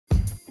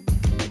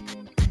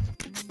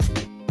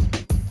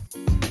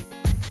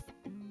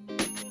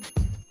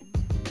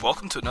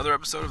Welcome to another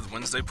episode of the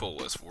Wednesday Pull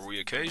List, where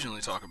we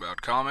occasionally talk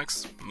about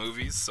comics,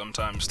 movies,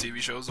 sometimes TV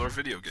shows, or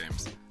video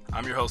games.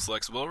 I'm your host,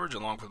 Lex Wilridge,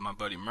 along with my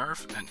buddy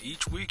Murph, and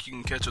each week you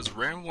can catch us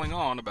rambling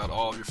on about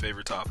all of your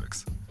favorite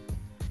topics.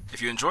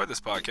 If you enjoy this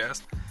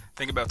podcast,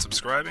 think about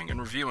subscribing and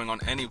reviewing on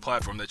any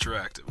platform that you're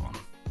active on.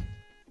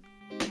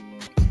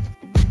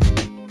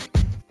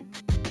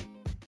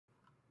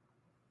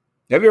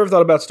 Have you ever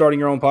thought about starting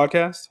your own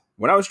podcast?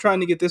 When I was trying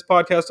to get this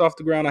podcast off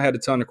the ground, I had a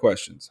ton of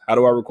questions. How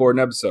do I record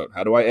an episode?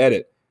 How do I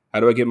edit? How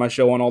do I get my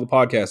show on all the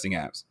podcasting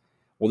apps?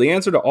 Well, the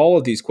answer to all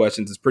of these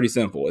questions is pretty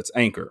simple. It's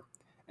Anchor.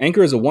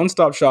 Anchor is a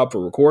one-stop shop for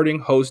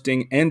recording,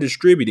 hosting, and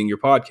distributing your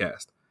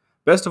podcast.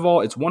 Best of all,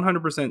 it's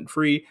 100%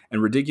 free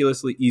and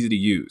ridiculously easy to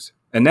use.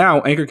 And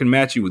now, Anchor can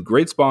match you with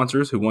great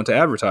sponsors who want to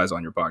advertise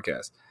on your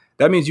podcast.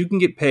 That means you can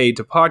get paid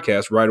to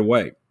podcast right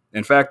away.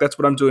 In fact, that's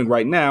what I'm doing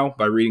right now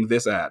by reading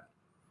this ad.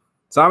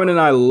 Simon and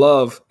I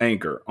love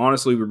Anchor.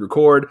 Honestly, we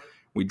record,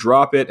 we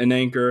drop it in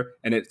Anchor,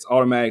 and it's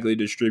automatically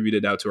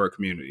distributed out to our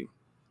community.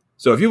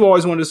 So if you've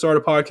always wanted to start a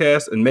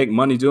podcast and make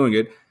money doing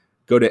it,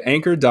 go to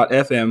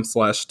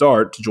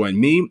anchor.fm/start to join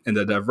me and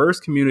the diverse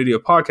community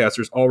of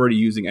podcasters already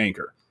using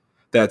Anchor.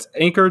 That's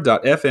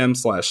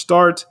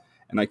anchor.fm/start,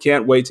 and I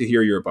can't wait to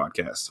hear your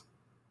podcast.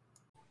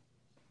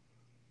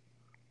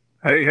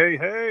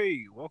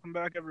 Hey. Welcome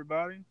back,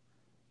 everybody.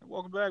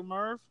 Welcome back,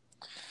 Murph.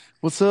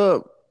 What's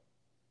up?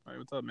 Hey,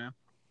 what's up, man?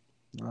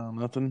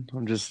 Nothing.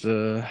 I'm just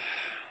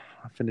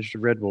I finished a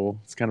Red Bull.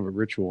 It's kind of a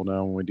ritual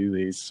now when we do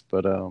these,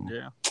 but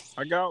yeah,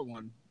 I got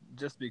one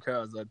just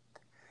because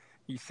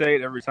you say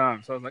it every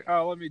time. So I was like,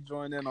 oh, let me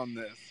join in on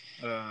this.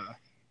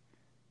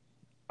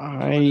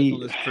 On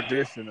this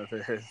tradition of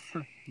his,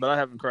 but I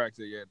haven't cracked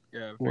it yet.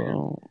 Yeah,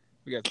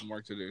 we got some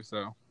work to do,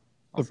 so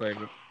I'll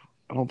save it.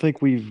 I don't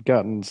think we've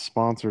gotten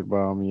sponsored by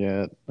them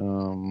yet.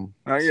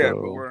 Not yet,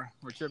 but we're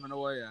chipping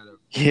away at it.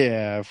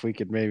 Yeah, if we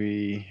could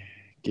maybe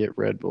get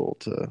Red Bull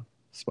to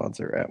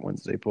sponsor at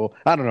Wednesday Pull.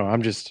 I don't know.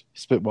 I'm just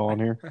spitballing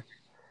here.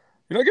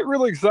 I get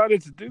really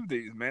excited to do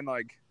these, man.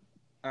 Like,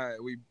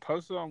 we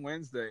posted on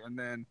Wednesday, and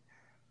then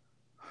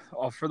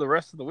for the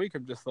rest of the week,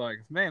 I'm just like,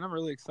 man, I'm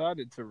really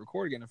excited to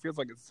record again. It feels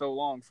like it's so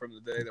long from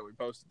the day that we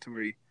posted till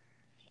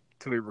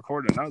we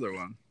recorded another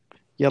one.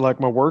 Yeah, like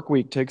my work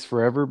week takes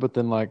forever, but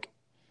then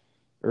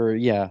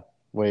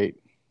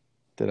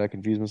did I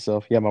confuse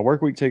myself? Yeah, my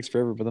work week takes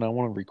forever, but then I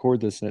want to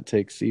record this and it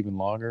takes even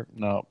longer.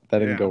 No, that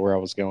didn't go where I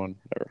was going.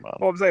 Never mind.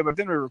 Well, I'm saying, but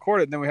then we record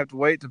it, and then we have to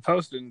wait to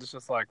post it, and it's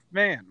just like,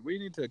 man, we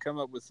need to come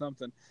up with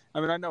something. I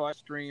mean, I know I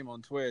stream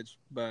on Twitch,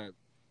 but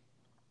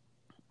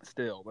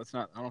still,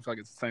 I don't feel like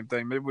it's the same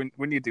thing. Maybe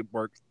we need to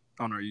work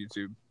on our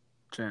YouTube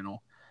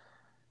channel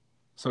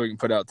so we can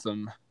put out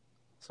some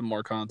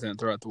more content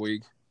throughout the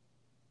week.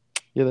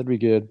 Yeah, that'd be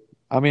good.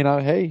 I mean,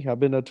 I've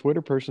been a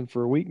Twitter person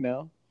for a week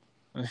now.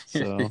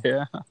 So.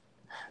 Yeah.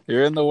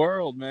 You're in the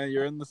world, man.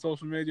 You're in the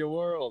social media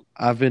world.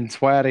 I've been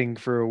twatting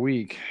for a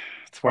week.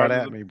 Twat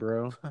at me,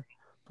 bro.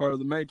 Part of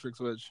the Matrix,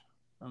 which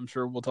I'm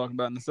sure we'll talk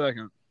about in a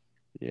second.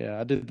 Yeah,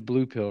 I did the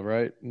blue pill,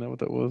 right? Isn't that what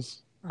that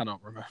was? I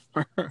don't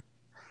remember.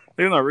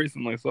 Even I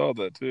recently saw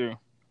that, too.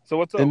 So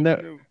what's up?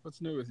 What's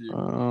new with you?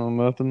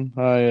 Nothing.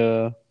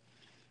 I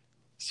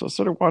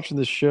started watching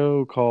this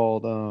show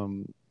called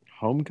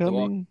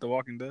Homecoming. The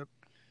Walking Dead?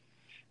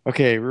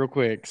 Okay, real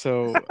quick.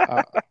 So...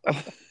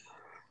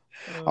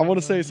 I want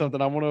to say something.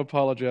 I want to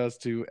apologize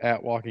to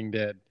at Walking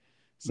Dead.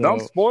 So,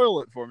 don't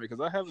spoil it for me because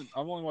I've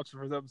only watched the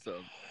first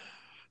episode.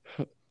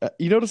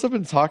 You notice I've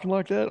been talking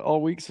like that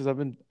all week since I've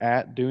been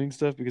doing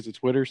stuff because of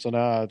Twitter. So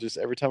now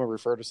every time I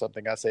refer to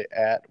something, I say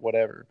at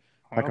whatever.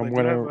 They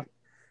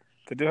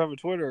do have a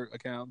Twitter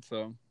account,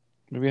 so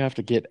maybe I have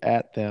to get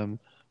at them.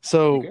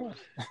 So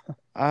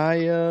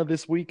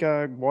this week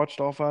I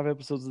watched all 5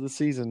 episodes of the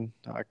season.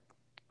 I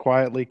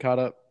quietly caught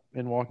up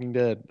in Walking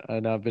Dead,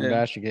 and I've been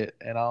bashing it,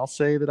 and I'll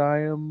say that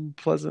I am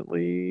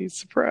pleasantly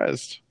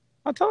surprised.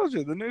 I told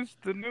you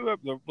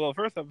the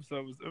first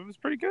episode was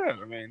pretty good.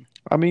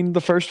 I mean the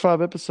first 5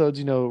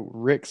 episodes,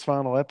 Rick's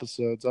final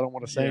episodes. I don't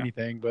want to say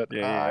anything, but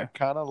I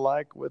kind of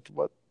like with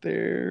what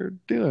they're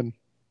doing.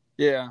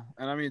 Yeah,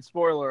 and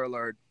spoiler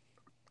alert,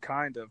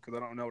 kind of, because I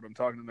don't know what I'm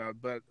talking about.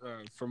 But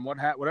from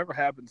whatever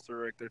happens to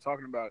Rick, they're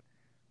talking about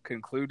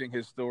concluding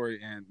his story,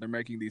 and they're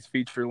making these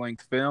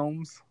feature-length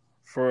films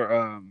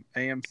for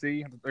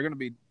AMC. They're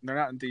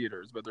not in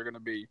theaters, but they're going to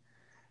be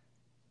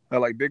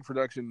like big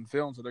production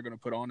films that they're going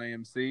to put on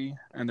AMC,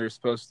 and they're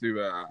supposed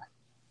to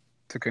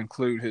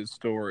conclude his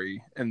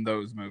story in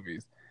those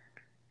movies.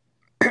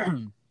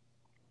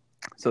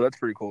 So that's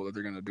pretty cool that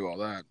they're going to do all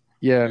that.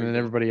 Yeah, and then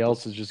everybody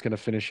else is just going to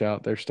finish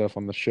out their stuff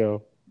on the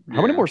show.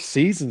 How many more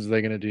seasons are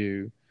they going to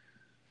do?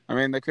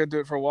 They could do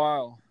it for a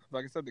while.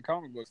 Like I said, the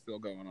comic book's still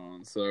going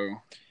on, so...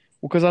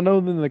 Well, because I know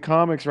in the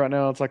comics right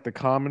now, it's like the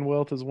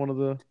Commonwealth is one of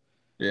the...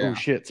 Yeah. Oh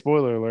shit!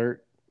 Spoiler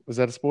alert. Was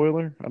that a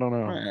spoiler? I don't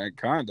know. Yeah,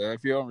 kinda.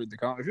 If you don't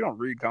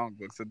read comic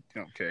books, you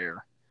don't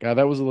care. God,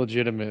 that was a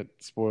legitimate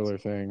spoiler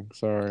thing.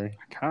 Sorry.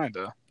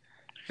 Kinda.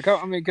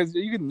 Because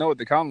you can know what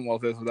the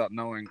Commonwealth is without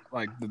knowing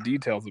like the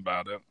details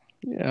about it.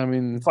 Yeah,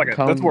 it's like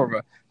that's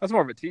more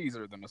of a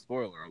teaser than a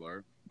spoiler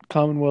alert.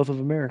 Commonwealth of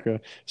America.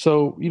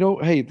 So,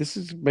 hey, this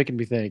is making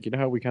me think. You know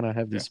how we kind of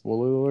have these Yeah.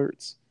 spoiler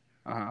alerts?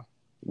 Uh-huh.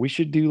 We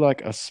should do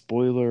like a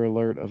spoiler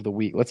alert of the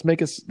week. Let's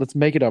make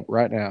it up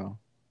right now.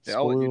 Yeah,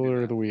 I'll let you Spoiler do alert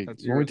of that. the week.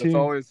 That's You want me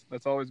to?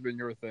 that's always been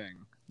your thing.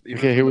 Even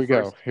Okay, from here the we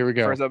go. Here we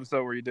go. first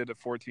episode where you did it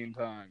 14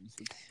 times.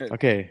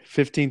 Okay,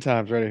 15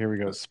 times. Right, here we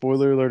go.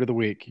 Spoiler alert of the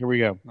week. Here we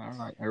go. All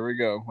right, here we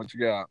go. What you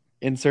got?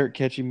 Insert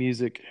catchy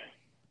music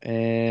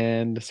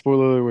and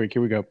spoiler of the week.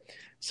 Here we go.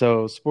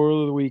 So,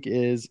 spoiler of the week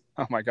is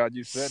Oh my God,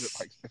 you said it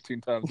like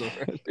 15 times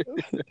already.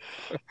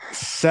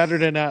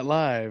 Saturday Night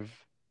Live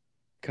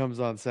comes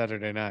on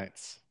Saturday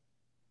nights.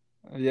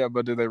 Yeah,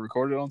 but did they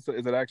record it on?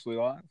 Is it actually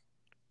live?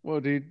 Well,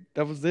 dude,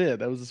 that was it.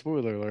 That was the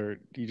spoiler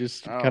alert. You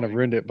just kind of Oh,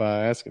 ruined it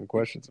by asking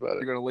questions about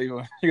it. you're gonna leave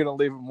them. You're gonna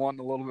leave them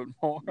wanting a little bit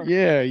more.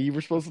 Yeah, you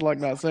were supposed to like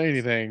not say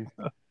anything.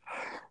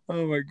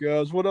 Oh my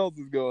gosh, what else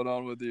is going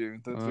on with you?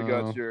 Since we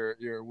got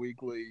your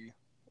weekly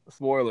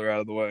spoiler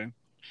out of the way.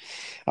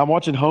 I'm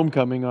watching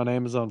Homecoming on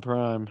Amazon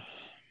Prime.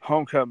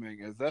 Homecoming,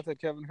 is that the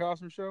Kevin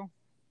Costner show?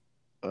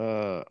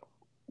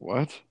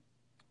 What?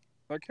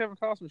 That Kevin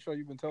Costner show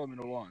you've been telling me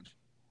to watch.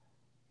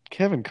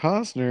 Kevin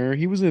Costner?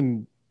 He was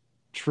in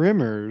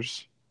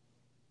Tremors.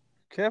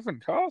 Kevin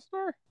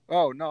Costner?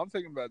 Oh no, I'm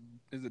thinking about,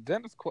 is it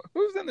Dennis?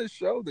 Who's in this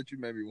show that you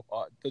made me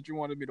watch? That you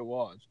wanted me to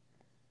watch?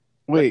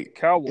 Wait,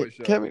 Cowboy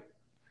show. Kevin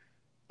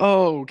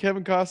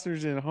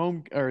Costner's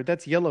in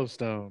that's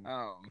Yellowstone.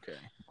 Oh, okay.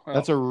 Well,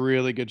 that's a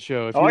really good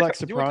show. If you like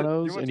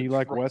Sopranos and you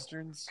like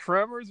Westerns.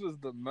 Tremors was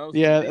the most.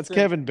 Yeah, that's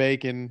Kevin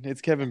Bacon.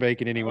 It's Kevin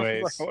Bacon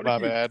anyways. Like, My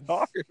bad.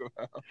 Talking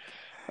about?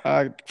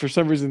 I, for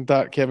some reason,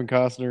 thought Kevin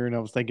Costner, and I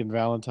was thinking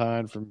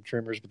Valentine from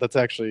Tremors, but that's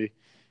actually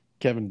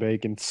Kevin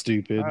Bacon.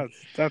 Stupid.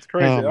 That's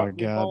crazy. Oh my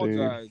God,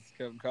 apologize, dude.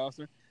 Kevin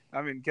Costner.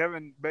 I mean,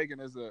 Kevin Bacon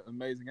is an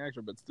amazing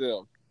actor, but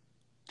still.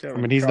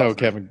 He's no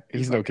Kevin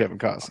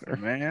Costner.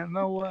 Man,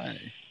 no way.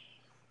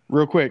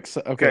 Real quick.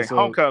 So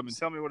Homecoming.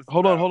 Tell me what it's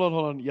hold about. Hold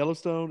on.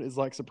 Yellowstone is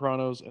like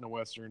Sopranos and a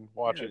Western.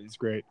 Watch it. It's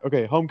great.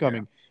 Okay,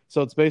 Homecoming. Yeah.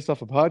 So it's based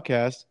off a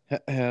podcast. Oh,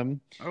 nice.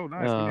 We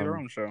need our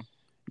own show.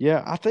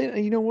 Yeah, I think,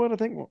 you know what? I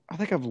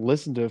think I've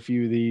listened to a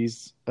few of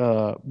these,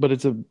 but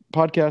it's a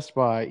podcast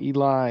by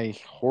Eli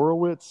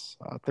Horowitz.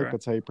 I think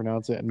that's how you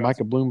pronounce it. And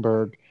Micah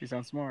Bloomberg. He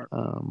sounds smart.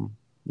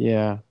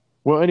 Yeah.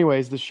 Well,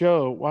 anyways, the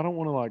show, I don't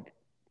want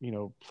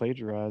to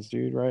plagiarize,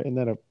 dude, right? Isn't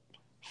that a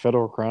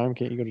federal crime?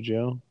 Can't you go to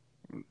jail?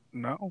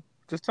 No.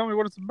 Just tell me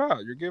what it's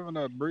about. You're giving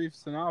a brief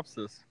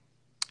synopsis.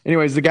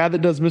 Anyways, the guy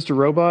that does Mr.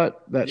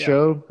 Robot, that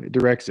show,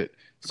 directs it.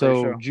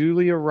 So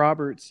Julia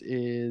Roberts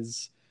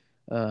is...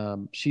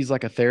 she's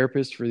like a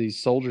therapist for these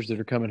soldiers that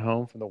are coming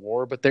home from the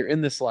war, but they're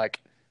in this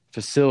like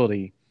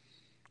facility.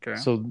 Okay.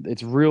 So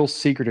it's real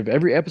secretive.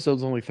 Every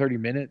episode's only 30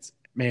 minutes.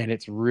 Man,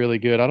 it's really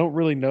good. I don't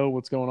really know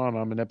what's going on.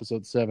 I'm in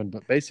episode 7,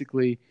 but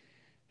basically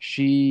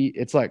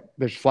it's like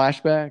there's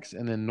flashbacks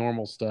and then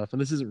normal stuff.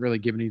 And this isn't really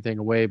giving anything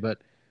away, but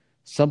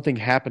something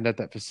happened at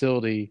that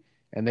facility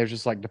and there's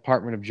just like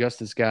Department of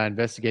Justice guy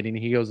investigating.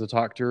 And he goes to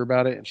talk to her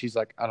about it. And she's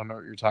like, I don't know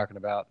what you're talking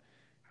about.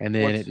 And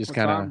then it just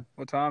kind of...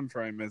 What time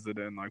frame is it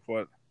in? Like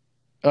what?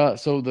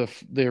 So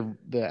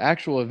the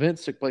actual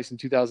events took place in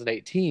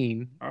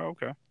 2018. Oh,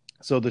 okay.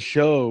 So the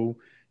show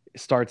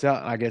starts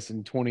out, I guess,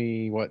 in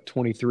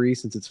 23,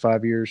 since it's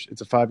 5 years.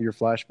 It's a 5-year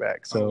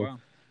flashback. So, wow.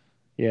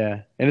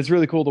 Yeah. And it's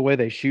really cool the way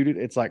they shoot it.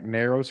 It's like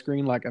narrow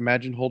screen. Like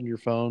imagine holding your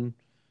phone.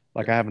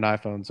 Like I have an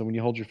iPhone. So when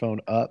you hold your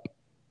phone up,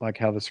 like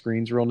how the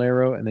screen's real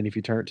narrow. And then if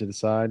you turn it to the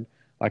side,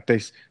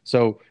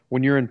 so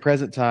when you're in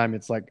present time,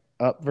 it's like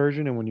up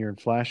version, and when you're in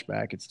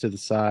flashback, it's to the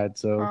side.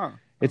 So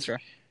it's.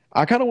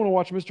 I kind of want to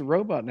watch Mr.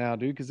 Robot now,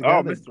 dude. Because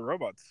Mr.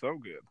 Robot's so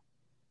good.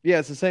 Yeah,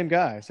 it's the same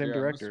guy, same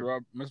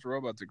director. Mr.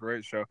 Robot's a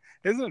great show.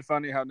 Isn't it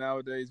funny how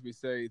nowadays we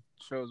say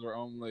shows are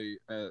only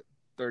at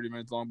 30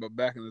 minutes long, but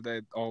back in the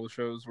day, all the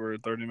shows were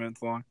 30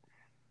 minutes long?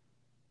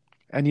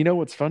 And you know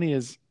what's funny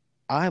is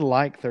I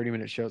like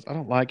 30-minute shows. I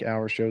don't like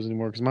hour shows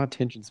anymore because my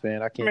attention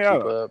span, I can't keep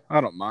up.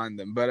 I don't mind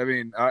them, but I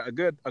mean, a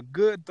good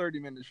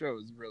 30-minute show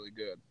is really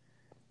good.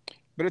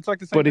 But it's like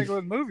the same thing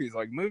with movies.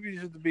 Like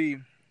movies used to be,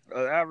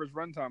 the average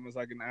runtime was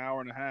like an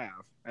hour and a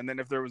half, and then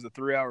if there was a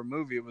 3-hour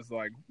movie, it was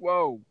like,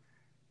 whoa,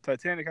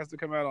 Titanic has to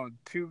come out on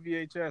 2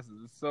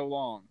 VHSs. It's so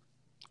long.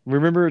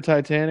 Remember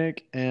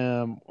Titanic?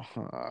 Oh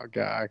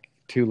God,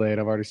 too late.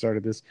 I've already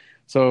started this.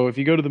 So if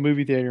you go to the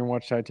movie theater and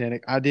watch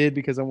Titanic, I did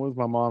because I went with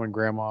my mom and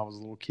grandma. I was a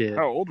little kid.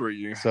 How old were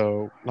you?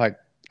 So like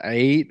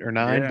 8 or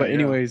 9. But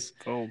anyways,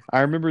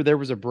 I remember there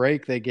was a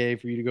break they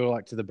gave for you to go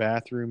like to the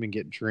bathroom and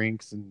get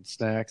drinks and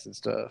snacks and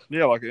stuff.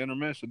 Yeah, like an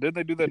intermission. Did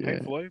they do that in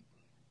Hateful Eight?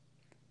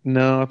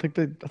 No, I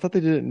thought they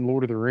did it in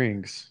Lord of the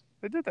Rings.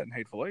 They did that in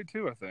Hateful Eight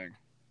too, I think.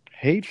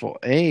 Hateful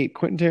Eight?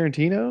 Quentin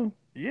Tarantino?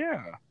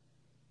 Yeah.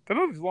 That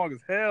movie's long as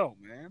hell,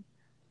 man.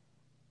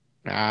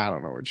 I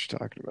don't know what you're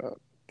talking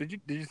about. Did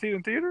you see it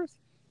in theaters?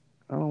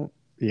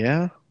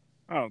 Yeah.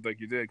 I don't think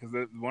you did, because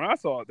when I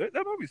saw it,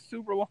 that movie's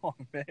super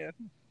long, man.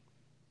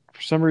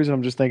 For some reason,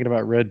 I'm just thinking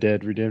about Red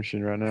Dead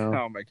Redemption right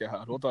now. Oh my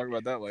God, we'll talk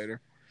about that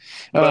later.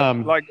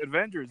 But like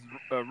Avengers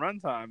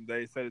runtime,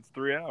 they said it's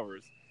 3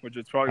 hours, which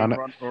is probably gonna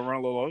run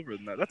a little over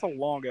than that. That's a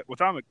long,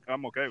 which I'm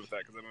okay with that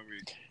because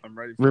I'm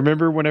ready for.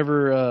 Remember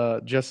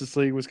whenever Justice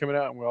League was coming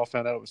out and we all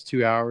found out it was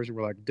 2 hours and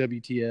we're like,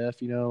 WTF?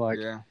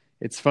 Yeah.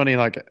 It's funny.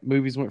 Like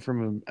movies went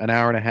from an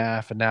hour and a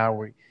half, and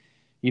now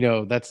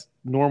that's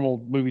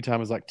normal movie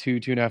time is like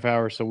 2.5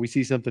 hours. So we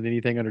see something,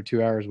 anything under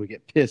 2 hours, we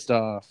get pissed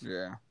off.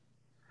 Yeah.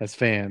 As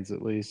fans,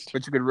 at least.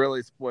 But you could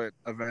really split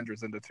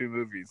Avengers into 2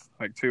 movies,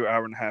 like 2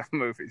 hour-and-a-half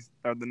movies,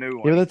 or the new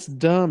one. Yeah, that's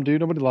dumb,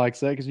 dude. Nobody likes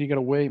that because you got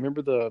to wait.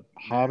 Remember the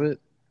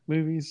Hobbit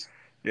movies?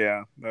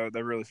 Yeah,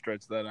 they really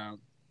stretched that out.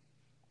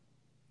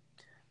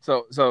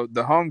 So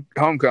the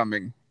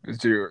Homecoming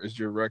is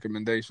your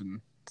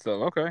recommendation.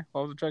 So okay,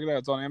 I'll have to check it out.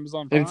 It's on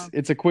Amazon Prime.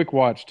 It's a quick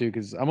watch too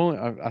because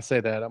I say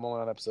that I'm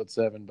only on episode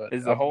 7, but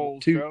is the whole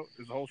show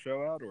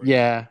out? Or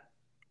yeah.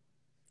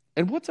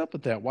 And what's up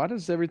with that? Why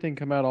does everything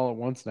come out all at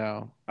once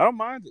now? I don't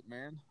mind it,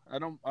 man. I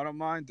don't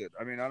mind it.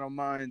 I mean, I don't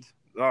mind.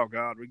 Oh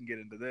God, we can get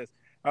into this.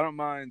 I don't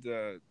mind.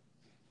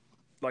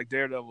 Like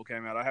Daredevil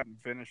came out. I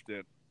haven't finished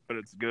it, but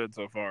it's good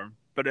so far.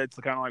 But it's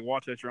kind of like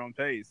watch at your own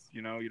pace.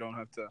 You don't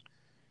have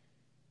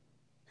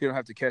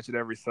to catch it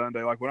every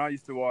Sunday. Like when I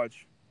used to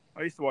watch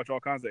all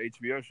kinds of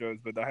HBO shows,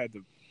 but I had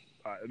to.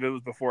 It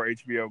was before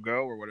HBO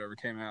Go or whatever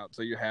came out,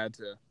 so you had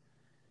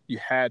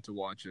to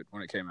watch it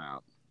when it came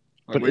out.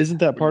 But wasn't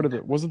that part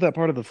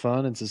of the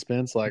fun and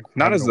suspense? Like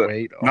not as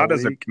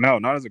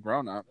a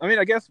grown up. I mean,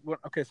 I guess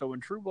so when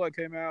True Blood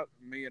came out,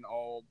 me and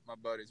all my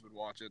buddies would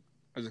watch it.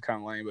 It was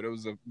kind of lame, but it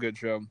was a good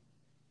show.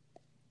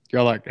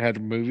 Y'all had a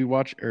movie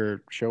watch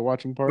or show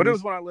watching parties? But it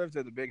was when I lived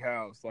at the big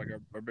house, like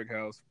our big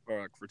house,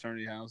 or like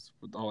fraternity house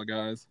with all the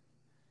guys.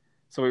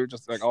 So we would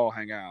just like all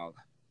hang out.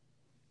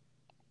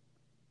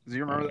 Do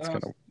you remember that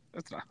house?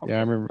 That's not. Yeah,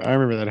 I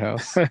remember that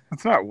house.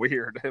 It's not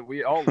weird.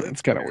 We all lived.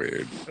 It's kind of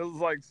weird. It was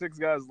like 6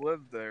 guys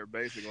lived there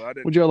basically.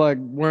 Would y'all like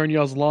wearing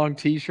y'all's long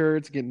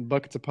T-shirts, getting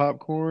buckets of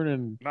popcorn,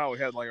 and? No, we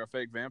had like our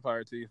fake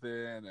vampire teeth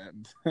in,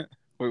 and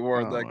we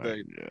wore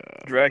the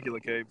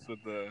Dracula capes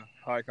with the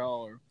high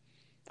collar.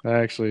 I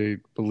actually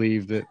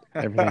believe that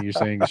everything you're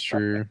saying is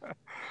true.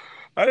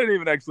 I didn't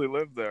even actually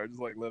live there. I just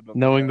like lived.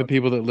 Knowing the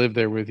people that live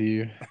there with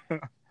you.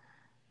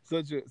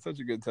 Such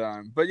a good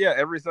time. But yeah,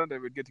 every Sunday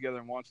we'd get together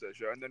and watch that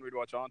show, and then we'd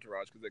watch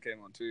Entourage because it came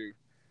on too.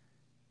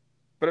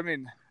 But I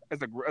mean,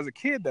 as a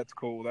kid, that's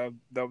cool.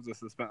 That was a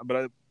suspense.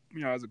 But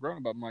as a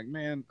grown up, I'm like,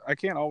 man, I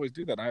can't always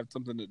do that. I have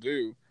something to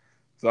do,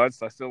 so I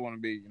still want to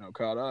be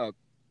caught up.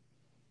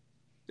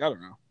 I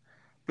don't know,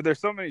 but there's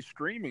so many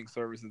streaming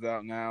services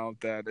out now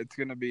that it's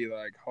gonna be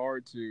like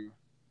hard to.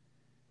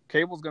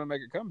 Cable's gonna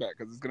make a comeback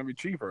because it's gonna be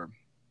cheaper.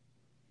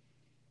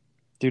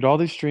 Dude, all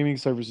these streaming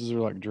services are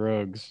like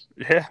drugs.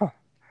 Yeah.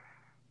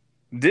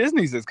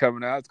 Disney's is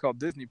coming out. It's called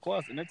Disney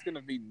Plus, and it's going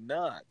to be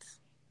nuts.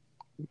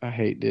 I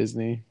hate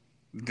Disney.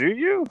 Do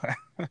you?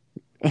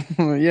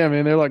 Yeah,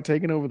 man. They're like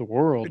taking over the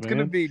world. It's going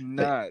to be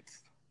nuts.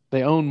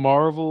 They own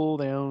Marvel.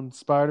 They own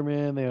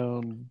Spider-Man. They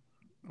own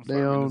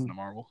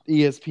Marvel.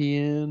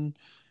 ESPN.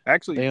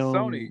 Actually,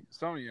 Sony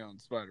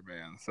owns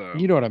Spider-Man. So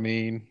you know what I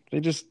mean.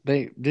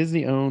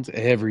 Disney owns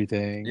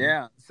everything.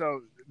 Yeah.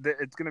 So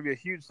it's going to be a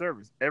huge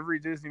service. Every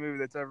Disney movie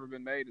that's ever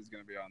been made is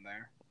going to be on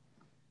there.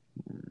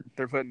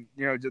 They're putting,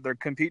 they're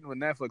competing with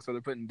Netflix, so they're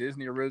putting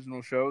Disney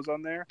original shows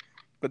on there,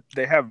 but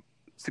they have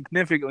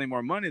significantly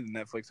more money than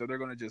Netflix, so they're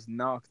going to just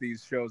knock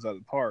these shows out of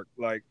the park.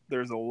 Like,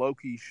 there's a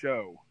Loki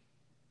show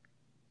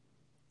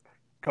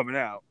coming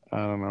out. I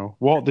don't know.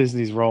 Walt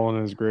Disney's rolling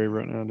in his grave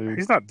right now, dude.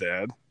 He's not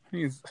dead.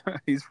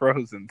 He's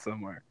frozen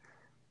somewhere.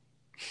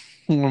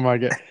 Oh my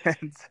God.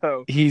 And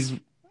so he's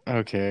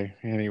okay.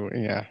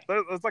 Anyway, yeah.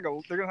 It's like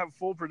they're going to have a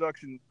full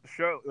production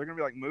show. They're going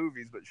to be like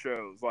movies, but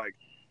shows like.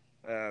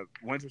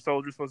 Winter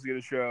Soldier's supposed to get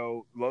a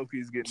show.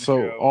 Loki's getting a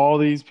show. So all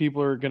these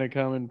people are gonna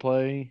come and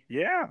play.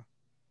 Yeah,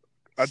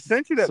 I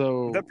sent you that.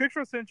 That picture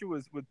I sent you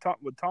was with Tom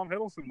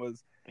Hiddleston.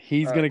 Was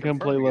he's gonna come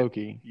play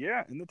Loki?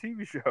 Yeah, in the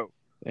TV show.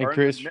 And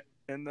Chris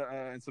and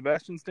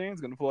Sebastian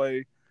Stan's gonna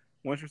play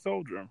Winter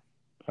Soldier.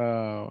 Oh,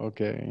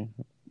 okay.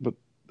 But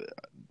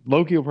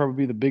Loki will probably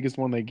be the biggest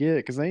one they get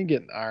because they ain't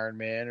getting Iron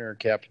Man or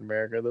Captain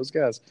America. Those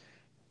guys.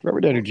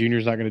 Robert Downey Jr.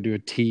 is not gonna do a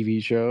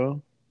TV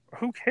show.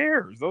 Who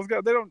cares? Those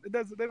guys, they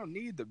don't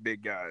need the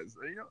big guys.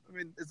 I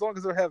mean, as long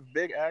as they have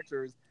big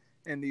actors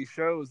in these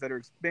shows that are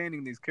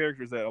expanding these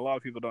characters that a lot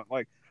of people don't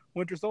like.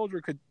 Winter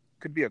Soldier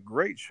could be a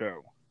great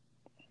show.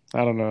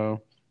 I don't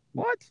know.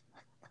 What?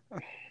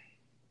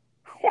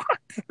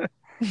 What?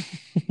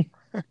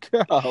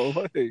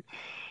 Golly.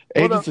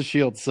 Agents of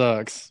S.H.I.E.L.D.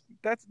 sucks.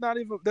 That's not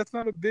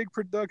a big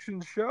production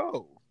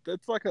show.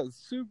 That's like a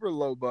super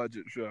low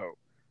budget show.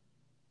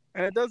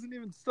 And it doesn't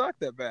even suck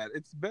that bad.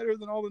 It's better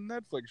than all the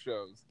Netflix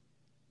shows.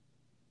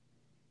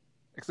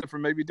 Except for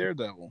maybe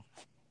Daredevil.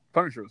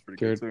 Punisher was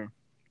pretty good, too.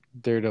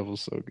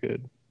 Daredevil's so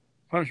good.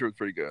 Punisher was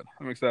pretty good.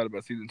 I'm excited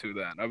about season 2 of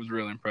that. I was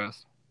really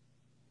impressed.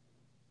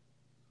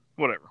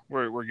 Whatever.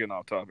 We're getting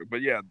off topic.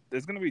 But yeah,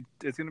 it's gonna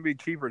be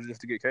cheaper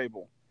just to get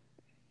cable.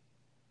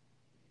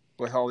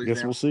 With all these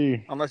Guess we'll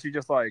see. Unless you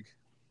get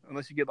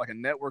like a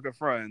network of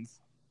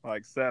friends,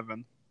 like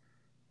 7,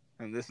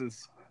 and this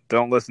is,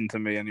 don't listen to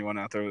me, anyone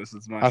out there. This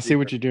is my I see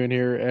what you're doing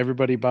here.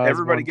 Everybody buys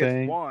Everybody one gets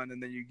thing. one,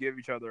 and then you give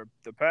each other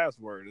the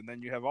password, and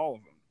then you have all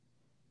of them.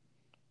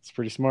 It's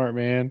pretty smart,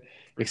 man.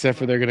 Except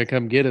for they're going to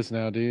come get us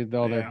now, dude.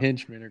 All their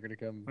henchmen are going to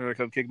come. They're going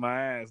to come kick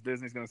my ass.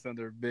 Disney's going to send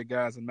their big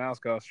guys in mouse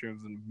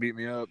costumes and beat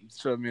me up and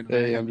shove me in the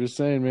Hey, I'm just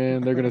saying,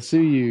 man. They're going to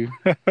sue you.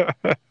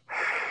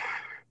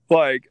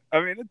 Like, I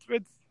mean, it's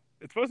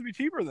supposed to be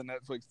cheaper than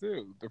Netflix,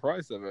 too, the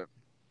price of it.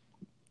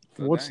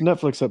 So what's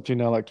Netflix up to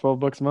now? Like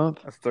 $12 a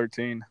month? That's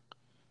 $13.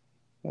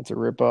 That's a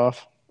ripoff.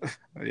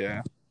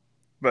 Yeah.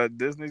 But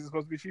Disney's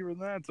supposed to be cheaper than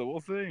that, so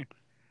we'll see.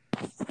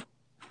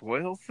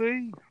 We'll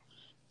see.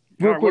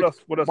 Real quick,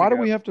 what else why do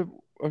we have to?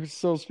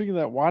 So speaking of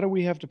that, why do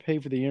we have to pay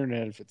for the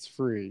internet if it's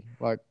free?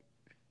 Like,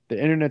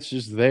 the internet's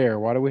just there.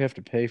 Why do we have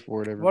to pay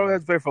for it every Why do we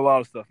month? have to pay for a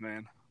lot of stuff,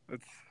 man?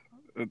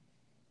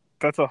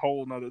 That's a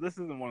whole nother. This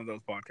isn't one of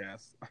those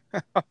podcasts.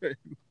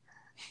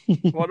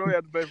 Why do we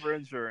have to pay for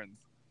insurance?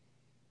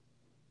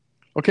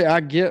 Okay,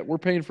 I get we're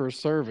paying for a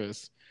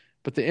service,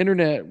 but the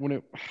internet,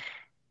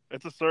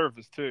 it's a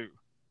service too.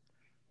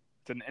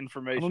 It's an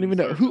information. I don't even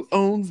know who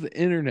owns the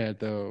internet,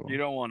 though. You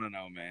don't want to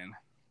know, man.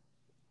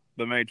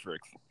 The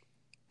Matrix,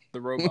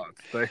 the robots,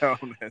 they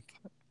own it.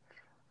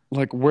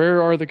 Like,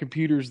 where are the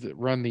computers that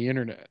run the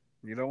internet?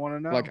 You don't want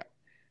to know. Like,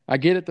 I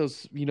get it.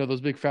 Those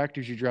big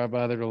factories you drive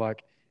by that are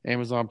like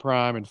Amazon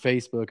Prime and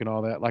Facebook and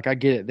all that. Like, I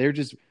get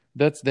it.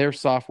 That's their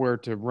software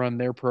to run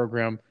their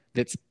program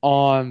that's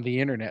on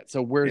the internet.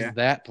 So where's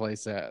that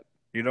place at?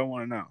 You don't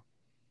want to know.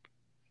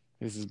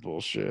 This is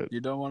bullshit. You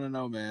don't want to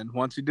know, man.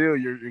 Once you do,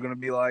 you're going to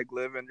be like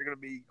living. You're going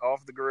to be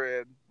off the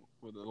grid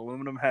with an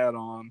aluminum hat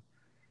on,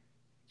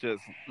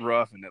 just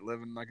roughing it,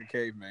 living like a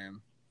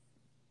caveman.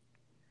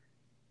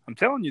 I'm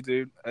telling you,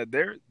 dude. I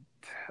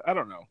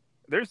don't know.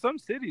 There's some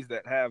cities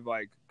that have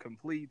like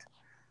complete.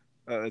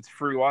 It's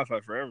free Wi-Fi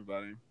for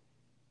everybody.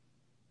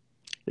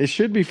 It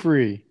should be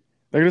free.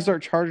 They're going to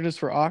start charging us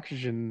for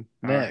oxygen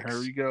next. Here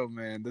we go,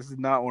 man. This is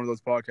not one of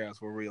those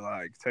podcasts where we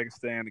like take a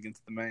stand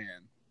against the man.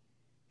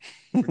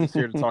 We're just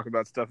here to talk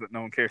about stuff that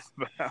no one cares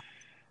about.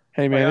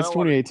 Hey, man, it's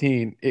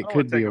 2018. It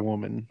could be a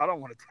woman. I don't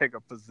want to take a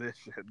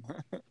position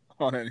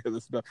on any of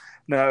this stuff.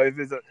 No,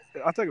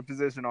 I'll take a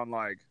position on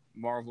like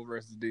Marvel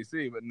versus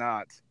DC, but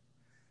not,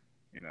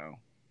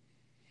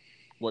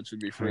 what should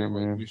be free and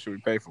what should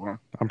we pay for them.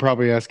 I'm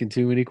probably asking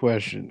too many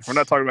questions. We're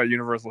not talking about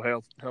universal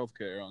health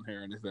care on here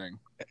or anything.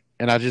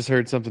 And I just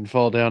heard something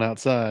fall down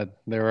outside.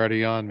 They're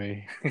already on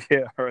me.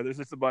 Yeah, or there's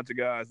just a bunch of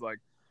guys like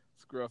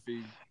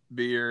scruffy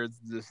beards,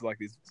 just like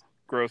these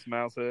gross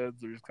mouse heads.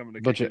 They're just coming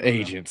to bunch of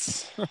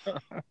agents.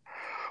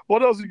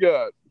 What else you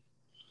got?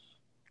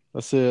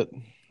 That's it.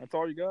 That's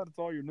all you got? That's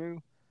all your new?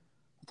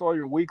 That's all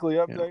your weekly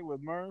update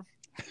with Murph?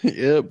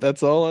 Yep,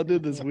 that's all I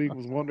did this week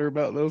was wonder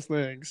about those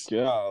things.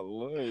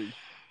 Golly.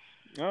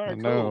 All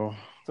right, cool.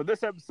 So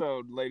this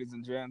episode, ladies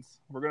and gents,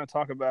 we're going to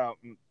talk about,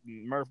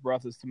 Murph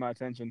brought this to my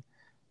attention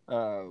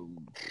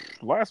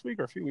last week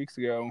or a few weeks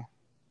ago.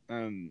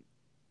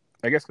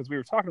 I guess because we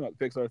were talking about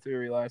the Pixar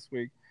theory last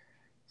week.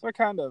 So it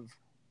kind of,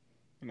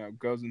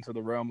 goes into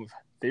the realm of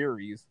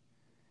theories.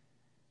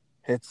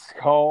 It's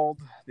called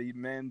the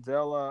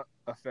Mandela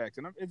Effect.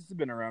 And it's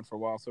been around for a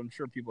while, so I'm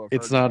sure people have heard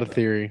It's not a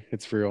theory.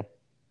 It's real.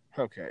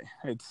 Okay.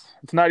 It's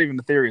not even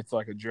a theory. It's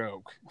like a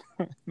joke.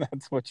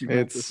 That's what you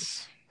meant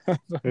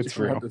It's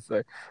real. to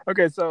say.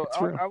 Okay, so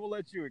I will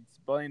let you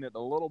explain it a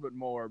little bit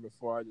more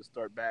before I just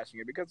start bashing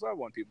it, because I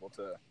want people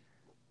to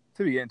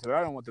be into it.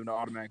 I don't want them to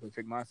automatically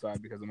pick my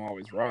side because I'm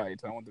always right.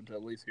 I want them to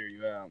at least hear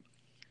you out.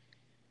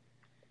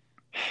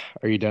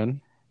 Are you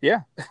done?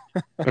 Yeah.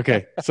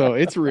 Okay, so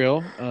it's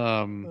real.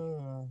 A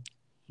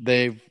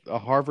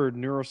Harvard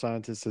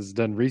neuroscientist has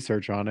done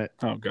research on it.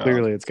 Oh, God.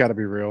 Clearly, it's got to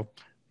be real.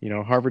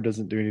 Harvard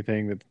doesn't do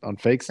anything on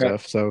fake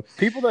stuff. So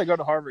people that go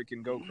to Harvard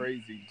can go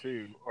crazy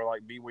too, or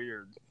like be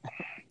weird.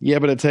 Yeah,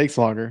 but it takes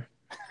longer.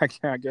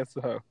 I guess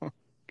so.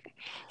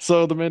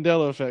 So the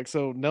Mandela Effect.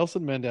 So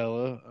Nelson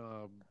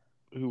Mandela,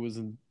 who was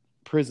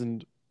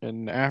imprisoned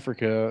in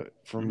Africa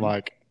from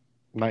like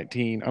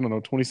 20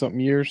 something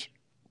years.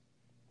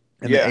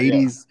 In the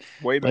 80s,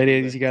 late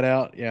 80s, he got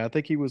out. Yeah, I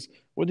think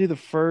wasn't he the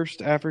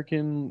first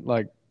African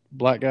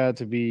black guy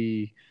to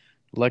be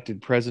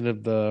elected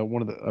president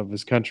of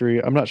his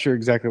country? I'm not sure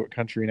exactly what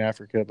country in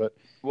Africa, but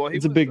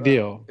it's a big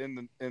deal.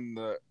 In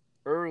the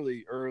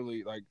early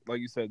like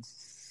you said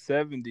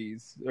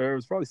 70s, or it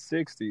was probably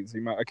 60s.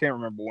 I can't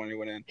remember when he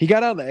went in. He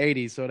got out in the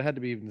 80s, so it had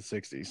to be in the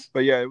 60s.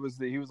 But yeah,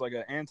 he was like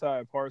an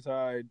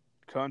anti-apartheid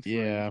country.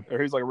 Yeah, or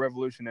he was like a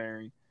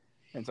revolutionary.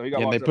 And so he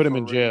got and they put him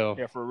in jail.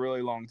 Yeah, for a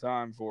really long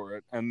time for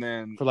it. And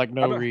then for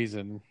no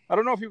reason. I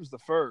don't know if he was the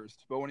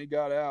first, but when he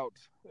got out,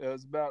 it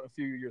was about a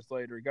few years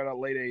later. He got out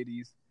late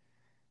 80s.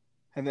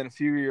 And then a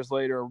few years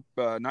later,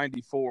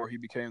 94, he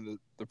became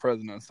the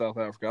president of South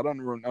Africa. I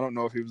don't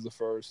know if he was the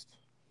first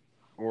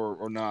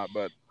or not,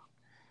 but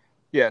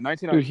yeah,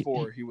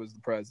 1994 he was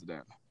the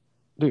president.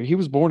 Dude, he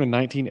was born in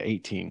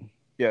 1918.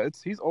 Yeah,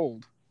 he's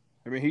old.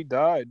 I mean, he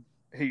died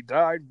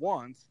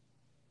once.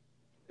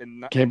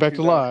 Came back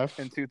to life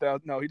in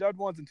 2000. No, he died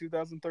once in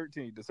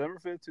 2013, December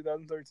 5th,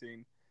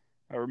 2013.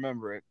 I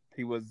remember it.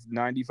 He was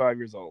 95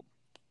 years old.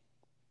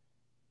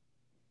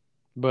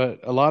 But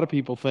a lot of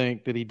people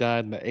think that he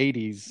died in the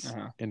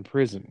 80s in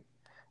prison.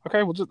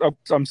 Okay, well,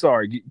 I'm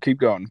sorry. Keep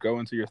going. Go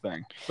into your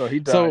thing. So he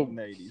died in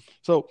the 80s.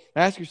 So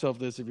ask yourself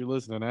this, if you're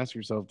listening, ask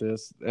yourself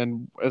this.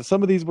 And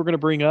some of these we're going to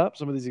bring up,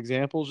 some of these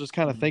examples, just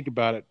kind of think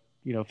about it.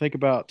 Think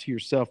about to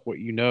yourself what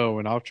you know,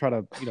 and I'll try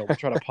to,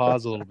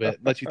 pause a little bit,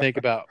 let you think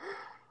about,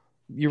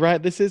 you're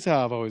right, this is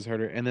how I've always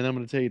heard it. And then I'm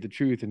going to tell you the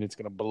truth, and it's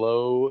going to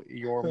blow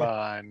your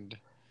mind.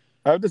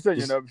 I have to send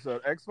you an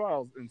episode.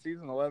 X-Files in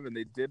season 11,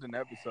 they did an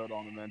episode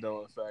on the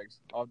Mandela Effect.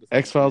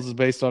 X-Files is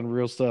based on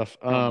real stuff.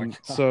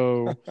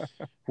 So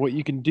what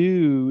you can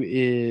do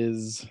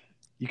is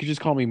you can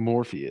just call me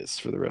Morpheus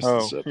for the rest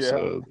of this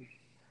episode. Yeah.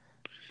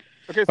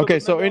 Okay.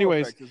 So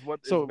anyways,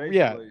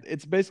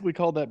 it's basically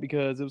called that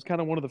because it was kind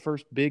of one of the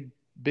first big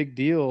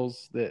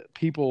deals that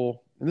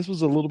people, and this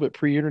was a little bit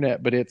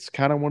pre-internet, but it's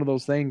kind of one of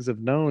those things of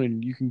known,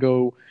 and you can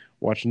go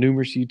watch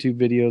numerous YouTube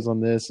videos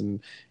on this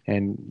and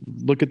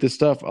look at this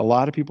stuff. A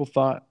lot of people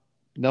thought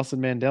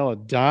Nelson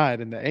Mandela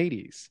died in the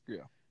 80s.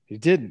 Yeah. He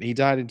didn't. He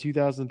died in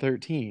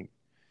 2013.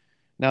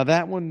 Now,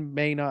 that one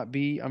may not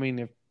be, I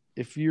mean,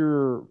 if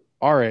you're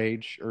our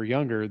age or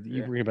younger,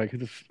 you bring back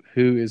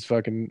who is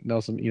fucking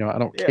Nelson, I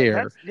don't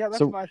care. That's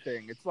my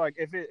thing. It's like,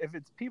 if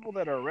it's people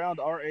that are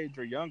around our age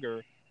or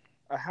younger,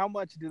 how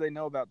much do they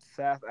know about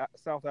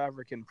South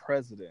African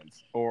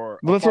presidents or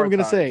well, that's what I'm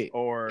going to say.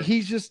 Or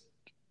he's just,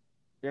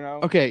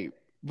 okay,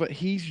 but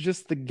he's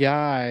just the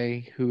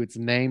guy who it's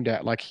named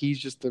at. Like, he's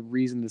just the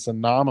reason this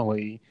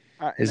anomaly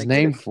is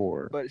named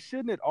for. But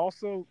shouldn't it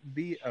also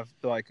be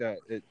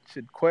it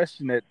should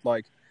question it?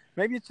 Like,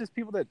 maybe it's just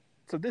people that.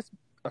 So this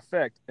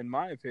effect, in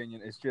my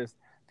opinion, is just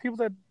people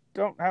that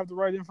don't have the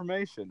right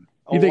information.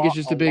 You think it's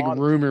just a big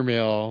rumor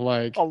mill?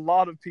 Like, a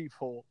lot of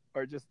people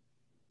are just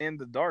in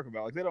the dark about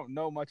it. Like, they don't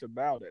know much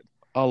about it.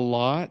 A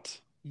lot?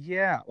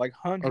 Yeah, like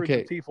hundreds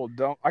of people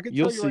don't. I can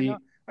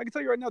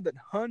tell you right now that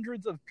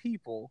hundreds of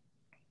people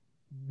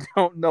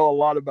don't know a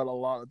lot about a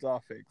lot of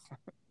topics.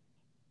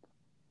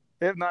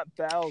 If not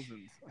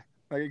thousands.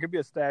 Like, it could be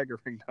a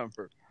staggering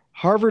number.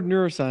 Harvard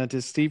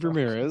neuroscientist Steve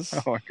Ramirez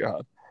oh my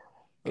God.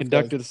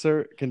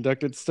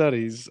 conducted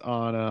studies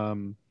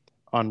on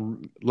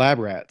lab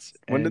rats,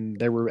 and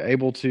they were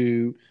able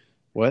to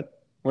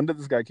what? When did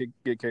this guy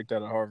get kicked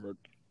out of Harvard?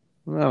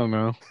 I don't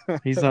know.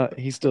 He's not.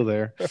 He's still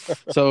there.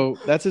 So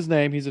that's his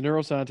name. He's a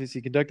neuroscientist.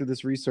 He conducted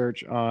this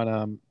research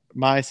on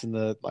mice in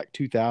the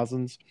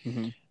 2000s.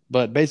 Mm-hmm.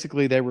 But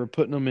basically, they were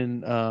putting them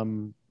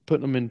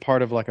in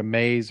part of like a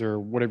maze or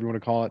whatever you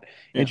want to call it,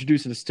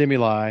 introducing a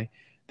stimuli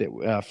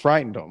that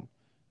frightened them.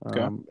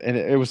 Okay. And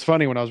it was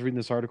funny when I was reading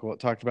this article. It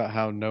talked about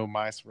how no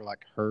mice were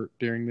hurt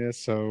during this.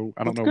 So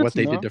I don't know what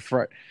they did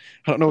to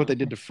I don't know what they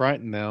did to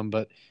frighten them.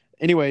 But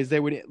anyways, they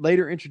would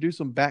later introduce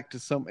them back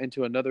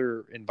into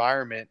another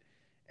environment,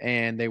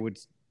 and they would,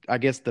 I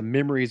guess, the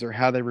memories or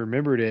how they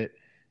remembered it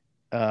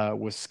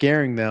was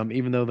scaring them,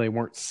 even though they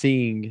weren't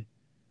seeing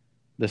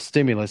the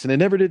stimulus. And it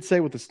never did say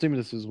what the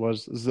stimulus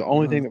was. This is the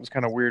only thing that was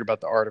kind of weird about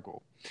the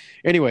article.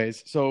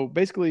 Anyways, so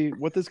basically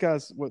what this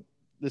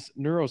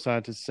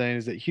neuroscientist is saying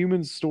is that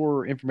humans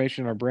store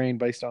information in our brain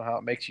based on how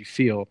it makes you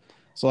feel.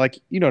 So, like,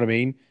 you know what I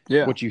mean?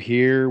 Yeah. What you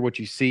hear, what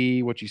you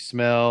see, what you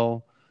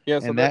smell. Yeah.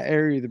 So and that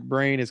area of the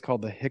brain is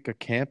called the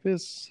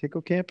hippocampus.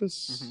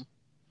 Mm-hmm.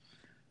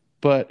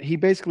 But he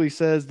basically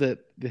says that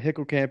the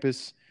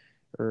hippocampus,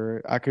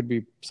 or I could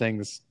be saying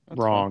this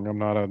wrong. I'm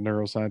not a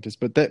neuroscientist,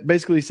 but that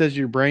basically says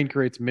your brain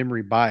creates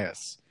memory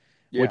bias,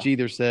 which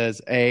either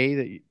says A,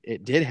 that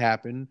it did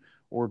happen,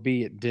 or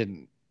B, it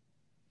didn't.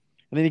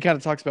 And then he kind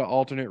of talks about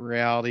alternate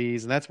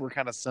realities, and that's where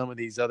kind of some of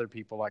these other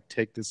people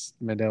take this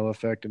Mandela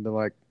effect into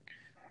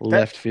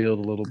left field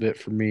a little bit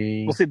for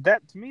me. Well, see,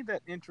 that to me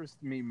that interests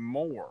me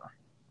more.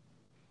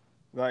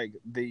 Like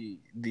the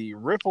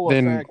ripple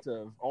effect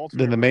of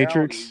alternate the realities.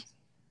 Matrix.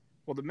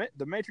 Well,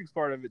 the Matrix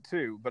part of it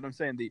too, but I'm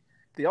saying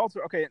the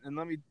alter. Okay, and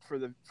let me for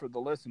the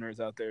listeners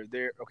out there.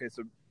 Okay,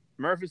 so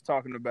Murph is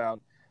talking about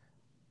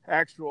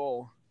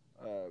actual,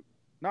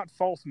 not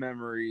false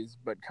memories,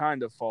 but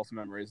kind of false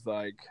memories,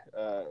 like.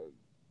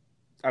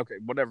 Okay,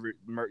 whatever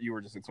you were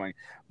just explaining.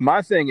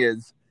 My thing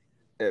is,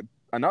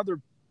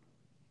 another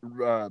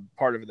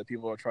part of it that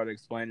people are trying to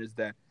explain is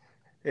that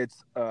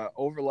it's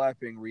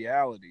overlapping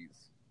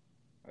realities,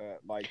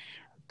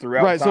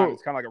 throughout time. So,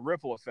 it's kind of like a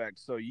ripple effect.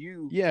 So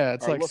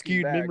it's like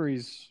skewed back,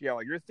 memories. Yeah,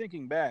 like you're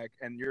thinking back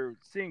and you're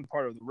seeing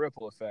part of the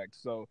ripple effect.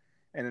 So,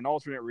 in an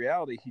alternate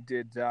reality, he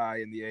did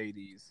die in the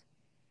 80s,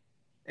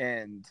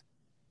 and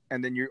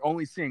then you're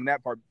only seeing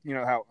that part. You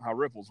know how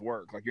ripples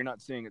work. Like, you're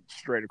not seeing it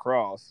straight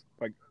across,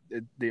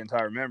 the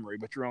entire memory,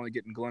 but you're only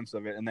getting a glimpse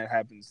of it, and that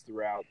happens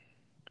throughout,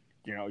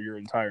 your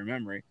entire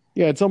memory.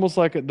 Yeah, it's almost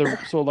like a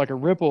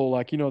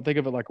ripple. Think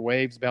of it like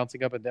waves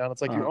bouncing up and down.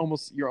 It's like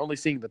you're only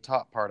seeing the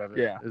top part of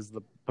it, as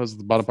opposed to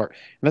the bottom part.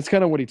 And that's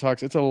kind of what he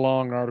talks. It's a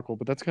long article,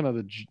 but that's kind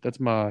of that's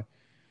my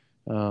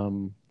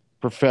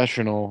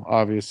professional,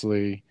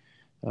 obviously.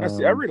 I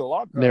read a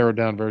lot narrowed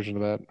down version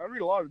of that. I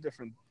read a lot of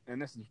different,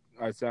 and it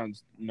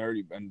sounds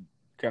nerdy and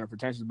kind of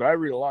pretentious, but I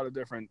read a lot of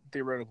different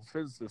theoretical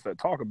physicists that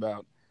talk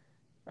about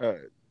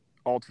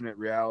alternate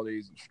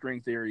realities and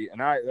string theory,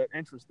 and that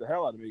interests the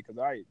hell out of me because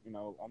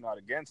I'm not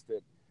against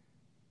it.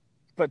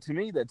 But to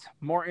me, that's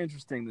more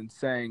interesting than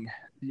saying,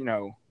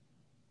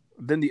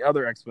 than the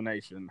other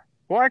explanation.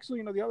 Well,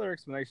 actually, the other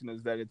explanation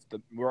is that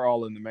we're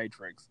all in the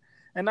Matrix,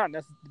 and not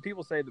necessarily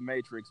people say the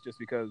Matrix just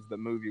because the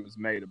movie was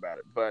made about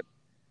it, but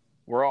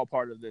we're all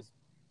part of this,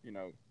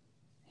 not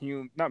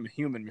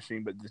human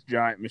machine, but this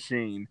giant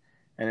machine,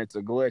 and it's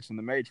a glitch in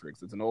the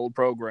Matrix. It's an old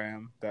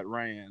program that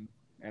ran,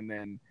 and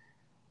then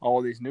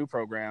all these new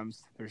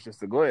programs, there's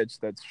just a glitch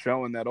that's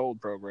showing that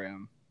old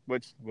program,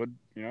 which would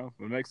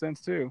make sense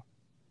too.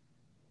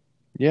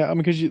 Yeah, I mean,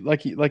 because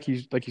like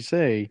you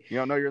say, you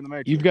don't know you're in the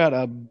Matrix. You've got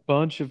a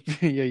bunch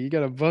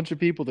of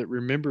people that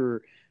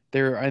remember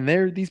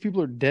these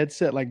people are dead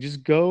set. Like,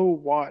 just go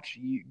watch.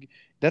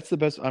 That's the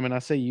best. I mean, I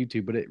say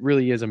YouTube, but it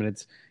really is. I mean,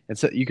 it's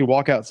you could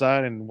walk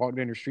outside and walk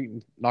down your street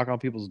and knock on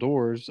people's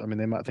doors. I mean,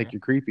 they might think you're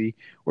creepy,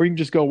 or you can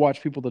just go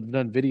watch people that have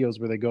done videos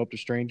where they go up to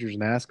strangers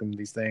and ask them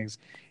these things,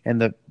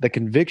 and the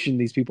conviction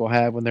these people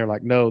have when they're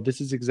like, no, this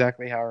is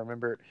exactly how I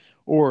remember it.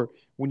 Or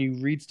when you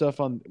read stuff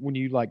when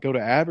you like go to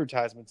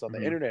advertisements on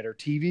the internet or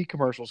TV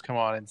commercials come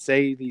on and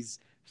say these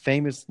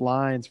famous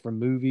lines from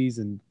movies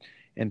and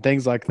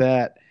things like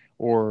that,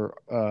 or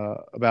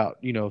about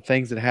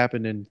things that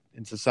happened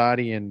in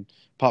society and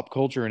pop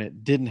culture, and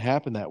it didn't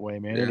happen that way,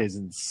 man. Yeah.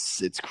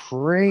 It's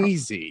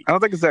crazy. I don't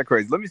think it's that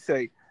crazy. Let me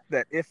say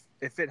that if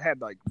it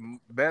had like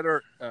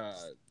better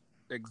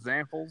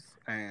examples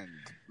and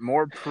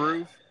more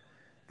proof,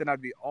 then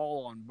I'd be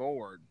all on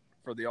board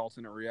for the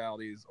alternate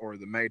realities or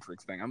the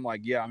Matrix thing. I'm like,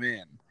 yeah, I'm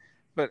in.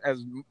 But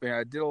as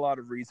I did a lot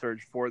of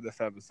research for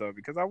this episode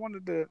because I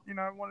wanted to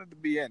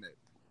be in it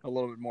a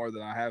little bit more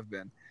than I have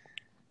been.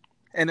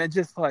 And it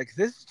just like,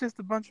 this is just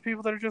a bunch of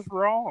people that are just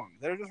wrong.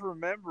 They're just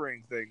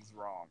remembering things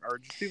wrong, or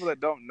just people that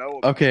don't know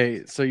about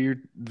it. So you're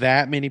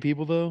that many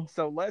people though?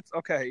 So let's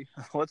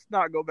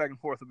not go back and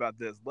forth about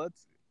this.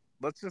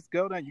 Let's just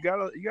go down. You got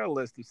a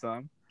list of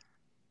some.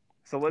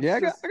 So let's I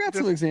got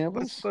some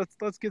examples.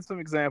 Let's get some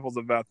examples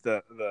about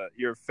the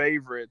your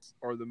favorites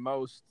or the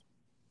most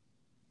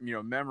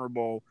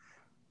memorable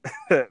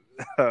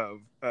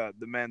of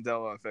the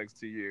Mandela effects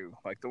to you,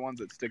 like the ones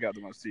that stick out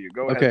the most to you.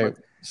 Go ahead,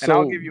 and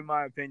I'll give you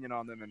my opinion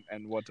on them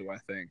and what do I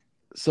think.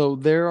 So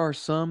there are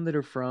some that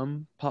are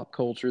from pop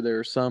culture. There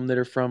are some that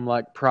are from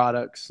like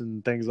products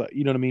and things like,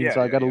 you know what I mean? Yeah,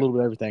 so I got a little bit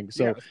of everything.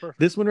 So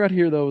this one right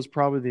here though is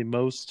probably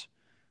the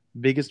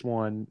biggest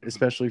one,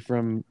 especially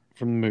from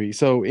the movie.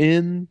 So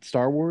in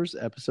Star Wars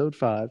Episode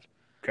 5,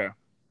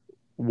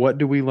 what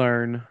do we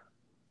learn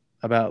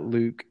about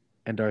Luke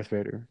and Darth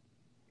Vader?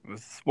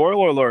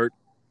 Spoiler alert,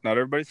 not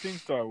everybody's seen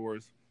Star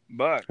Wars,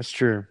 but that's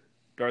true.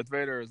 Darth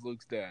Vader is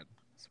Luke's dad.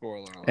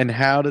 Spoiler alert. And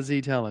how does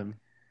he tell him?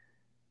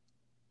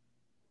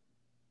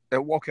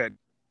 Okay.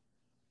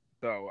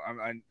 So,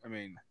 I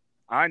mean,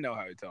 I know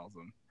how he tells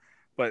him,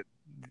 but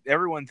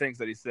everyone thinks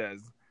that he says,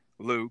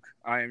 Luke,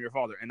 I am your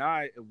father. And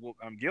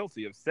I'm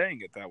guilty of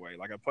saying it that way.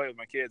 Like, I play with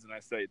my kids and I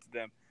say it to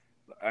them.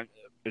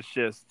 It's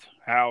just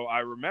how I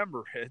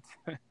remember it.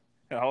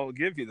 I'll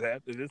give you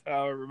that. It is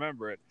how I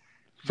remember it.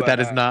 But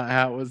that is not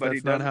how it was.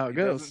 That's not how it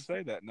goes. He doesn't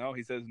say that. No,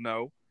 he says,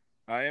 no,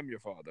 I am your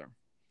father.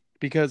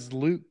 Because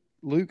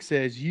Luke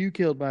says, you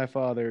killed my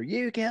father.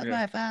 You killed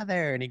my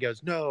father. And he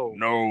goes, no,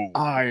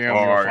 I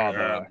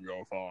am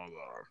your father.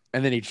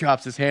 And then he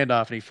chops his hand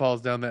off and he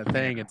falls down that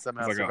thing and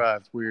somehow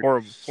survives. Weird.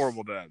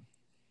 Horrible dad.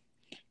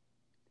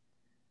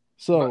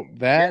 So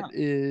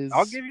is...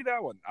 I'll give you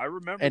that one. I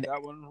remember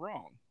that one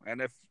wrong.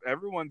 And if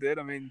everyone did,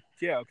 I mean,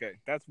 okay.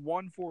 That's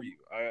one for you.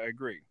 I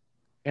agree.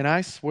 And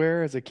I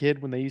swear as a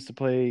kid, when they used to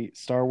play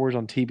Star Wars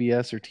on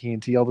TBS or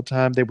TNT all the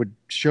time, they would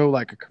show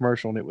like a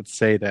commercial and it would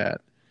say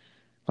that.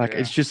 Like,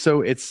 it's just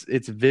so it's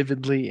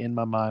vividly in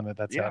my mind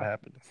that's how it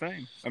happened.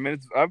 Same. I mean,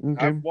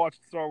 I've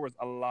watched Star Wars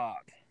a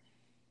lot.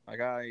 Like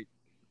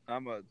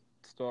I'm a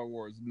Star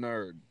Wars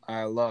nerd.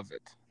 I love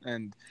it.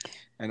 And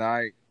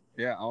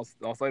I'll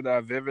say that I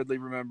vividly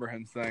remember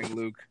him saying,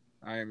 Luke,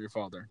 I am your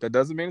father. That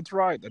doesn't mean it's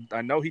right.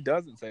 I know he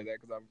doesn't say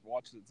that because I've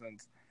watched it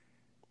since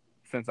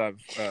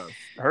I've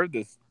heard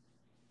this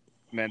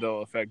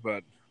Mandela Effect,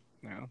 but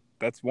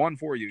that's one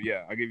for you.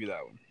 Yeah, I'll give you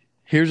that one.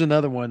 Here's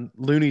another one,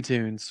 Looney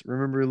Tunes.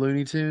 Remember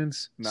Looney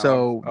Tunes? No,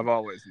 so I've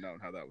always known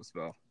how that was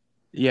spelled.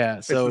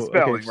 Yeah, so it's the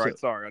spelling, right?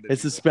 Sorry, I didn't.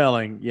 It's the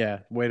spelling. Yeah,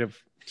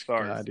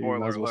 Sorry,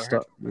 spoiler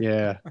alert.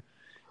 Yeah.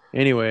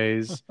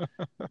 Anyways,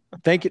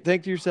 think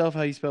to yourself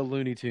how you spell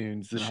Looney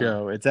Tunes. The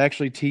show. It's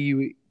actually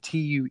TUENS,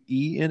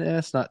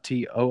 not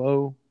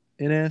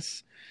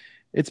TOONS.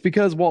 It's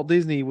because Walt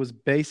Disney was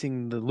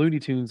basing the Looney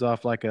Tunes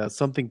off like a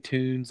something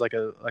tunes, like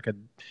a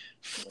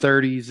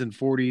 30s and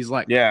 40s,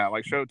 like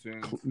show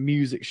tunes,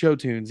 music show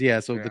tunes. Yeah,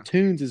 so the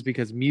tunes is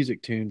because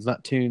music tunes,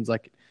 not tunes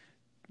like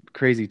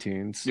crazy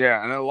tunes.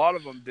 Yeah, and a lot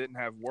of them didn't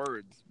have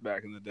words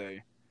back in the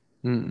day.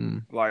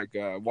 Mm-mm. Like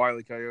Wile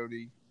E.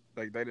 Coyote,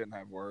 like they didn't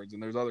have words,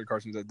 and there's other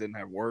cartoons that didn't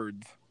have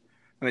words,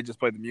 and they just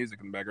played the music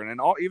in the background.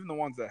 And even the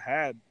ones that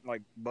had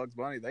like Bugs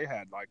Bunny, they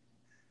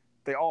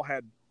all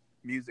had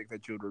music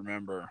that you would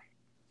remember.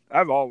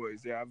 I'm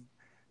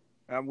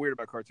weird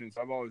about cartoons.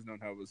 So I've always known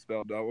how it was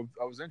spelled.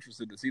 I was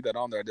interested to see that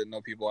on there. I didn't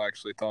know people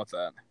actually thought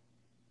that.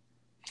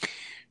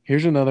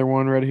 Here's another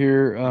one right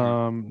here.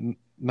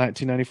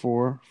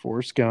 1994,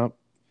 Forrest Gump.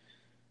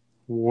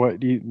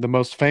 The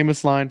most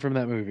famous line from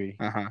that movie?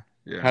 Yeah.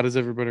 How does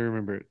everybody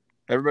remember it?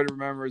 Everybody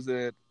remembers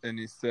it, and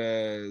he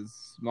says,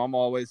 "Mom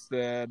always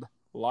said,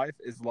 life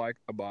is like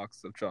a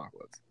box of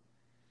chocolates."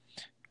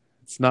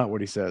 It's not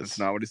what he says. That's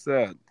not what he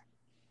said.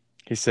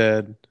 He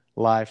said,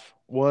 "Life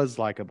was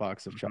like a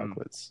box of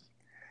chocolates."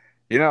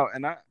 You know,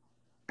 and I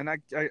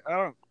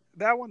don't.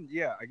 That one,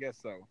 yeah, I guess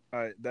so.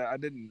 I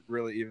didn't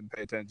really even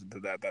pay attention to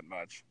that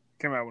much.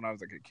 It came out when I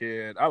was like a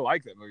kid. I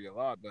like that movie a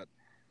lot, but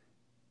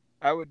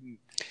I wouldn't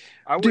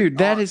I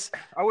wouldn't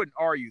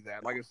argue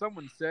that. Like if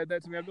someone said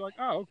that to me, I'd be like,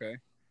 "Oh, okay."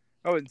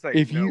 I wouldn't say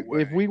if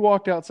we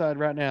walked outside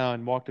right now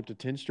and walked up to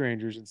 10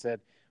 strangers and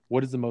said,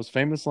 "What is the most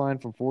famous line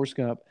from Forrest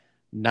Gump?"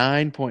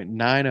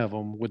 9.9 of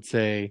them would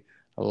say,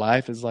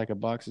 "Life is like a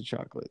box of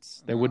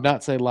chocolates." They would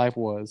not say life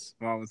was.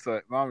 Mom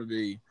would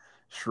be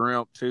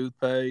shrimp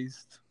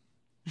toothpaste.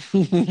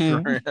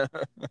 Shrimp.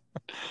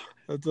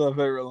 That's my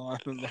favorite line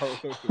in the whole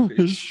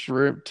movie.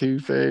 Shrimp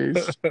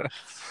toothpaste.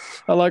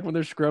 I like when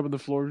they're scrubbing the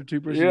floor with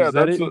toothbrushes. Yeah, is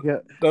that it?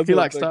 He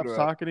like stops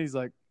talking. He's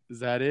like, "Is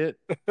that it?"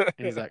 And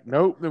he's like,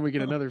 "Nope." Then we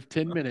get another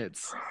 10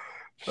 minutes.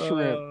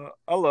 Shrimp.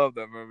 I love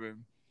that movie.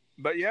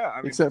 But yeah,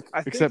 I mean,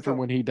 except for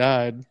when he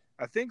died.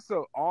 I think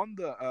so. On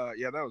the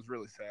that was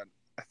really sad.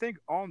 I think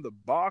on the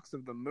box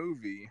of the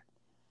movie,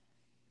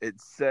 it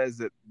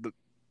says it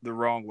the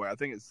wrong way. I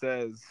think it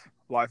says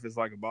life is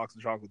like a box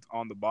of chocolates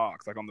on the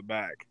box, like on the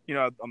back. You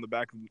know, on the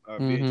back of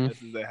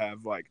VHSs, they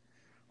have like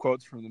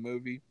quotes from the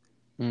movie.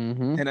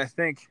 Mm-hmm. And I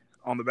think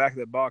on the back of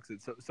that box,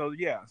 so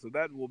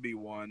that will be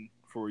one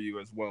for you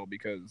as well,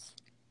 because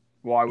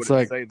why would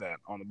it say that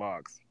on the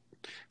box?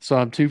 So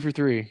I'm 2 for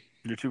 3.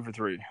 You're 2 for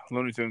 3.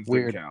 Looney Tunes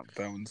Weird. didn't count.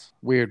 That one's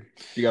weird.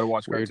 You got to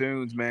watch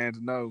cartoons, man,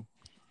 to know.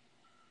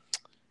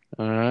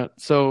 All right.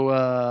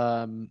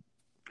 So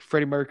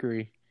Freddie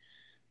Mercury.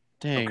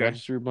 Dang, Okay. I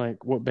just drew a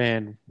blank. What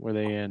band were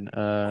they in?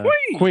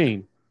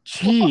 Queen.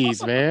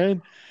 Jeez,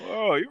 man.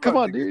 Oh, come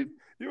on, dude.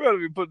 You better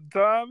be putting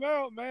time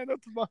out, man.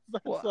 That's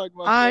like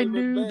my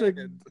favorite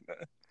band.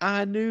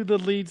 I knew the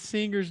lead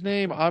singer's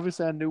name.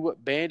 Obviously, I knew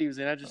what band he was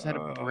in. I just had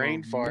a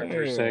brain fart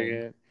for a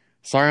second.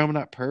 Sorry, I'm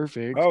not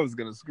perfect. I was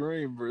gonna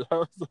scream, bro. I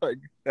was like,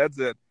 "That's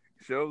it.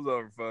 Show's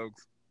over,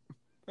 folks."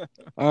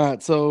 All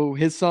right. So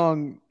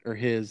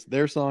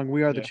their song,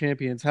 "We Are the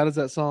Champions." How does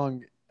that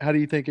song? How do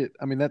you think it?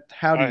 I mean,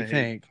 how do you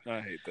think?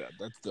 I hate that.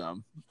 That's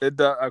dumb. It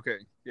does. Okay,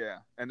 yeah.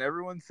 And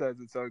everyone says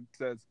it. So it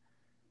says,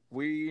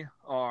 "We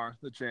are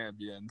the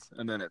champions,"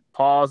 and then it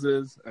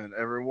pauses, and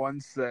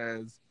everyone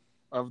says,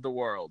 "Of the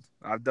world."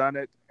 I've done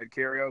it at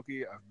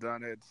karaoke. I've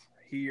done it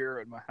here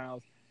at my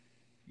house.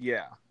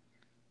 Yeah.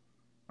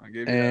 I'll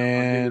give you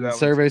that. The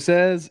survey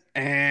says,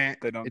 they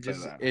don't say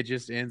that. It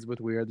just ends with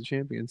 "We are the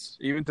champions."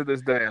 Even to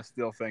this day, I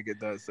still think it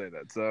does say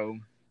that. So,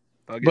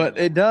 but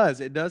it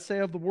does. It does say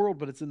 "of the world,"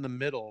 but it's in the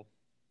middle.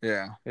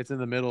 Yeah, it's in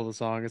the middle of the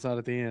song. It's not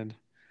at the end.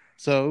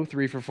 So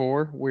 3 for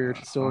 4. We're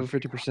still over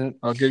 50%.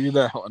 I'll give you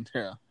that one.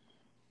 Yeah.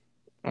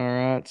 All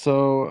right.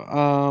 So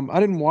I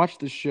didn't watch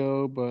the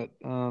show, but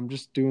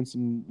just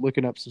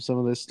looking up some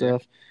of this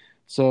stuff. Yeah.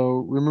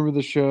 So remember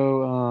the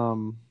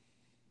show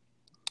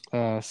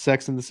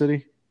Sex in the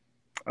City?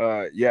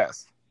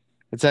 Yes.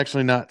 It's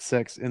actually not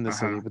Sex in the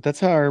City, but that's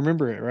how I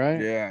remember it,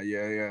 right?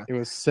 Yeah. It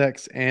was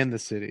Sex and the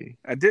City.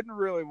 I didn't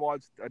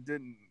watch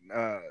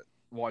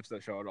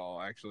that show at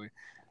all, actually.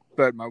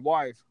 But my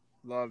wife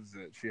loves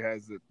it. She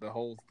has the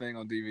whole thing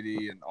on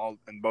DVD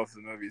and both of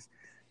the movies.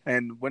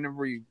 And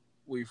whenever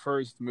we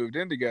first moved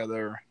in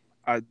together,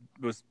 I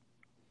was,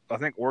 I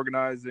think,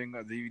 organizing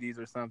DVDs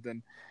or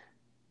something,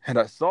 and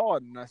I saw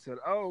it and I said,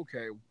 "Oh,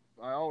 okay."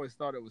 I always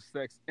thought it was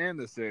Sex in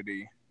the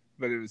City,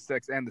 but it was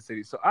Sex and the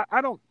City. So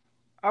I don't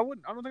think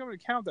I'm going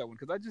to count that one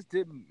because I just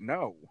didn't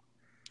know.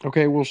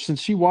 Okay, well,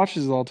 since she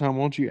watches it all the time,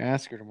 won't you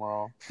ask her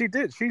tomorrow? She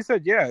did. She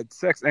said, "Yeah, it's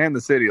Sex and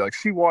the City." Like,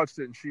 she watched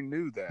it and she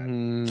knew that.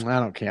 I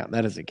don't count.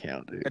 That doesn't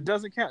count, dude. It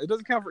doesn't count. It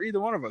doesn't count for either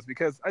one of us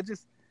because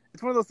it's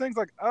one of those things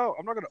like, oh,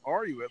 I'm not going to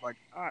argue it. Like,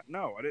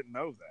 no, I didn't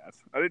know that.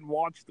 I didn't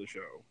watch the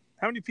show.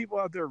 How many people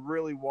out there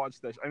really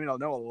watched that show? I mean, I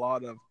know a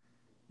lot of,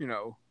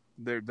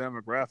 their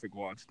demographic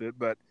watched it,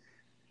 but.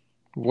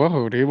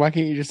 Whoa, dude! Why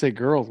can't you just say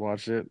girls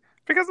watched it?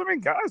 Because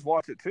guys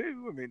watch it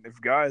too. I mean,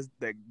 if guys,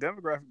 the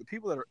demographic, the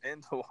people that are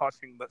into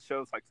watching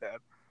shows like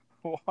that,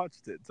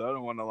 watched it. So I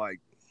don't want to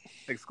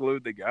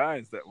exclude the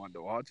guys that want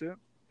to watch it.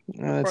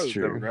 That's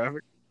true.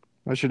 Demographic.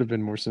 I should have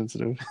been more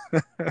sensitive.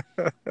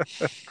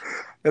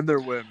 And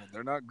they're women.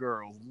 They're not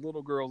girls.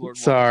 Little girls are.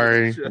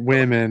 Sorry,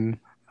 women.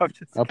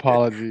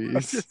 Apologies.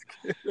 I'm just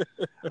kidding.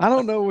 I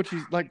don't know what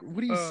you like. What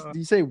do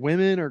you say?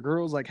 Women or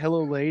girls? Like,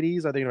 hello,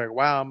 ladies? I think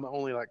wow, I'm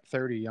only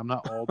 30. I'm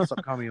not old.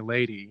 Stop calling me a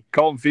lady.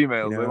 Call them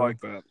females. They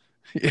like that.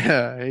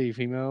 Yeah. Hey,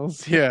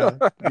 females. Yeah.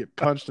 Get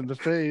punched in the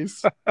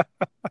face.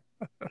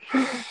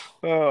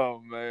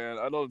 Oh man,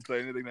 I don't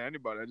say anything to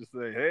anybody. I just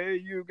say, "Hey,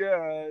 you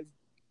guys."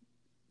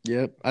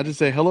 Yep. I just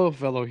say hello,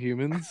 fellow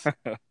humans. All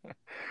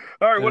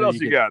right, what else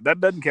you get... got? That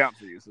doesn't count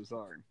for you, so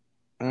sorry.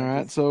 All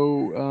right,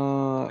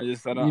 so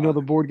you know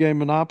the board game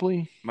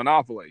Monopoly?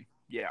 Monopoly,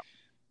 yeah.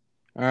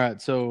 All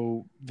right,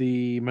 so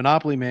the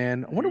Monopoly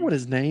man, I wonder what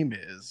his name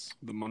is.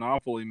 The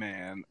Monopoly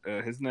man,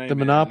 his name the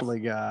Monopoly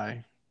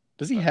guy.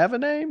 Does he have a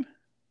name?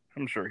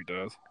 I'm sure he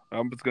does.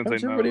 I'm just going to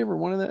Has say no. everybody ever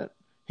wanted that?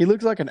 He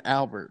looks like an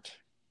Albert.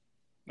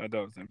 I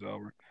know his name's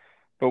Albert.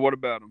 But what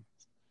about him?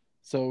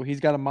 So he's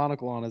got a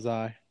monocle on his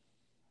eye.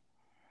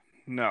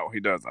 No, he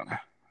doesn't.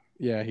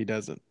 Yeah, he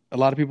doesn't. A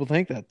lot of people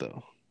think that,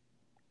 though.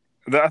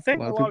 I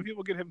think a lot of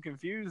people get him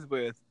confused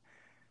with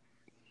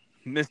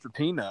Mr.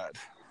 Peanut.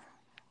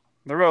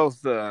 They're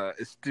both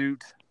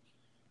astute.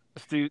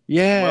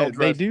 Yeah,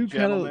 they do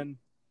kind of.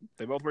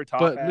 They both wear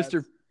top hats.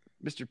 But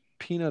Mr.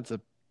 Peanut's a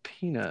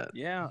peanut.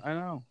 Yeah, I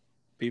know.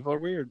 People are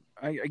weird.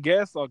 I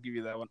guess I'll give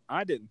you that one.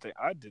 I didn't think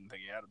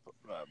he had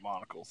a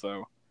monocle.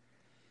 So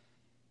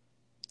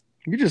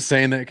you're just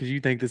saying that because you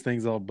think this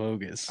thing's all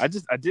bogus. I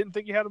didn't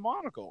think he had a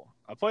monocle.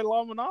 I played a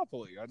lot of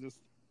Monopoly.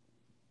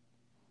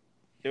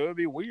 It would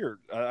be weird.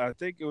 I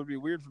think it would be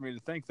weird for me to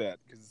think that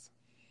because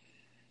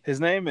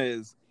his name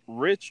is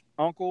Rich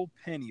Uncle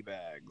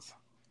Pennybags.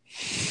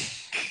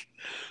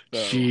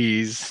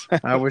 Jeez,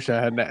 I wish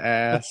I hadn't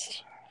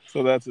asked.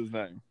 So that's his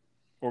name,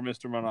 or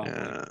Mr.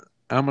 Monopoly.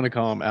 I'm gonna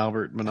call him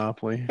Albert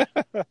Monopoly.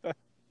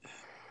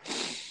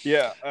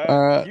 Yeah,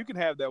 you can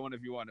have that one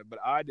if you want it, but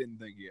I didn't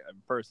think it.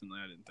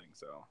 Personally, I didn't think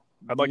so.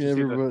 I'd like to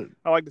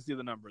see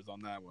the numbers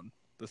on that one,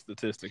 the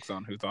statistics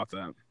on who thought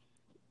that.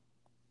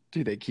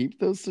 Do they keep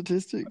those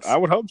statistics? I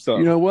would hope so.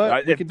 You know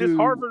what? If this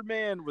Harvard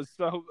man was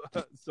so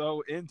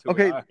into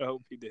it, I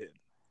hope he did.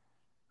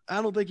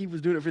 I don't think he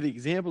was doing it for the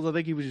examples. I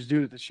think he was just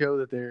doing it to show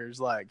that there's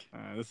like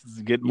this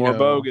is getting more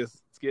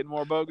bogus. It's getting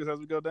more bogus as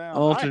we go down.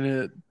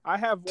 Alternate. I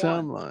have one.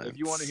 Timelines. If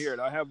you want to hear it,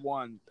 I have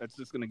one that's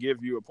just going to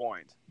give you a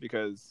point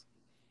because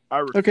I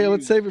refuse. Okay,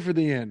 let's save it for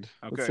the end.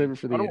 Okay. Let's save it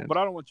for the end. But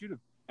I don't want you to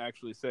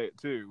actually say it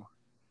too,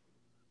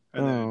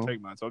 and then take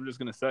mine. So I'm just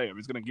going to say it. I'm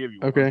just going to give you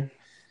one. Okay,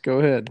 go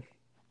ahead.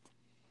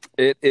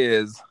 It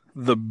is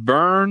the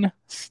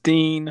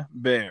Bernstein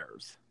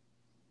Bears.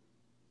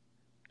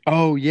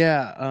 Oh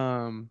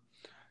yeah.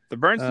 The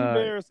Bernstein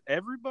Bears,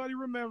 everybody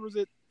remembers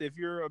it if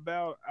you're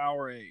about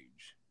our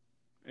age.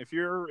 If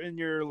you're in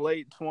your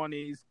late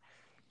 20s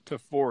to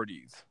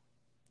 40s.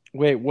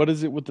 Wait, what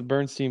is it with the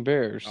Bernstein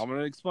Bears? I'm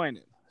going to explain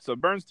it. So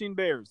Bernstein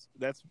Bears,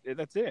 that's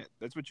it.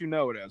 That's what you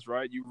know it as,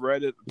 right? You've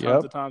read it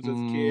tons of times as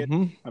a kid.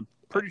 I'm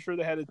pretty sure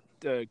they had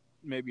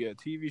maybe a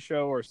TV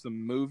show or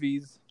some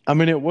movies. I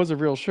mean, it was a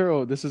real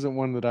show. This isn't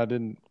one that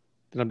I'm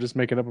just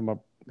making up in my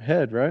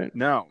head, right?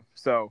 No.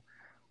 So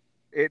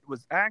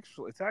it's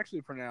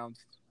actually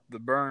pronounced the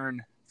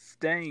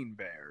Bernstein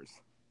Bears.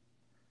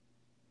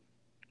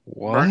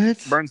 What?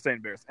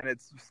 Bernstein Bears. And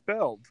it's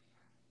spelled,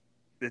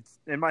 it's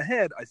in my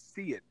head, I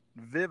see it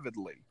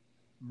vividly.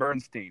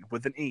 Bernstein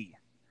with an E.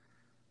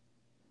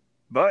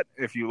 But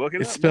if you look at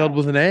it, it's spelled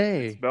with an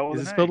A. It's spelled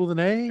with Is it spelled with an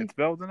A? It's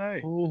spelled with an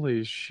A.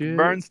 Holy shit.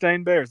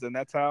 Bernstein Bears, and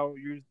that's how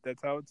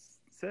it's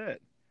said.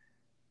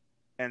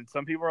 And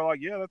some people are like,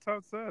 yeah, that's how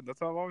it's said. That's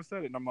how I've always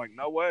said it. And I'm like,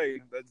 no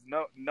way. That's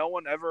no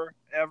one ever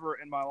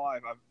in my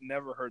life. I've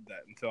never heard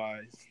that until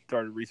I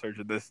started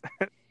researching this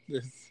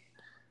this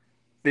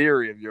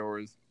theory of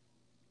yours.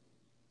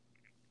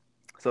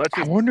 So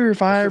I wonder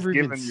if I ever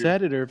even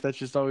said it or if that's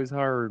just always how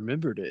I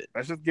remembered it.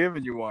 That's just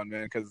giving you one,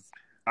 man, because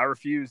I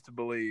refuse to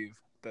believe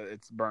that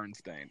it's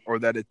Bernstein or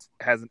that it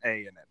has an A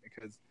in it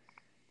because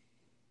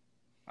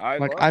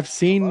I've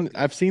seen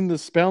the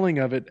spelling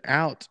of it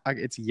out.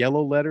 It's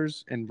yellow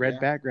letters and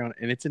red background,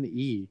 and it's an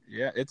E.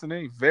 Yeah, it's an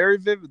E, very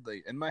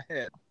vividly in my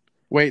head.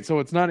 Wait, so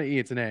it's not an E,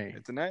 it's an A.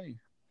 It's an A.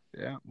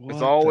 Yeah, what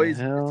it's always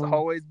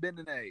been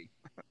an A.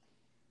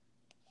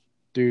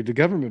 Dude, the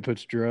government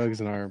puts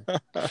drugs in our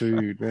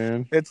food,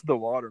 man. It's the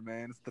water,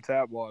 man. It's the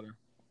tap water.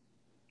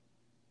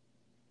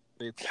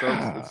 It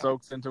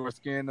soaks into our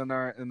skin in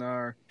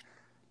our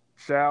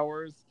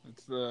showers.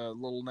 It's the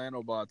little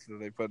nanobots that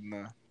they put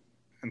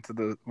into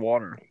the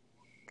water.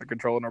 They're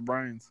controlling our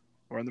brains.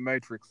 We're in the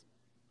Matrix.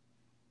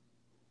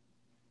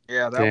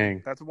 Yeah,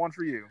 that's one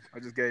for you. I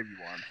just gave you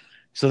one.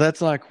 So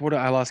that's like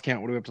I lost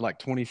count. What are we up to? Like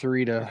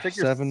 23 to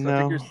 7 now? I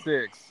think you're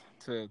 6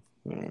 to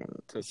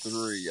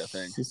 3. I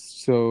think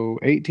so.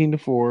 18 to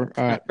 4.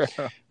 All right.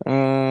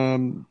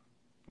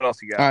 What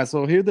else you got? All right.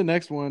 So here's the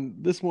next one.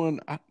 This one,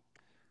 I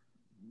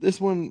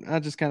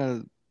just kind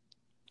of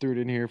threw it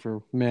in here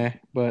for meh.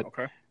 But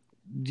okay.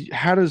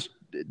 How does,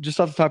 just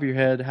off the top of your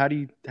head, how do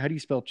you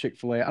spell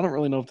Chick-fil-A? I don't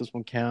really know if this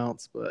one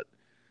counts, but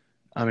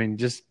I mean,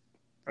 just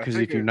because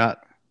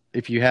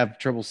if you have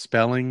trouble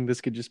spelling,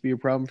 this could just be a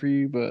problem for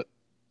you. But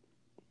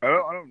I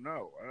don't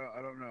know.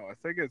 I don't know. I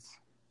think it's.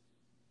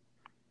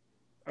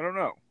 I don't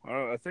know.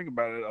 I think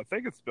about it. I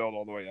think it's spelled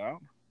all the way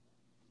out.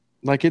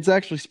 Like it's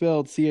actually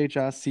spelled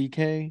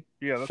CHICK.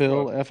 Yeah, that's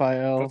Phil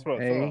FILA. That's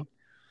what I thought.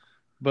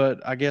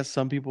 But I guess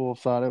some people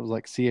thought it was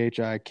like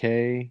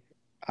CHIK.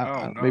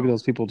 No. Maybe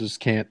those people just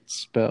can't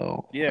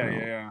spell.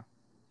 Yeah.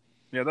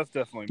 Yeah, that's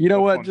definitely. You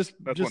know what?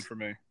 That's one for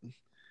me.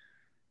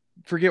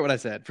 Forget what I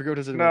said. Forget what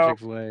I said No. about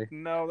Chick-fil-A.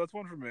 No, that's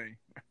one for me.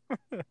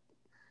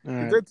 All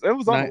right. It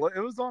was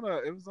on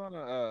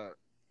a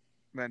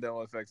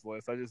Mandela Effect's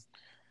list.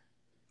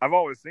 I've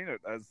always seen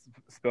it as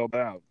spelled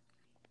out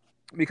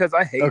because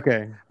I hate.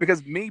 Okay.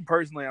 Because me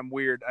personally, I'm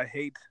weird. I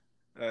hate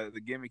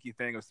the gimmicky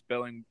thing of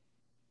spelling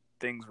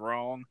things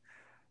wrong,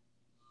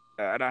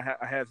 and I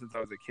have since I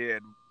was a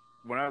kid.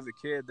 When I was a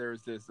kid, there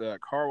was this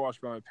car wash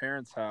by my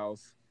parents'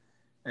 house,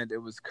 and it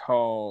was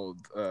called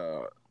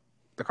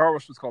the car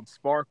wash was called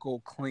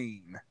Sparkle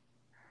Clean.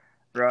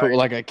 Right, Put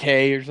like a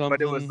K or something.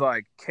 But it was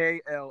like Kleen,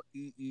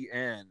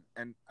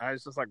 and I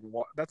was just like,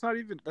 "What? That's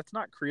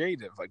not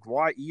creative. Like,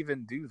 why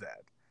even do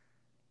that?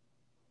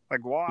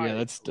 Like, why? Yeah,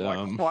 that's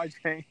dumb. Why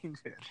change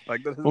it?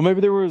 Like, well,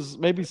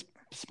 maybe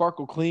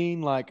Sparkle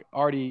Clean, like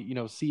already,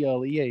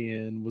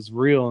 CLEAN was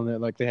real, and that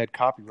like they had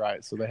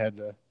copyright, so they had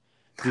to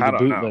do the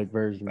bootleg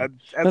version. I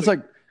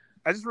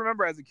just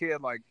remember as a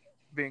kid, like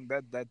being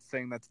that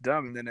saying that's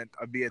dumb, and then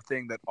it'd be a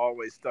thing that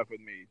always stuck with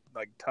me,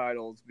 like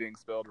titles being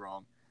spelled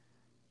wrong.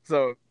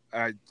 So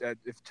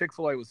if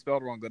Chick-fil-A was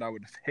spelled wrong, then I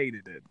would have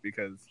hated it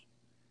because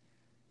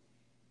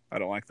I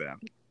don't like that.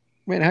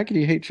 Man, how can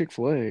you hate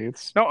Chick-fil-A?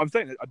 No, I'm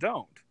saying I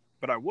don't,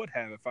 but I would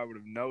have if I would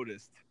have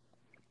noticed.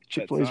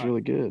 Chick-fil-A is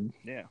really good.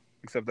 Yeah,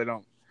 except they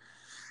don't.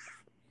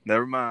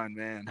 Never mind,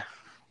 man.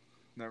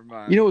 Never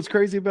mind. You know what's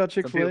crazy about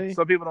Chick-fil-A?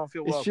 Some people don't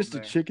feel welcome. It's just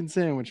there. A chicken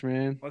sandwich,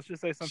 man. Let's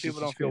just say some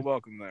people don't feel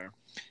welcome there.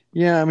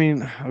 Yeah, I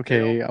mean,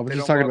 okay. I was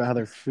just talking about how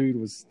their food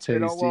was tasty. They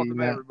don't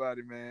welcome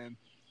everybody, man.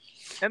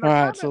 And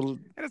it's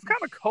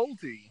kind of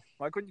culty.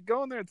 Like when you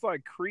go in there, it's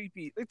like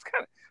creepy. It's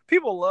kind of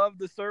people love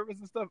the service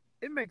and stuff.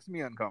 It makes me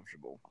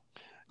uncomfortable.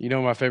 You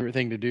know, my favorite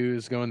thing to do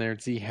is go in there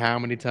and see how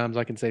many times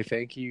I can say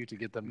thank you to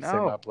get them to say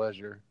my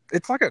pleasure.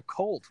 It's like a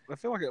cult. I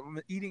feel like I'm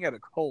eating at a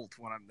cult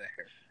when I'm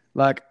there.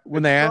 Like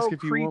when they ask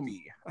if you want,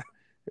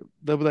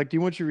 they'll be like, "Do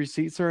you want your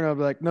receipt, sir?" And I'll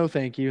be like, "No,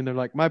 thank you." And they're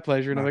like, "My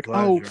pleasure." And I'm like,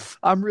 "Oh,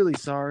 I'm really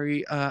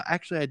sorry.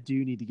 Actually, I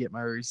do need to get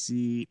my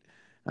receipt.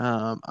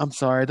 I'm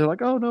sorry." They're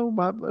like, "Oh no,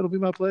 it'll be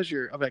my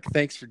pleasure." I'm like,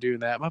 "Thanks for doing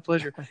that. My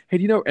pleasure." Hey,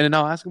 do you know? And then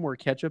I'll ask them where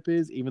ketchup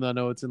is, even though I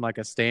know it's in like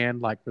a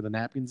stand, like where the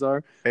napkins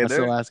are. I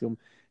still ask them,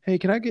 "Hey,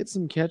 can I get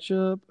some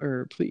ketchup?"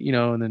 Or please,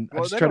 and then I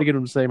just try to get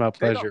them to say my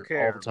pleasure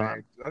all the time.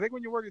 Man. I think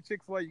when you work at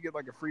Chick-fil-A, you get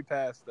like a free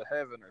pass to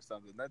heaven or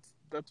something.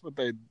 That's what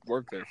they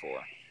work there for.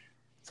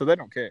 So they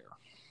don't care.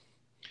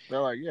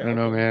 They're like, "Yeah, I don't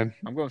know, man.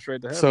 I'm going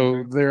straight to heaven." So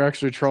man. They're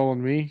actually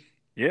trolling me.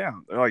 Yeah,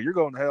 they're like, "You're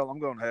going to hell. I'm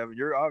going to heaven.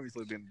 You're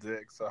obviously being a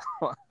dick." So.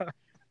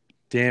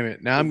 Damn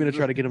it. Now I'm going to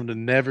try to get them to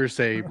never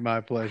say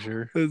my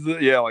pleasure.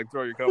 Yeah, like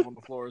throw your cup on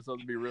the floor or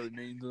something, be really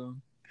mean to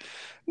them.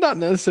 Not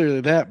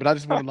necessarily that, but I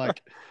just want to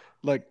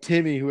like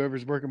Timmy,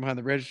 whoever's working behind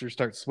the register,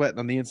 starts sweating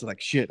on the inside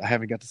like, shit, I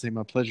haven't got to say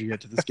my pleasure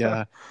yet to this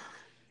guy.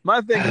 My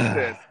thing is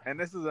this, and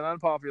this is an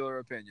unpopular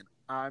opinion.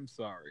 I'm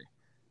sorry.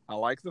 I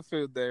like the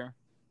food there.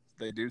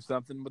 They do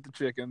something with the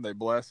chicken. They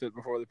bless it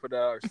before they put it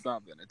out or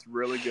something. It's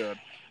really good.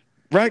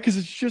 Right, because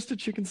it's just a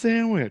chicken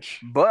sandwich.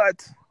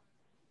 But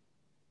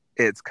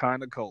it's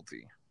kind of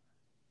culty.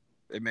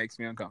 It makes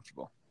me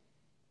uncomfortable.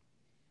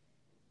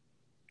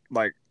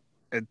 Like,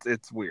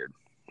 it's weird.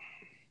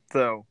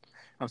 So,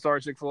 I'm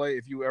sorry, Chick-fil-A.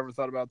 If you ever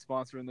thought about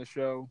sponsoring this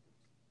show,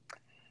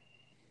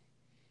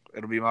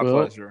 it'll be my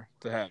pleasure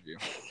to have you.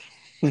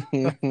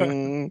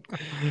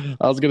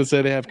 I was going to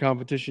say they have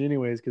competition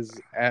anyways because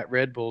at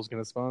Red Bull's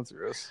going to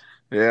sponsor us.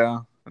 Yeah,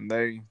 and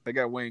they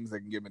got wings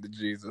that can get me to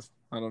Jesus.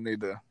 I don't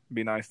need to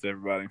be nice to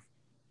everybody.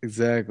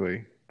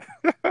 Exactly.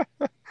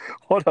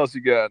 What else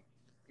you got?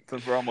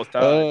 Since we're almost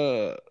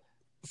tied.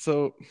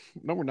 So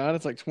no, we're not.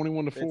 It's like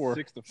 21-4.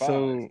 It's 6-5.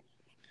 So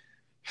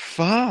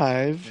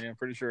 5. Yeah, I'm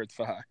pretty sure it's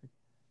 5.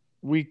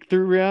 We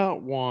threw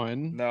out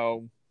 1.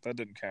 No, that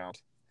didn't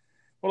count.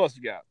 What else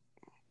you got?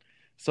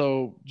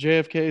 So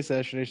JFK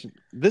assassination.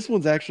 This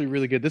one's actually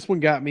really good. This one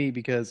got me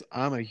because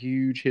I'm a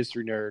huge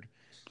history nerd.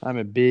 I'm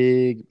a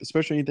big,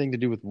 especially anything to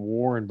do with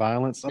war and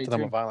violence. Not that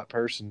I'm a violent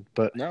person,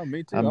 but no,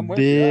 me too. I'm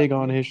big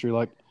on history.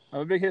 Like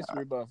I'm a big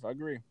history buff. I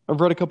agree.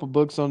 I've read a couple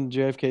books on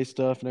JFK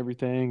stuff and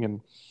everything,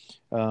 and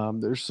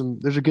there's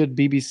a good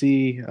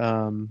BBC.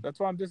 That's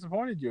why I'm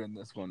disappointed you in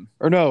this one.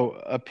 Or no,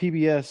 a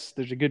PBS.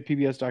 There's a good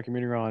PBS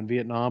documentary on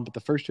Vietnam, but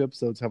the first 2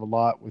 episodes have a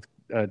lot with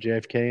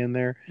JFK in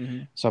there,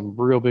 so I'm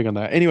real big on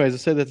that. Anyways, I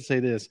said that to say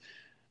this.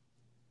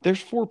 There's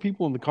 4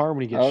 people in the car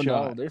when he gets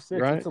shot. No, there's 6.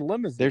 Right? It's a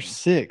limousine. There's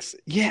 6.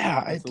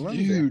 Yeah,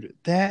 dude.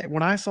 That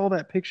when I saw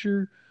that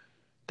picture,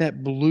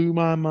 that blew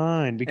my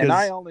mind because. And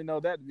I only know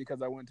that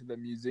because I went to the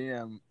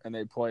museum and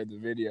they played the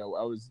video.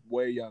 I was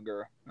way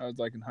younger. I was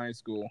like in high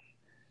school,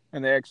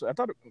 and they actually. I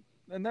thought.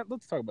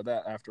 Let's talk about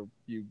that after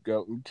you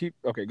go.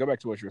 Go back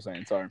to what you were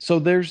saying. Sorry. So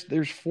there's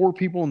 4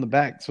 people in the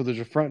back. So there's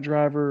a front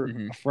driver,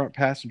 a front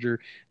passenger.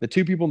 The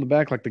 2 people in the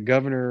back, like the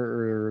governor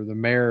or the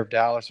mayor of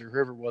Dallas or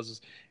whoever it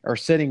was, are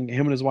sitting.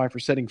 Him and his wife are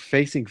sitting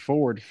facing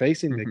forward,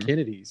 facing the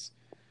Kennedys.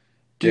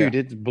 Dude,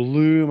 it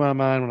blew my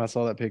mind when I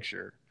saw that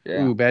picture.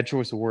 Yeah. Ooh, bad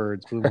choice of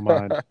words. Blew my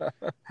mind.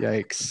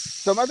 Yikes.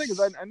 So my thing is,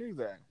 I knew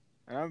that,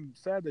 and I'm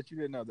sad that you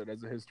didn't know that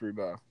as a history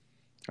buff.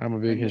 I'm a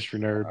big history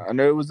nerd. I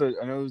know it was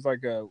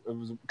because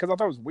I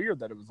thought it was weird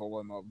that it was a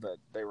limo that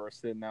they were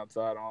sitting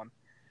outside on.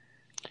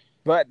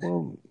 But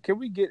can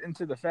we get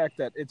into the fact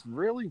that it's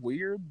really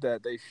weird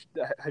that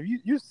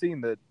you've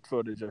seen the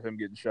footage of him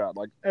getting shot?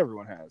 Like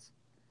everyone has.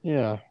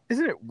 Yeah.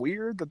 Isn't it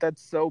weird that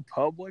that's so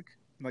public?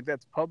 Like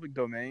that's public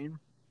domain.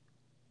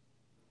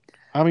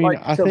 I mean,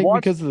 I think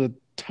because of the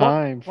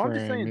time frame. I'm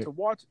just saying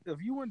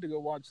if you wanted to go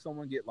watch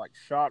someone get like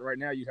shot right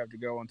now, you'd have to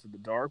go onto the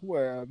dark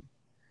web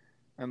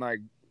and like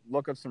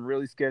look up some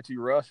really sketchy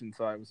Russian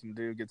site where some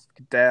dude gets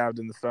stabbed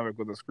in the stomach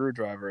with a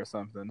screwdriver or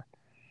something.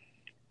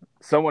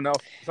 Someone else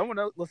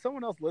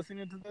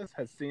listening to this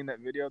has seen that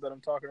video that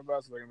I'm talking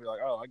about, so they're gonna be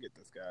like, "Oh, I get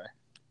this guy.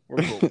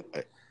 We're cool."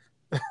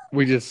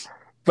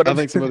 I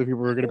think some other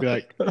people are gonna be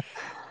like,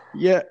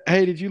 "Yeah,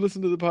 hey, did you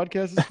listen to the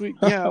podcast this week?"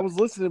 Yeah, I was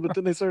listening, but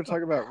then they started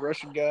talking about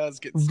Russian guys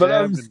getting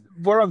stabbed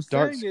and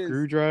dark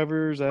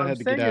screwdrivers. I had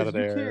to get out of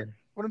there.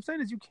 What I'm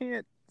saying is, you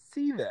can't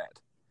see that.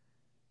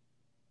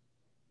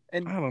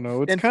 And I don't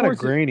know. It's kind of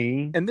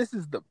grainy. And this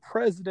is the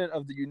president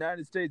of the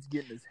United States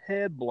getting his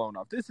head blown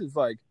off. This is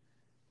like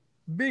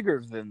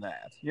bigger than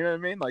that. You know what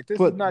I mean? Like, this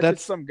is not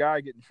just some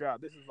guy getting shot.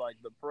 This is like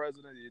the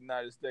president of the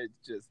United States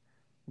just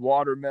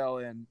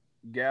watermelon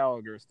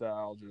Gallagher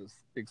style just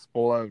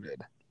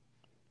exploded.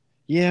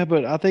 Yeah,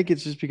 but I think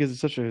it's just because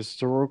it's such a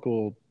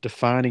historical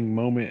defining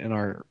moment in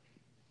our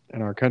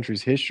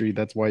country's history.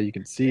 That's why you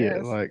can see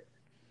it. Like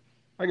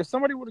if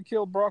somebody would have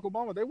killed Barack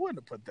Obama, they wouldn't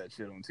have put that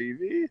shit on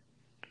TV.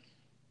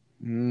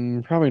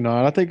 Probably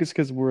not. I think it's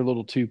because we're a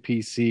little too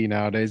PC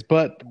nowadays,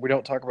 but we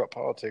don't talk about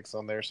politics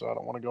on there, so I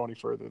don't want to go any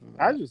further than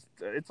that.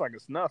 It's like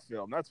a snuff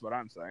film. That's what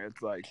I'm saying.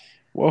 It's like,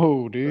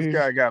 whoa, dude, this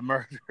guy got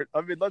murdered.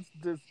 I mean, let's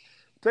just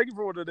take it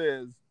for what it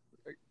is.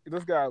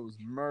 This guy was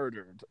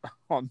murdered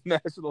on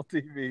national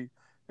TV,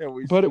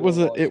 but it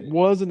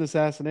was an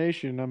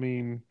assassination. I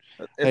mean,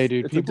 hey,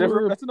 dude,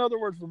 that's another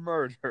word for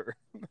murder.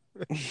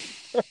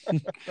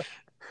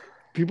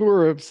 People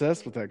are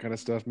obsessed with that kind of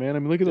stuff, man. I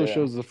mean, look at those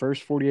shows, The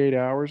First 48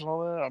 Hours and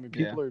all that. I mean,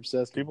 people are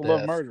obsessed with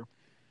love murder.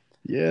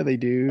 Yeah, they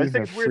do. I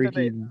think it's weird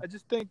that I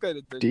just think that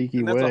that's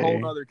a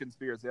whole other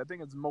conspiracy. I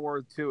think it's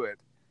more to it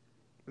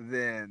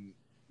than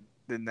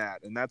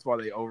that. And that's why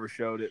they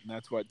overshowed it, and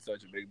that's why it's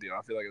such a big deal.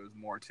 I feel like it was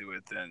more to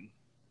it than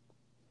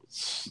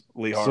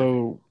Lee Harvey.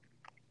 So,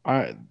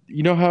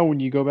 you know how when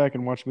you go back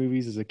and watch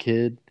movies as a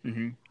kid,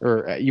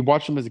 or you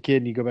watch them as a kid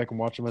and you go back and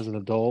watch them as an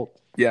adult,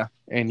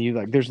 and you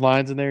like, there's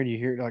lines in there and you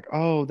hear like,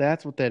 oh,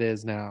 that's what that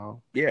is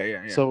now.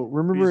 Yeah. So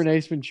remember in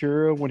Ace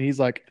Ventura when he's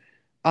like,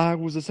 I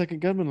was a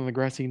second gunman on the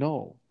grassy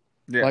knoll.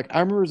 Yeah. Like, I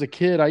remember as a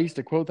kid, I used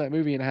to quote that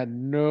movie and I had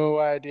no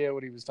idea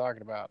what he was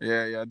talking about.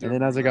 Yeah. And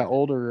then as I got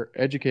older,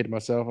 educated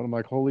myself, and I'm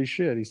like, holy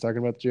shit, he's talking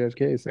about the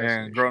JFK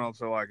assassination. And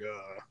grown-ups are like,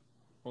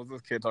 what's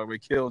this kid talking about? We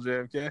killed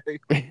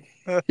JFK?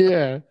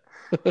 Yeah.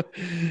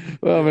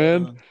 Well,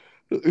 man,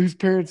 whose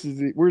parents is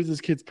he? Where's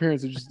this kid's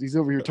parents? He's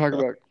over here talking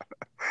about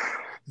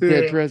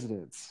dead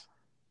presidents.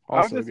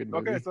 Also a good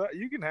movie. Okay, so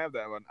you can have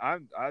that one.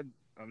 I'm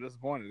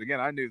disappointed. Again,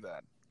 I knew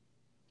that.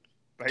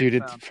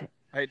 Dude,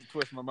 I hate to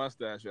twist my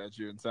mustache at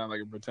you and sound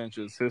like a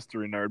pretentious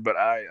history nerd, but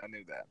I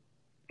knew that.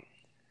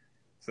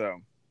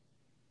 So,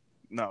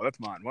 no, that's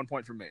mine. 1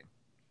 point for me.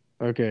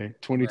 Okay,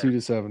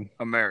 22-7.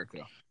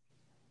 America.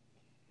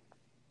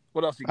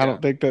 What else you got? I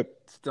don't think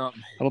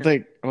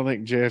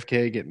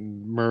JFK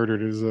getting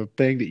murdered is a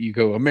thing that you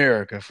go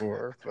America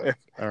for. But,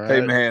 all right.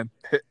 Hey, man,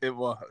 it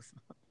was.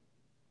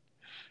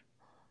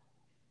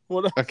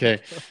 What else? Okay.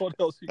 What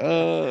else you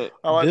got?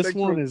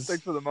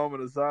 Thanks for the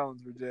moment of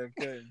silence for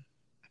JFK.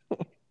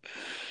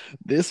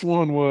 This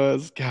one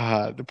was,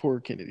 God, the poor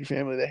Kennedy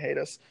family, they hate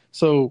us.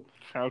 So,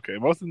 okay,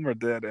 most of them are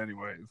dead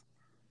anyways.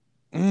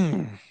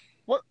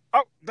 What?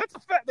 Oh, that's a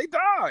fact. They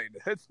died.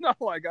 It's not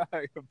like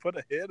I put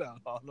a hit out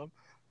on them.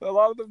 A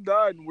lot of them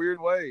died in weird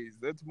ways.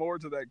 That's more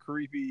to that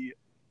creepy.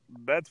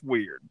 That's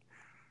weird.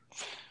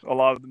 A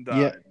lot of them died.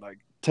 Yeah. Like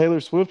Taylor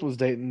Swift was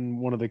dating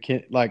one of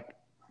the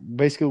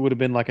basically would have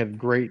been like a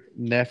great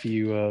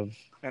nephew of.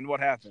 And what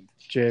happened?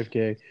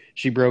 JFK.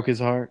 She broke his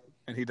heart.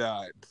 And he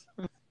died.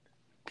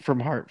 From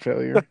heart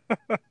failure.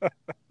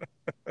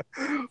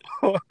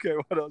 Okay,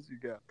 what else you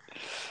got?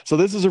 So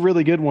this is a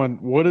really good one.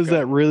 What is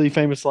that really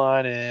famous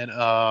line in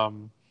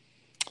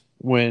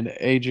when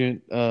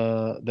the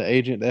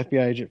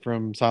FBI agent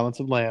from Silence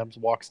of Lambs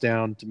walks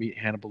down to meet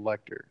Hannibal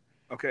Lecter?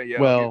 Okay, yeah.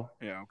 Well,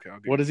 okay.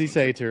 What does he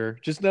say to her?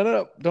 Just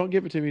no. Don't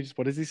give it to me. Just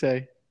what does he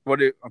say? What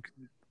do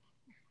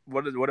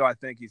I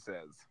think he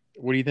says?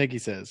 What do you think he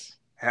says?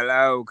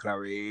 Hello,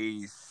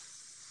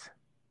 Clarice.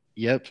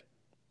 Yep.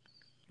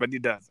 But he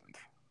doesn't.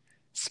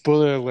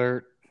 Spoiler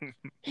alert.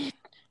 He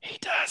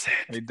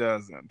doesn't. He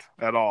doesn't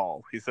at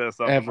all. He says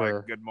something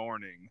like "Good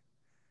morning,"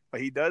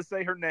 but he does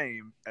say her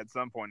name at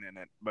some point in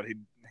it. But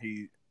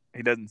he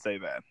doesn't say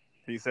that.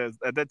 He says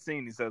at that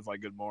scene he says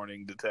like "Good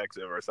morning,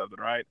 detective" or something,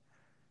 right?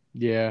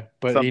 Yeah,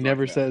 but something he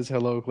never says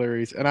 "Hello,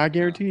 Clarice." And I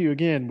guarantee you,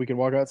 again, we can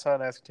walk outside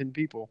and ask 10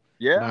 people.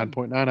 Yeah,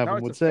 9.9 of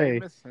them would say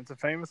it's a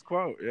famous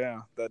quote.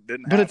 Yeah, that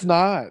didn't. But happen. It's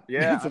not.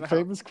 Yeah, it's a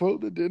famous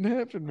quote that didn't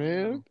happen,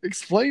 man.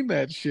 Explain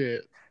that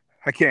shit.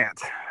 I can't.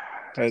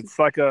 It's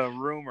like a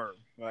rumor.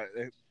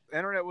 The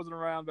internet wasn't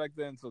around back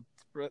then, so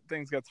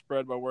things got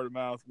spread by word of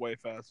mouth way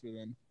faster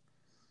than.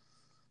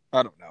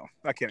 I don't know.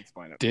 I can't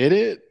explain it. Did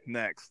it?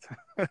 Next.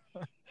 All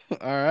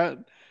right.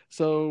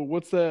 So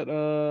what's that?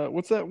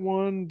 What's that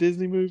one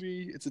Disney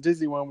movie? It's a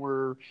Disney one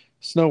where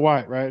Snow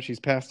White, right? She's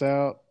passed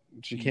out.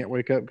 She can't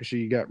wake up because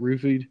she got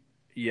roofied.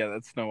 Yeah,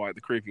 that's Snow White,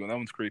 the creepy one. That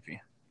one's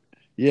creepy.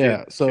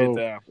 Yeah. She So ate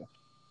the apple.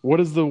 what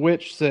does the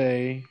witch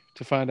say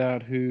to find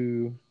out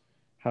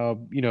how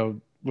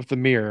with the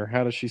mirror?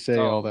 How does she say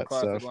all that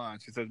classic stuff? line.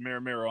 She says,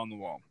 "Mirror, mirror on the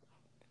wall."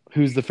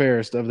 Who's the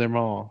fairest of them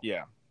all?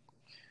 Yeah.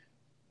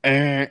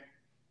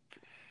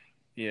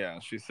 Yeah,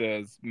 she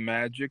says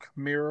magic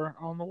mirror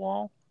on the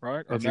wall,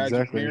 right? Or That's magic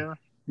exactly. mirror.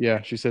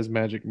 Yeah, she says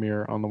magic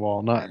mirror on the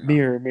wall, not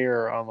mirror,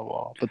 mirror on the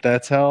wall. But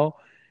that's how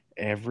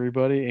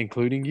everybody,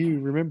 including you,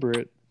 remember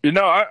it.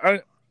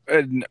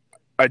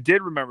 I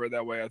did remember it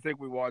that way. I think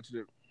we watched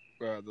it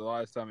the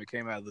last time it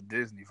came out of the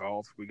Disney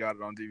vault. We got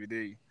it on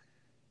DVD,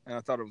 and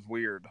I thought it was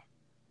weird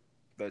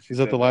that she. Is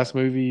that the last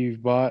movie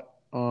you've bought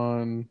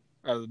on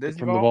out of the Disney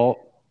from vault? the vault?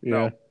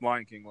 Yeah, no,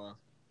 Lion King was.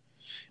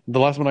 The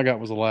last one I got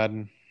was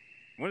Aladdin.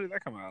 When did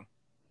that come out?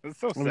 It's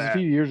so sad. It was a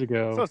few years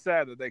ago. It's so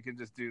sad that they can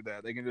just do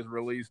that. They can just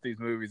release these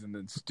movies, and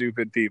then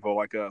stupid people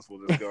like us will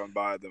just go and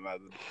buy them.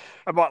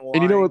 I bought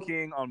Lion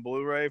King on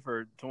Blu-ray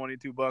for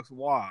 $22.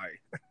 Why?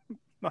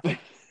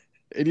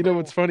 And you know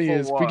what's funny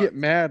is we get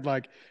mad.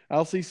 Like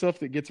I'll see stuff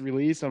that gets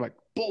released. I'm like,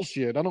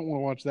 bullshit. I don't want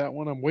to watch that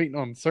one. I'm waiting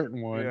on a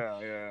certain one.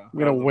 Yeah. I'm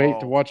gonna wait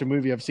to watch a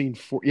movie I've seen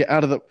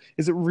out of the.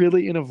 Is it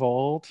really in a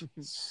vault?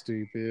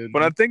 Stupid.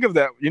 When I think of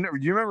that, you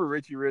remember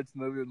Richie Rich,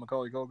 the movie with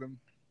Macaulay Culkin?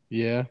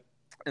 Yeah.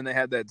 And they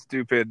had that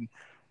stupid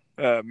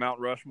Mount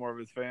Rushmore of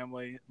his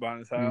family behind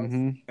his house,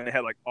 and they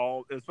had it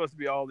was supposed to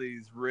be all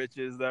these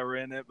riches that were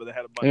in it, but they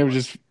had a bunch. It was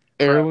just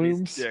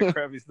heirlooms.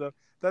 Crappy stuff.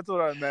 That's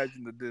what I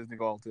imagine the Disney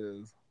Vault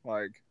is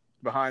like.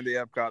 Behind the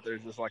Epcot,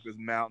 there's just like this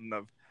mountain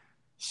of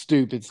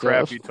stupid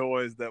stuff, crappy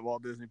toys that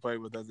Walt Disney played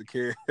with as a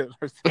kid,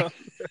 or something,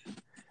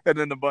 and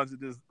then a bunch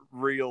of just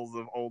reels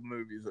of old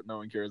movies that no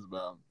one cares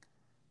about,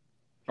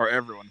 or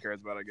everyone cares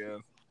about, I guess.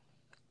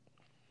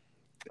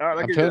 All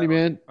right, I'm telling you,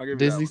 man,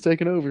 Disney's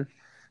taking over.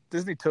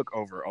 Disney took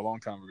over a long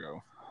time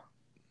ago.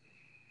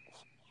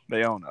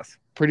 They own us.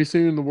 Pretty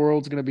soon, the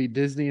world's going to be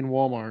Disney and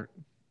Walmart.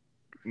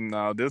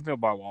 No, Disney will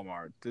buy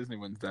Walmart. Disney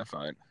wins that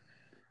fight.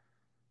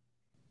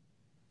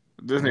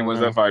 Disney wins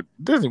that fight.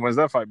 Disney wins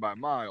that fight by a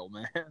mile,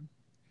 man.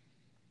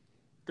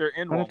 They're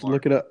in Walmart. I have to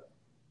look it up.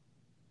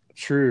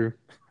 True.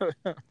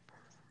 They're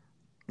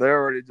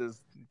already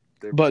just.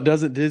 But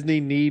doesn't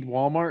Disney need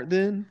Walmart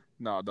then?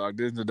 No, dog.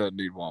 Disney doesn't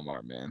need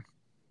Walmart, man.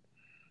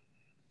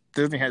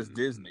 Disney has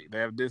Disney. They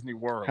have Disney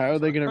World. How are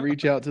they going to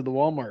reach out to the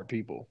Walmart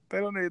people? They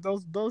don't need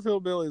those. Those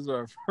hillbillies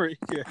are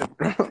freaking.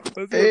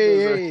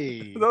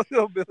 Those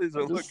hillbillies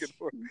are looking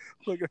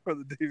for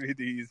the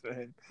DVDs,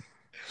 man.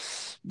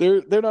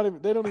 They're not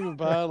even. They don't even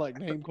buy like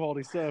name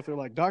quality stuff. They're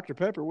like Dr.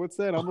 Pepper. What's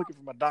that? I'm looking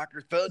for my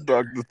Dr. Thunder.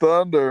 Dr.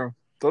 Thunder.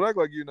 Don't act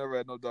like you never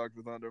had no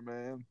Dr. Thunder,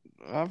 man.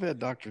 I've had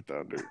Dr.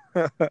 Thunder.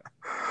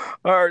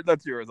 All right,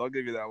 that's yours. I'll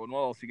give you that one. What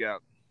else you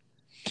got?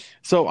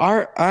 So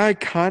I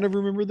kind of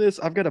remember this.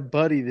 I've got a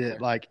buddy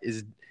that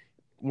is.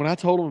 When I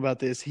told him about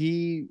this,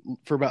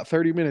 for about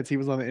 30 minutes he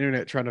was on the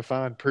internet trying to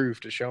find proof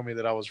to show me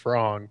that I was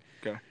wrong.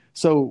 Okay.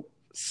 So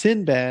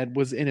Sinbad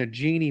was in a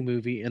genie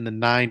movie in the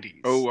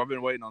 90s. Oh, I've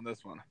been waiting on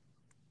this one.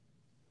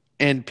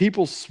 And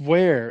people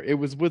swear it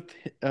was with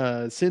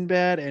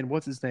Sinbad and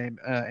what's his name?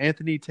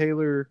 Anthony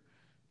Taylor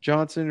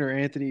Johnson or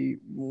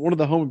one of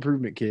the Home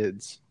Improvement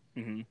kids.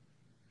 Mm-hmm.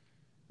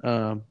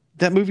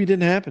 That movie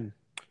didn't happen.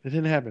 It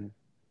didn't happen.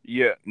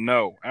 Yeah,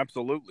 no,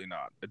 absolutely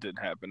not. It didn't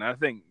happen. I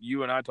think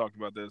you and I talked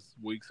about this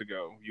weeks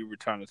ago. You were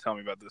trying to tell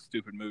me about this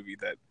stupid movie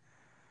that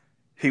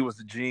he was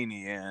a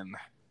genie in.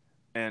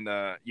 And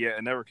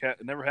it never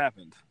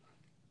happened.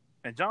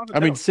 And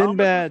Jonathan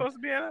Sinbad was supposed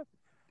to be in it?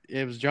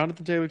 It was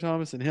Jonathan Taylor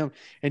Thomas and him.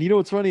 And you know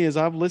what's funny is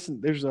I've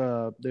listened. There's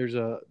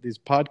these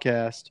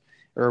podcast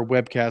or a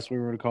webcast, whatever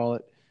you want to call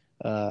it.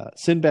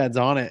 Sinbad's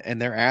on it,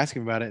 and they're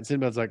asking about it. And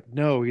Sinbad's like,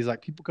 "No." He's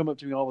like, "People come up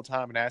to me all the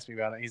time and ask me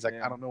about it." And he's like,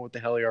 "I don't know what the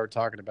hell you are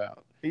talking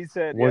about." He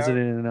said, I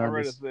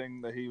read a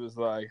thing that he was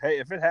like, "Hey,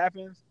 if it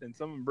happens and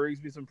someone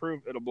brings me some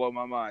proof, it'll blow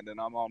my mind, and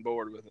I'm on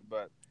board with it."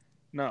 But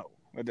no,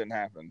 it didn't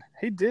happen.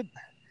 He did.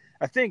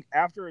 I think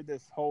after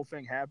this whole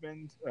thing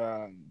happened.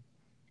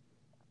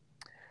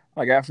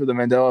 Like after the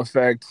Mandela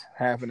Effect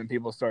happened and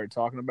people started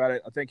talking about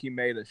it, I think he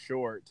made a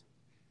short,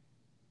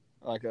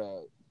 like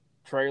a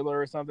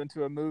trailer or something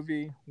to a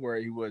movie where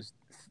he was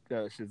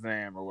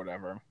Shazam or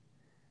whatever.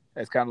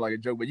 It's kind of like a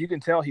joke, but you can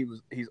tell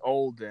he's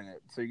old in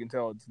it, so you can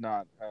tell it's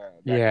not.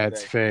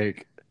 It's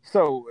fake.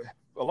 So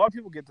a lot of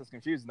people get this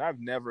confused, and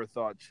I've never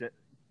thought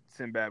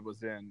Sinbad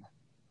was in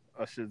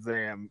a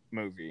Shazam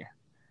movie.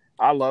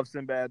 I love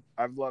Sinbad.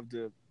 I've loved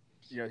it.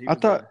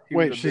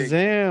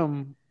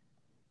 Shazam.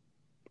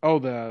 Oh,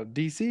 the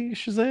DC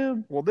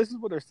Shazam? Well, this is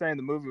what they're saying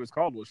the movie was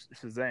called, was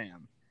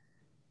Shazam.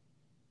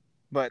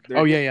 But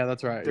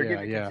that's right. They're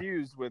getting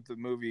confused with the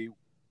movie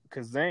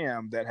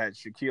Kazam that had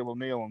Shaquille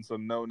O'Neal and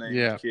some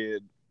no-name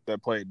kid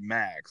that played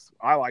Max.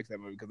 I like that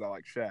movie because I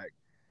like Shaq.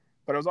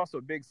 But I was also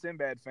a big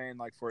Sinbad fan,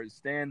 like for his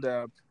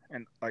stand-up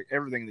and like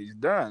everything that he's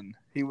done.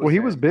 He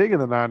was big in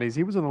the 90s.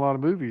 He was in a lot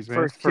of movies, man.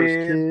 First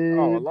Kid.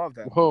 Oh, I love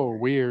that Whoa, movie.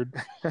 weird.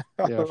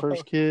 Yeah,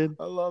 First Kid.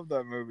 I love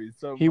that movie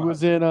so He much.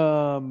 was in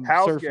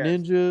Surf Guest.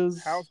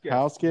 Ninjas.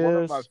 House Guest. One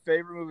of my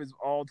favorite movies of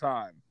all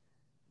time.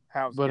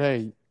 House But Guest.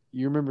 hey,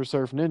 you remember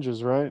Surf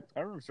Ninjas, right? I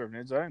remember Surf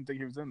Ninjas. I didn't think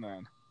he was in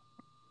that.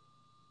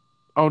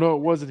 Oh, no,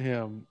 it wasn't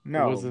him.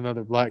 No. It was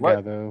another black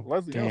guy, though.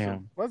 Leslie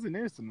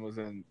Nielsen was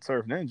in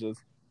Surf Ninjas.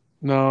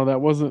 No, that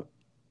wasn't.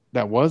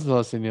 That was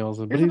Leslie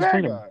Nielsen, but he was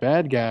playing a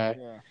bad guy.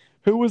 Yeah.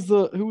 Who was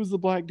the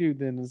black dude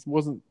then?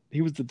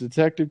 He was the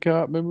detective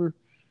cop, remember?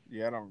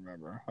 Yeah, I don't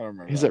remember.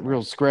 He's that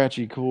real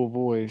scratchy, cool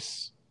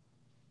voice.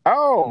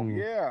 Oh,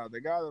 yeah.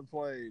 The guy that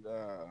played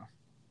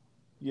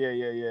Yeah.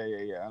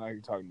 I know who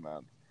you're talking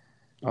about.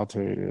 I'll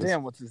tell you it is.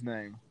 Damn, what's his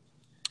name?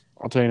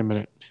 I'll tell you in a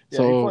minute. Yeah,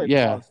 so, he played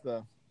a lot of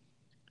stuff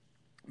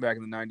back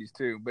in the 90s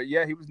too. But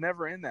yeah, he was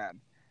never in that.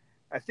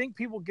 I think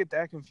people get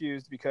that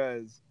confused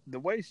because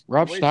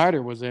Rob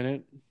Schneider was in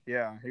it.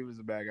 Yeah, he was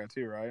a bad guy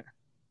too, right?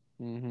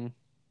 Mm-hmm.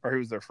 Or he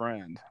was their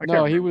friend.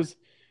 He was.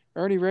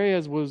 Ernie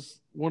Reyes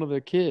was one of the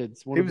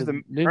kids. One of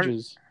the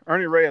ninjas.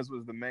 Ernie Reyes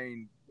was the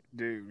main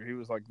dude. He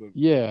was like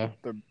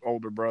the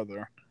older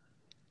brother.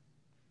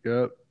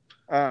 Yep.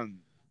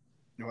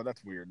 Well,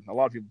 that's weird. A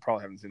lot of people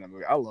probably haven't seen that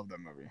movie. I love that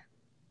movie.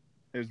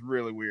 It was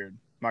really weird.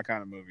 My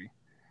kind of movie.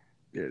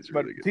 Yeah, it's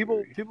really good.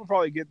 People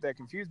probably get that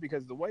confused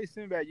because the way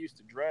Sinbad used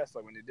to dress,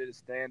 like when he did his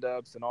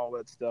stand-ups and all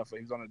that stuff, like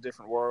he was on A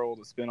Different World,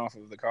 a spinoff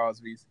of the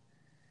Cosbys.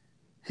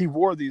 He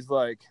wore these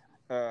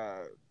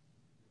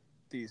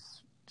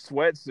these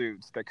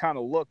sweatsuits that kind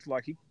of looked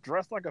like he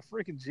dressed like a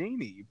freaking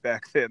genie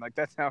back then. Like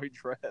that's how he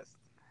dressed.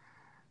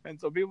 And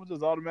so people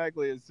just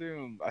automatically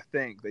assume, I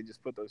think, they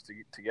just put those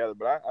together.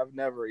 But I've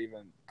never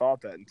even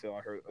thought that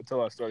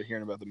until I started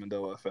hearing about the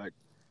Mandela Effect.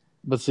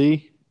 But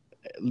see,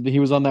 he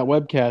was on that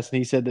webcast and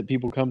he said that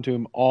people come to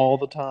him all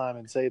the time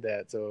and say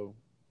that. So,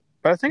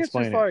 but I think it's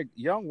just like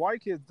young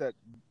white kids that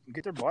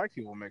get their black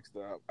people mixed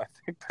up. I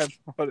think that's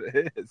what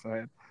it is,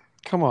 man.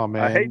 Come on,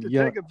 man. I hate to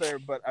take it there,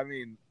 but I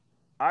mean,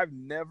 I've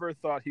never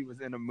thought he was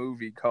in a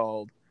movie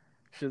called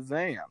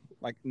Shazam.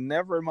 Like,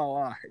 never in my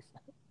life.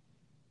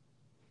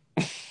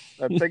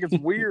 I think it's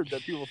weird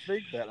that people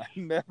think that. I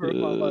never in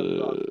my life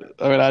thought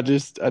that. I mean,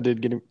 I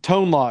did get him.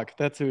 Tone Lock.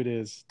 That's who it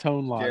is.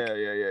 Tone Lock.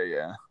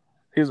 Yeah.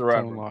 He's a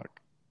rapper. Tone Lock.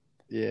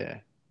 Yeah.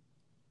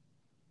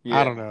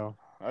 I don't know.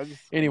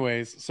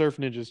 Anyways, Surf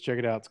Ninjas. Check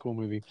it out. It's a cool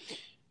movie.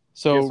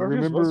 So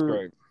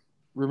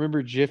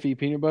remember Jiffy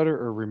Peanut Butter,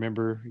 or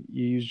remember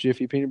you use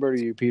Jiffy Peanut Butter? Or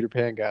you Peter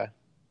Pan guy?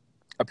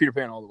 A Peter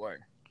Pan all the way.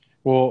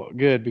 Well,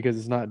 good, because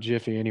it's not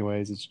Jiffy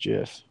anyways. It's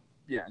Jif.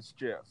 Yeah, it's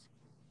Jif.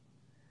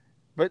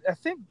 But I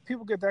think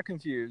people get that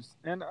confused,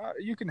 and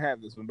you can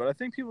have this one, but I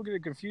think people get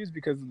it confused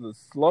because the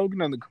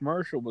slogan on the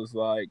commercial was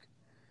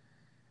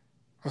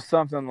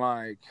something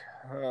like,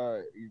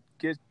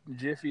 get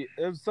Jiffy.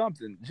 It was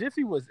something.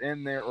 Jiffy was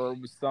in there, or it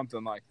was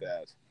something like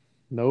that.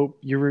 Nope.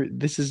 You're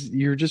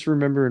just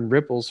remembering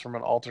ripples from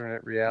an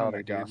alternate reality.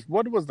 Oh my gosh.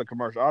 What was the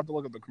commercial? I have to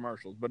look at the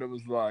commercials, but it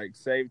was like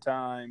save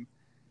time.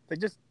 They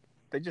just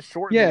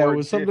shortened the word it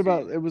was something Jiffy.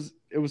 about it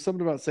was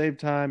something about save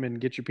time and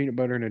get your peanut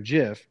butter in a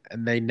Jif,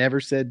 and they never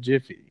said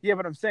Jiffy. Yeah,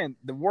 but I'm saying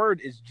the word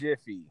is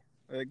Jiffy.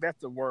 Like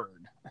that's a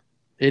word.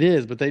 It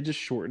is, but they just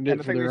shortened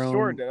it for their own.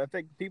 Shortened it. I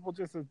think people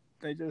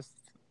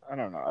I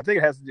don't know. I think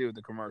it has to do with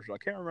the commercial. I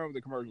can't remember what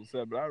the commercial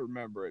said, but I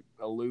remember it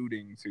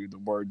alluding to the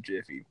word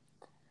Jiffy.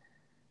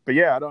 But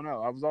yeah, I don't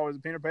know. I was always a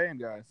Peter Pan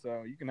guy,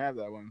 so you can have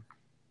that one.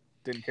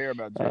 Didn't care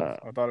about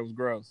Jif. I thought it was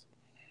gross.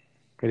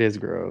 It is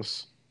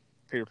gross.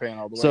 Peter Pan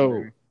all the way. So,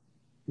 baby.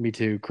 Me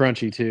too.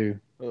 Crunchy too.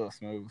 Ugh,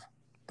 smooth.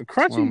 The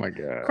crunchy. Oh my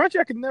god. Crunchy.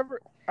 I could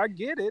never. I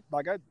get it.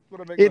 Like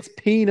it's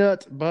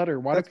peanut butter.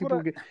 Why do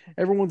people get?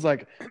 Everyone's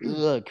like,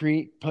 ugh,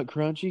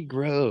 crunchy,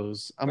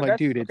 gross. I'm like,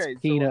 dude, it's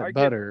peanut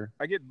butter.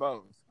 I get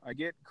both. I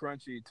get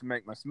crunchy to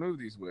make my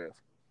smoothies with,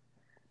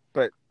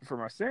 but for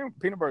my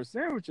peanut butter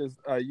sandwiches,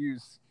 I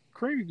use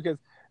creamy because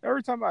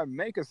every time I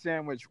make a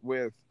sandwich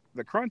with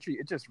the crunchy,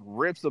 it just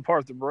rips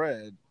apart the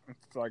bread.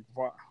 It's like,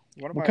 what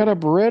kind of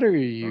bread are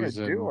you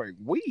using?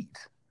 Wheat.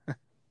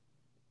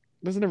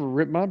 Doesn't ever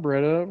rip my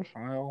bread up.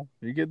 Well,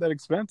 you get that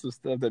expensive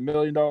stuff, that $1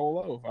 million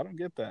loaf. I don't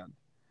get that.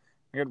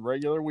 I get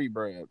regular wheat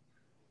bread.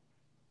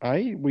 I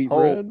eat wheat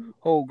bread.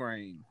 Whole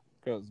grain,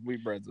 because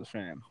wheat bread's a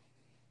sham.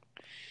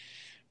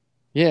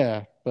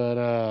 Yeah,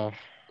 but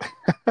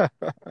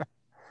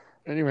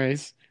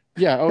anyways.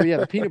 Yeah,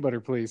 the peanut butter,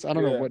 please. I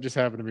don't know what just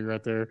happened to me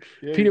right there.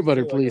 Yeah, peanut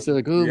butter, please. They're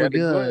like, oh my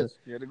god.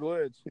 You had a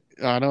glitch.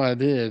 I know I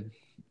did.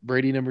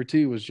 Brady number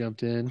 2 was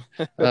jumped in.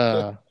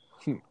 I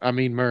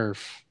mean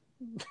Murph.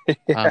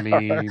 I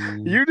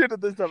mean, you did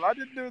it this time. I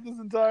didn't do it this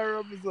entire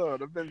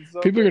episode. I've been so.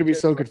 People are gonna be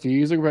so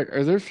confused. They're like,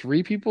 are there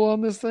 3 people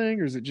on this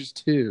thing, or is it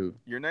just 2?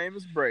 Your name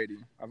is Brady.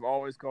 I've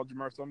always called you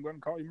Murph, so I'm going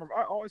to call you Murph.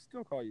 I always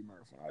still call you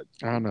Murph.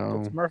 I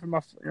know. It's Murph in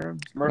my.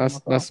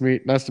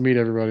 Nice to meet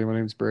everybody. My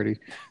name's Brady.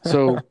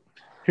 So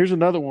here's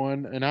another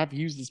one, and I've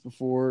used this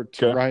before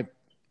to write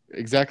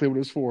exactly what it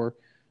was for.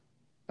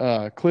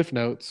 Cliff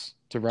Notes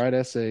to write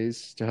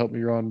essays to help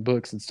me on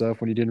books and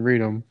stuff when you didn't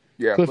read them.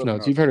 Yeah, Cliff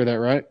Notes. You've heard of that,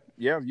 right?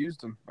 Yeah, I've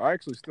used them. I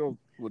actually still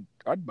would.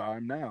 I'd buy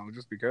them now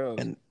just because.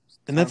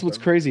 And that's what's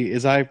crazy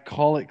is I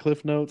call it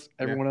Cliff Notes.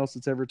 Everyone else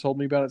that's ever told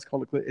me about it's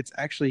called it Cliff. It's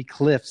actually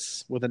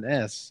Cliff's with an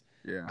S.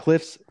 Yeah.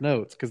 Cliff's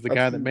Notes because the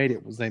guy that made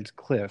it was named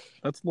Cliff.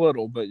 That's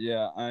little, but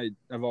yeah,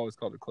 I've always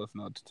called it Cliff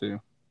Notes too.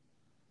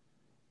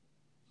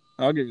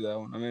 I'll give you that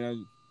one. I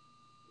mean,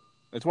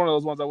 it's one of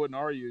those ones I wouldn't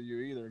argue with you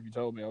either if you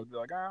told me. I would be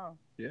like,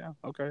 yeah,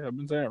 okay, I've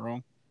been saying it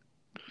wrong.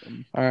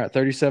 All right,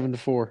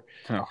 37-4.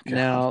 Oh,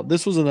 now,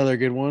 this was another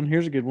good one.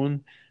 Here's a good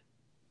one.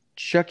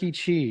 Chuck E.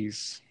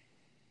 Cheese.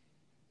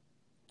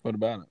 What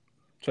about it?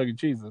 Chuck E.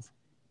 Cheese's.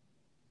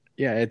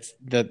 Yeah,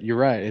 you're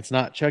right. It's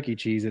not Chuck E.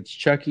 Cheese. It's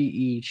Chuck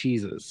E.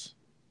 Cheese's.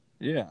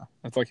 Yeah,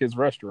 that's like his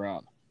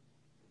restaurant.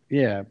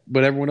 Yeah,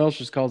 but everyone else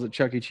just calls it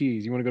Chuck E.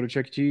 Cheese. You want to go to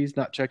Chuck E. Cheese?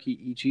 Not Chuck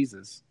E.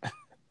 Cheese's. I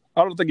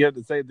don't think you have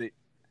to say the.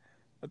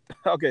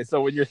 Okay,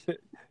 so when you're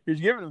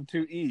giving him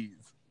two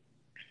E's.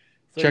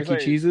 So Chuck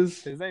E.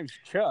 Cheese's? His name's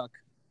Chuck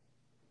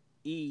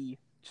E.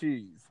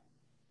 Cheese.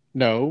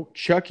 No,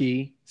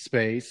 Chucky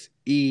space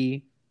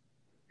E.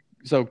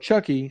 So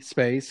Chucky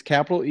space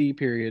capital E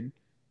period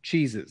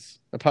Cheeses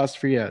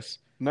apostrophe S.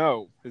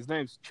 No, his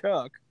name's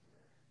Chuck.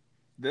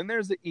 Then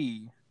there's the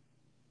E.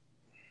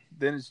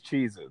 Then it's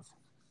Cheeses.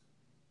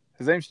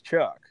 His name's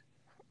Chuck.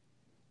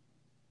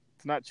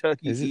 It's not Chuck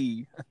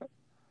E.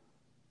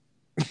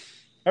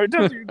 Every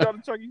time you go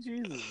to Chuck E.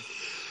 Cheese's.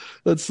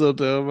 That's so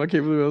dumb. I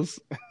can't believe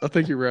I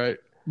think you're right.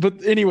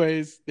 But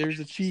anyways,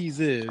 there's a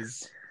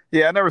Cheeses.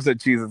 Yeah, I never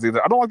said Cheeses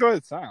either. I don't like the way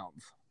it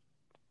sounds.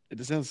 It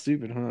just sounds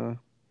stupid, huh?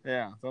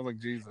 Yeah, sounds like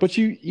Jesus. But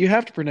you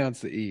have to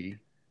pronounce the E.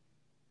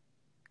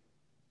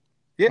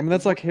 Yeah, I mean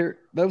that's like Harry.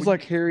 That was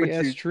like Harry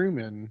S.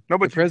 Truman. No,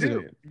 but the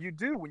president. You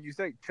do when you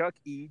say Chuck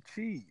E.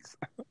 Cheese.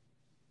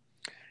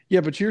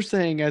 Yeah, but you're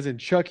saying as in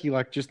Chucky,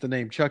 like just the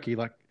name Chucky,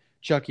 like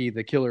Chucky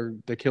the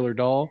killer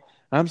doll.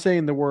 I'm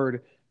saying the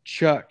word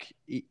Chuck.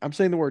 I'm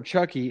saying the word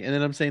Chucky, and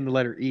then I'm saying the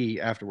letter E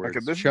afterwards.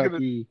 Okay, this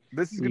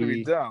is gonna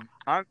be dumb.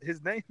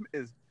 His name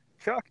is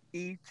Chuck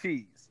E.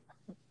 Cheese.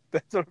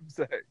 That's what I'm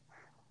saying.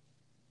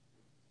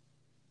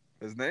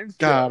 His name's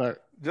Chuck.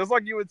 Just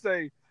like you would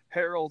say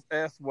Harold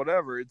S.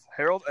 whatever. It's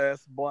Harold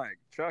S. blank.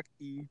 Chuck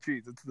E.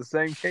 Cheese. It's the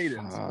same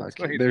cadence.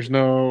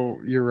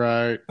 You're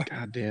right.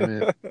 God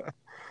damn it.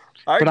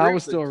 But I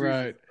was still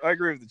right. I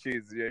agree with the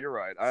cheese. Yeah, you're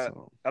right. I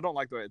don't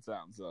like the way it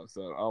sounds though,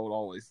 so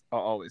I'll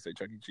always say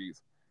Chuck E.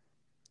 Cheese.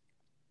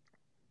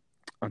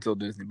 Until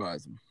Disney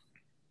buys them.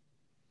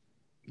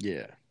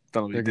 Yeah.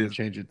 They're going to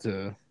change it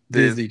to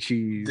Disney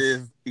Cheese.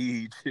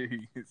 Disney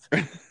Cheese.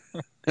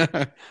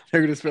 They're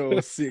going to spell it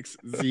with 6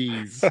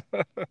 Z's.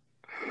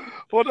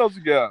 What else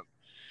you got?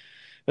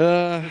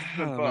 It's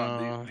been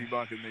fun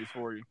debunking these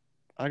for you.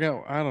 I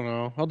don't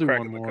know. I'll do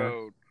Cracking one the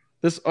more.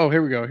 Code.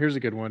 Here we go. Here's a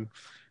good one.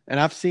 And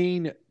I've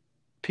seen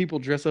people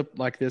dress up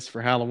like this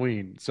for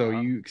Halloween. So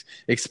you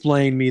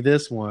explain me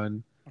this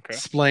one. Okay.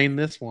 Explain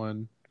this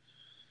one.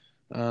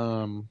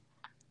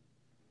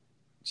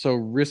 So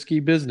Risky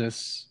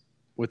Business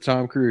with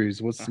Tom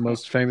Cruise. What's the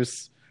most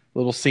famous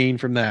little scene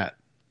from that?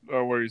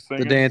 Oh, where he's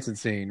singing? The dancing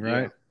scene,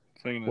 right?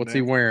 Yeah, singing. What's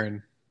he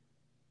wearing?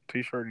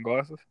 T-shirt and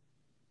glasses.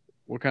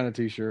 What kind of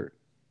T-shirt?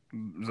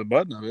 It's a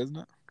button-up, isn't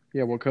it?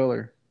 Yeah, what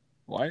color?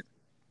 White.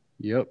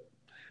 Yep.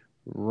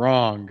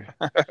 Wrong.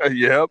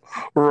 Yep.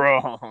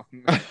 Wrong.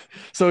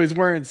 So he's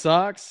wearing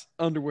socks,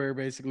 underwear,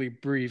 basically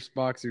briefs,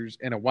 boxers,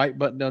 and a white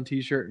button-down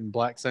T-shirt and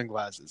black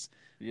sunglasses.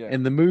 Yeah.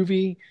 In the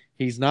movie,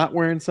 he's not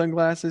wearing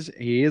sunglasses.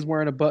 He is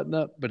wearing a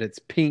button-up, but it's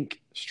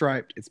pink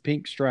striped. It's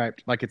pink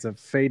striped, like it's a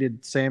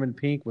faded salmon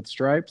pink with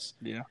stripes.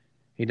 Yeah.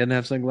 He doesn't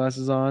have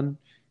sunglasses on,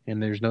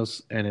 and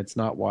it's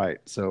not white.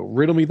 So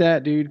riddle me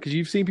that, dude, because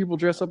you've seen people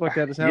dress up like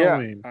that as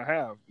Halloween. Yeah, I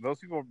have. Those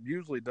people are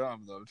usually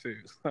dumb though too.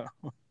 So.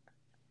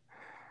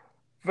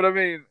 But I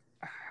mean,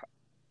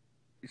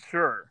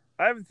 sure.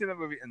 I haven't seen that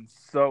movie in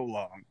so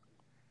long.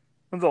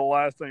 When's the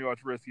last time you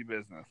watched Risky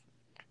Business?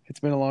 It's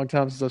been a long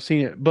time since I've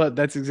seen it, but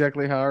that's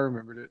exactly how I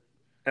remembered it.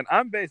 And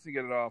I'm basing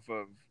it off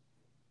of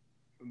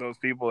those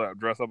people that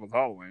dress up as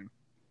Halloween.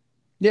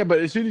 Yeah, but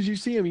as soon as you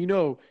see them, you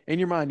know, in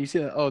your mind, you see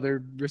that, oh,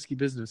 they're Risky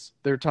Business.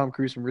 They're Tom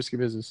Cruise from Risky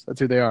Business. That's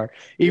who they are.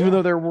 Even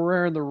though they're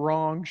wearing the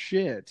wrong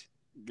shit.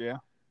 Yeah.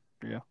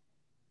 Yeah.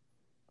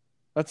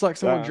 That's like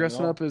someone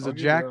dressing up as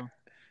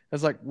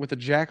as like with a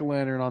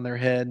jack-o'-lantern on their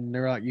head, and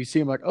they're like, you see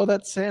them like, oh,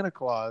 that's Santa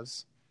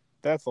Claus.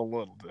 That's a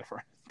little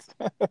different.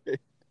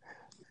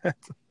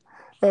 That's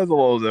a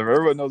little different.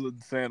 Everybody knows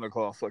what Santa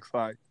Claus looks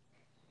like.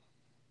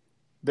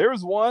 There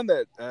was one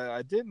that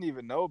I didn't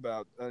even know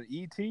about.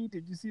 E.T.,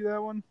 did you see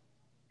that one?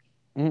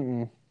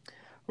 Mm-mm.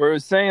 Where it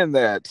was saying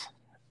that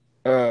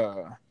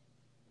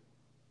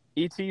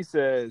E.T.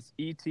 says,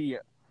 E.T.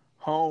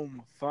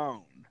 home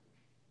phone.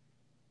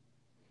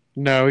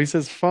 No, he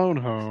says phone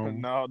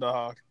home. No,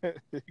 dog.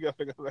 You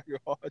gotta go back and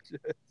watch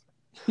it.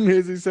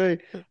 Does he say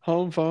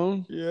home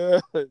phone?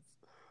 Yes.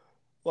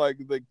 Like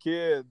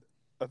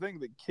I think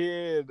the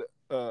kid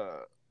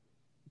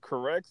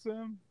corrects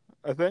him,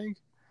 I think.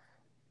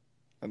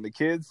 And the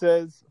kid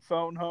says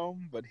phone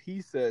home, but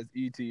he says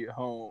ET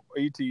home,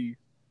 ET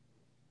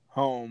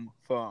home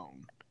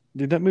phone.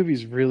 Dude, that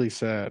movie's really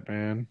sad,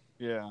 man.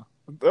 Yeah.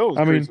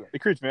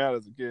 It creeps me out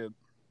as a kid.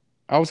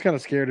 I was kind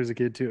of scared as a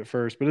kid too at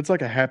first, but it's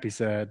like a happy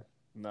sad.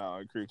 No,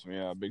 it creeps me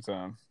out big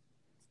time.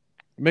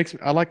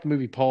 I like the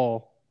movie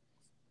Paul.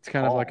 It's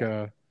kind of Paul?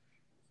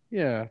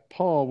 like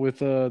Paul with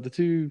the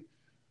two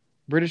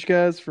British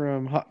guys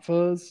from Hot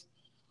Fuzz.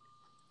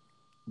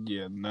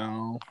 Yeah,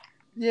 no.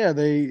 Yeah,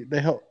 they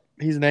help.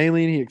 He's an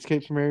alien. He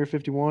escapes from Area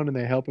 51, and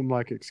they help him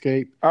like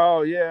escape.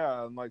 Oh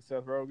yeah, and like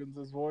Seth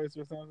Rogen's voice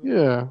or something.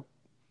 Yeah,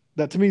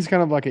 that to me is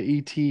kind of like a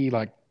ET,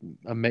 like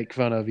a make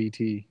fun of ET.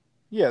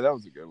 Yeah, that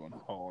was a good one.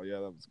 Oh yeah,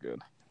 that was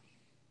good.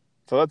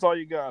 So that's all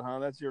you got, huh?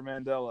 That's your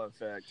Mandela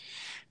Effect.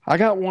 I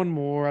got one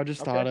more. I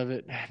just thought of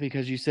it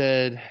because you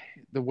said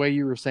the way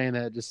you were saying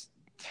that just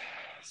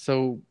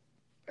so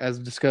as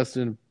discussed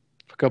in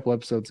a couple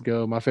episodes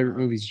ago, my favorite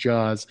movie is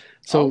Jaws.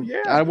 So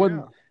I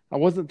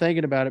wasn't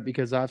thinking about it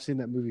because I've seen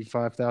that movie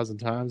 5,000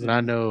 times, and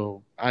I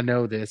know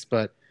this,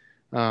 but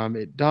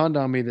it dawned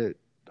on me that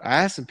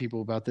I asked some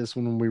people about this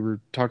when we were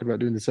talking about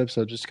doing this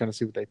episode, just to kind of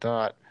see what they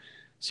thought.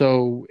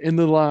 So in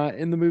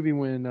the movie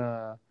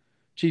when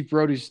Chief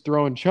Brody's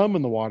throwing chum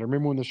in the water,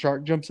 remember when the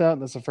shark jumps out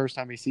and that's the first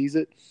time he sees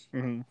it?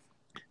 Mm-hmm.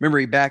 Remember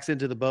he backs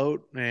into the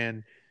boat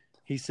and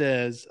he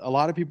says, a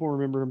lot of people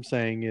remember him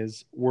saying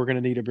is, we're going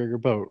to need a bigger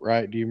boat,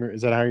 right?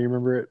 Is that how you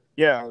remember it?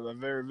 Yeah, I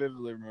very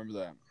vividly remember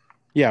that.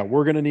 Yeah,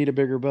 we're going to need a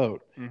bigger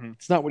boat. Mm-hmm.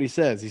 It's not what he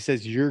says. He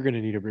says you're going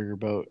to need a bigger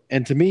boat.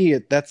 And to me,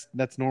 that's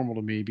normal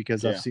to me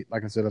because I've seen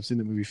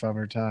the movie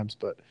 500 times.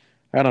 But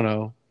I don't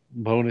know.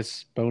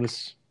 Bonus.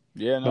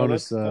 Yeah, no,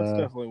 bonus, that's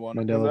definitely one.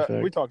 Mandela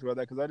Effect. We talked about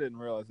that because I didn't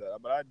realize that,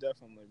 but I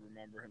definitely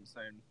remember him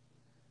saying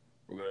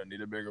we're going to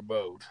need a bigger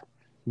boat.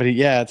 But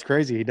it's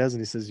crazy. He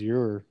doesn't. He says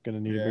you're going to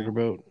need a bigger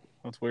boat.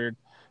 That's weird.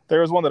 There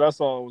was one that I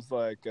saw was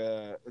like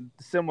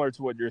similar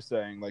to what you're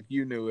saying. Like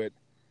you knew it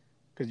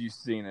because you've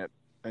seen it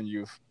and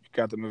you've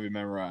got the movie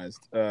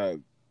memorized.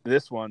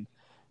 This one,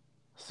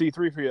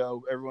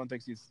 C-3PO, everyone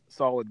thinks he's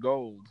solid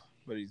gold,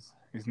 but he's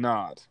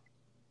not.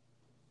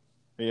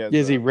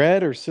 Is he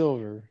red or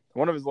silver?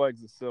 One of his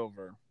legs is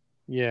silver.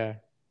 Yeah.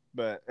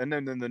 And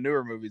then in the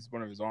newer movies,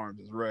 one of his arms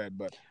is red.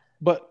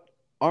 But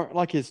aren't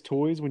like his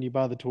toys, when you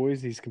buy the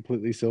toys, he's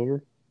completely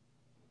silver?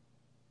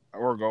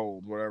 Or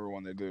gold, whatever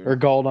one they do. Or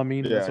gold, I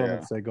mean. That's what I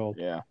meant to say, gold.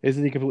 Yeah.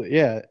 Isn't he completely?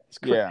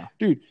 Yeah.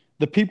 Dude,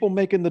 the people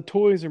making the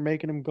toys are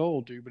making him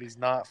gold, dude, but he's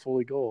not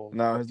fully gold.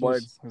 No, his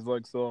legs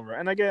silver.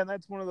 And again,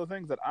 that's one of the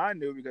things that I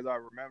knew because I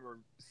remember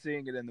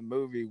seeing it in the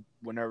movie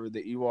whenever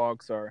the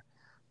Ewoks are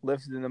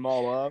lifting them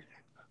all up.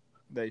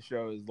 They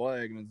show his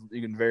leg, and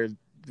you can very,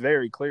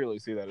 very clearly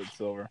see that it's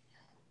silver.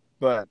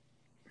 But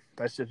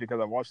that's just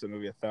because I've watched the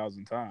movie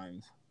 1,000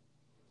 times.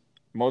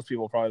 Most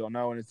people probably don't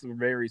know, and it's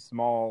very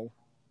small.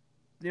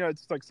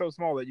 It's like so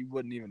small that you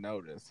wouldn't even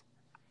notice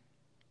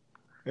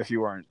if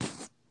you weren't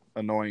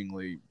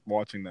annoyingly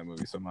watching that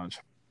movie so much.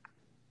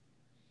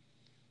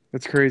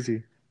 That's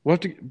crazy. We'll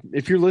have to,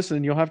 if you're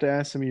listening, you'll have to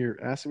ask some of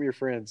your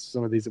friends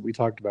some of these that we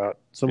talked about.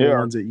 Some of the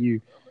ones that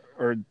you,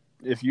 or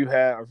if you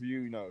have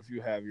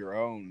your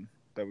own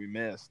that we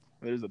missed.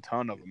 There's a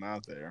ton of them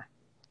out there.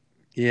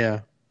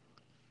 Yeah.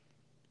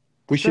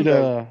 We should. You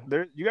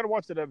got to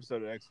watch that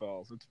episode of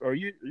X-Files. Are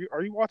you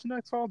watching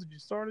X-Files? Did you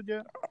start it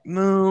yet?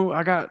 No,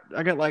 I got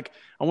like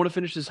I want to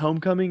finish this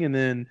Homecoming, and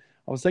then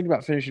I was thinking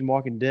about finishing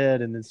Walking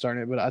Dead and then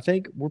starting it. But I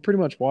think we're pretty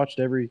much watched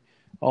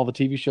all the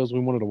TV shows we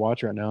wanted to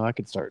watch right now. I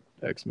could start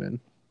X-Men,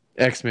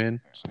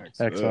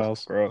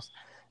 X-Files. Gross.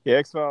 Yeah,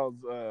 X-Files.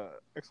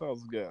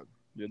 X-Files is good.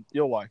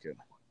 You'll like it.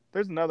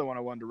 There's another one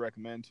I wanted to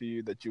recommend to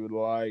you that you would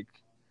like,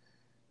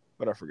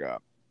 but I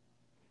forgot.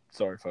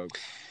 Sorry,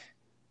 folks.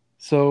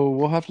 So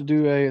we'll have to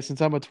do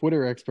since I'm a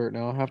Twitter expert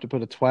now, I'll have to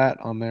put a twat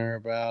on there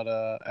about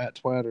at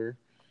Twitter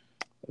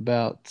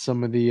about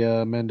some of the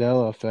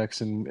Mandela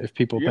effects, and if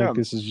people think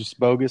this is just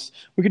bogus,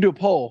 we could do a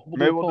poll.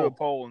 We'll do a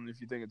poll, and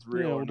if you think it's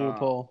real, or not. do a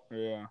poll.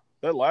 Yeah,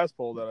 that last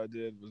poll that I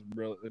did was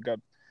really it got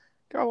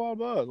a lot of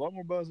buzz, a lot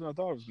more buzz than I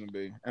thought it was going to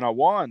be, and I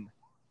won.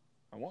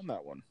 I won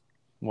that one.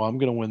 Well, I'm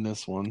going to win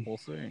this one. We'll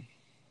see.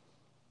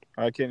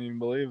 I can't even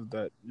believe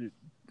that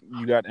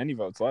you got any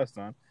votes last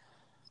time.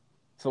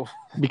 So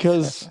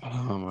because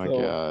oh my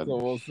god. So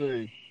we'll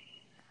see.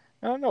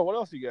 I don't know what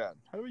else you got.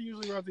 How do we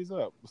usually wrap these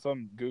up?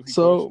 Some goofy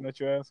question that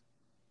you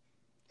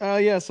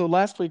ask? So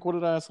last week, what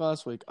did I ask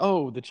last week?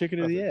 Oh, the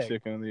chicken or the egg.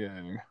 Chicken and the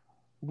egg.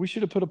 We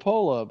should have put a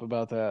poll up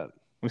about that.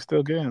 We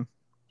still can.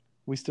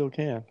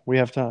 We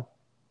have time.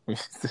 We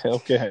still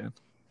can.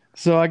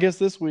 So I guess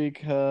this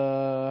week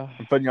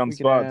I'm putting you on the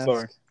spot,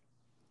 sorry.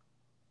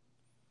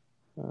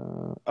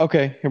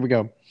 Okay, here we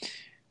go.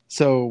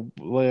 So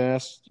we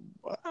asked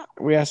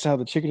how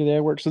the chicken and the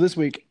egg works. So this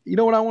week, you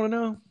know what I want to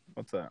know?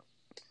 What's that?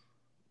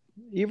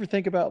 You ever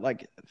think about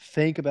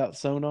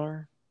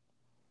sonar?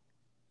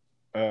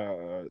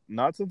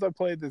 Not since I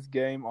played this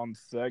game on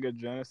Sega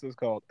Genesis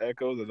called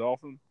Echo the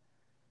Dolphin.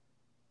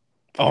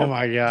 Oh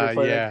my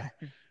god! Yeah,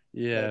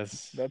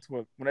 yes. That's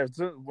what.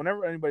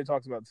 Whenever anybody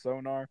talks about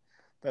sonar,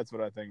 That's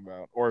what I think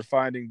about. Or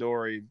Finding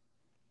Dory.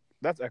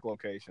 That's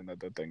echolocation that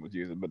the thing was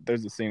using. But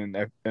there's a scene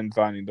in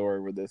Finding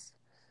Dory where this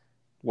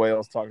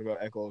whale's talking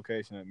about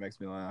echolocation. It makes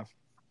me laugh.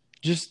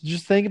 Just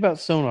think about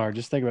sonar.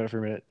 Just think about it for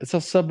a minute. It's how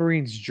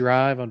submarines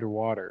drive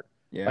underwater.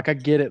 Yeah. Like I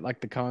get it,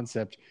 like the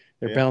concept.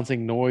 They're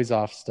bouncing noise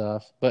off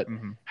stuff, but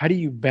how do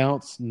you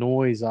bounce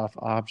noise off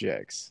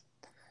objects?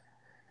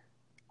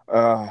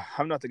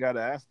 I'm not the guy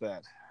to ask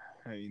that.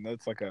 I mean,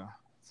 that's like a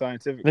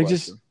scientific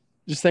question.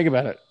 Just think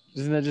about it.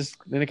 Isn't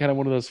that kind of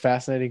one of those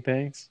fascinating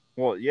things?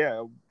 Well,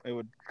 yeah, it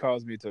would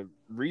cause me to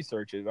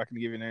research it. I can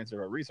give you an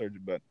answer if I research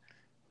it, but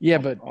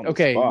on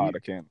the spot, I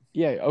can't.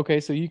 Yeah,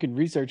 okay, so you can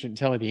research it and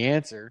tell me the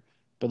answer,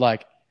 but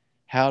like,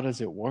 how does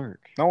it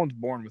work? No one's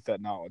born with that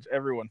knowledge.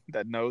 Everyone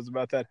that knows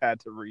about that had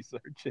to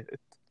research it.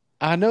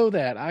 I know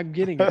that. I'm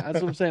getting it.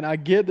 That's what I'm saying. I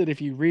get that if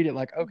you read it,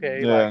 like,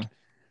 okay, like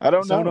I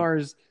don't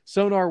know.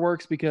 Sonar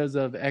works because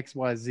of X,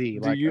 Y, Z.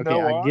 Do you know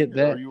why? I get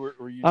that.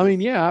 I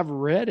mean, yeah, I've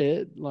read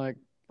it. Like,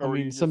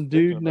 some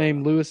dude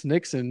named Lewis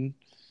Nixon.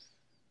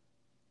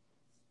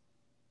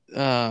 It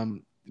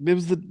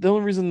was the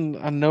only reason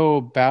I know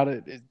about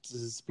it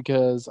is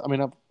because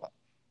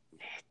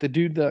the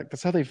dude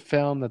that's how they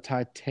found the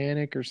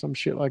Titanic or some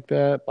shit like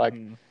that. Like,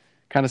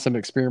 kind of some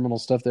experimental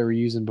stuff they were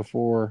using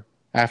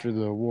after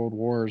the World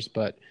Wars,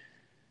 but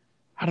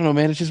I don't know,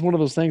 man. It's just one of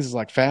those things that's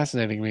like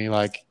fascinating me.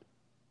 Like,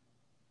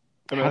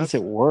 how does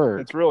it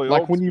work? It's really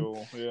like old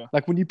school.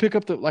 Like when you pick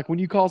up when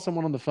you call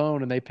someone on the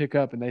phone and they pick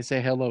up and they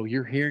say hello,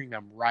 you're hearing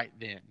them right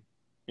then.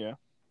 Yeah.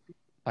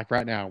 Like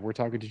right now, we're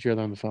talking to each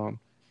other on the phone.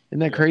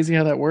 Isn't that crazy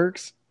how that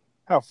works?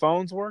 How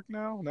phones work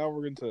now? Now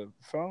we're into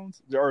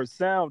phones or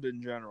sound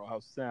in general. How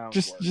sound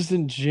works. Just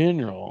in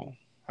general.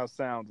 How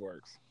sound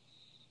works.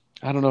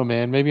 I don't know,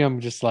 man. Maybe I'm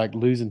just like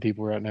losing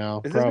people right now.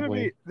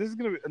 Probably. This is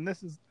gonna be,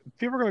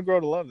 people are gonna grow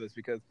to love this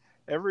because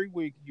every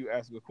week you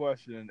ask a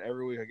question, and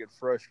every week I get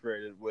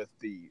frustrated with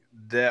the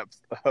depth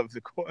of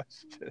the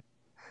question.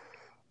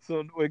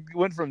 So we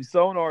went from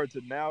sonar to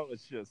now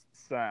it's just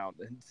sound,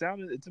 and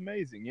sound it's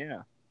amazing,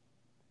 yeah.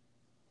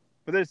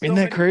 But Isn't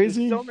that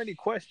crazy? There's so many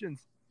questions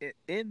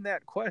in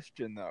that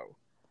question, though.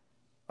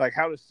 Like,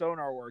 how does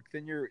sonar work?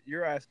 Then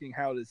you're asking,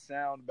 how does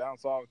sound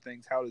bounce off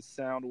things? How does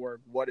sound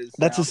work? What is sound?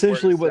 That's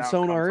essentially what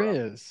sonar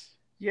is.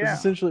 Yeah, it's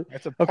essentially.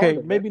 Okay,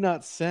 maybe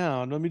not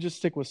sound. Let me just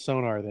stick with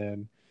sonar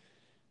then.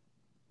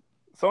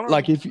 Sonar,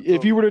 like if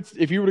you were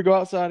to go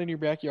outside in your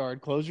backyard,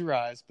 close your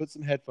eyes, put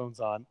some headphones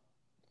on,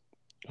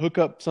 hook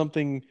up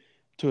something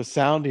to a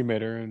sound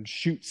emitter, and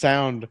shoot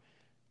sound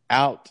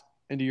out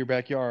into your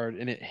backyard,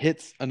 and it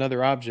hits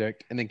another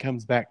object and then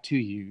comes back to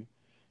you,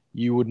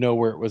 you would know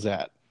where it was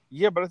at.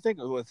 Yeah, but I think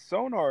with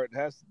sonar,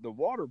 the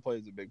water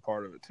plays a big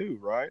part of it too,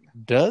 right?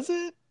 Does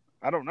it?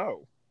 I don't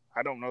know.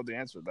 I don't know the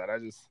answer to that.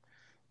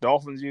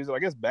 Dolphins use it. I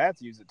guess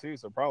bats use it too,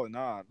 so probably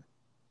not.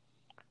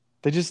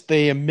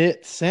 They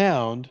emit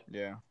sound.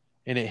 Yeah.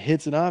 And it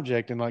hits an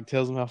object and like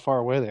tells them how far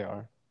away they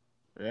are.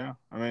 Yeah,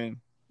 I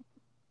mean,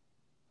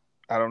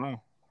 I don't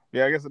know.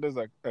 Yeah, I guess it is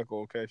like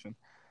echolocation.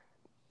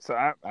 So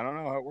I don't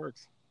know how it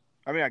works.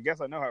 I mean, I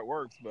guess I know how it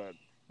works, but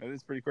it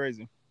is pretty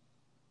crazy.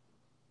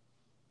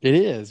 It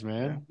is,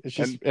 man. Yeah.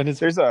 It's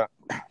just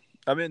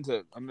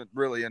I'm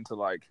really into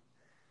like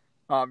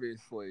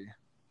obviously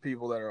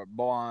people that are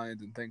blind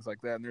and things like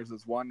that. And there's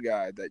this one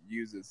guy that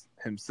uses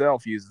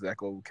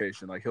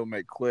echolocation. Like he'll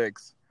make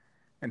clicks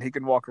and he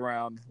can walk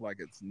around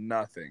like it's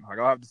nothing. Like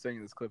I'll have to send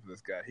you this clip of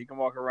this guy. He can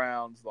walk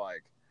around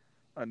like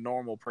a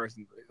normal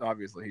person.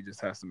 Obviously he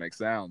just has to make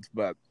sounds,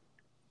 but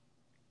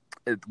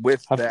I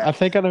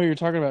think I know who you're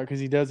talking about because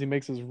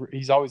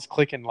he's always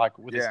clicking like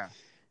with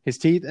his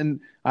teeth,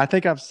 and I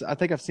think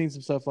I've seen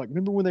some stuff like,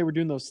 remember when they were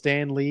doing those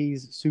Stan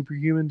Lee's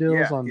superhuman deals?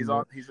 Yeah, he's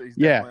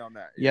definitely on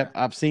that. Yeah. Yep,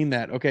 I've seen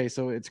that. Okay,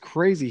 so it's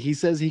crazy. He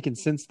says he can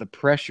sense the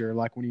pressure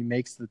like when he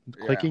makes the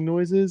clicking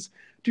noises.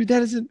 Dude,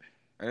 that isn't.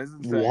 It is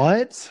insane.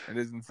 What? It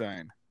is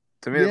insane.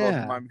 To me, it blows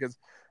my mind because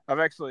I've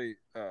actually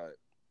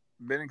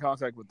been in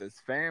contact with this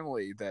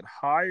family that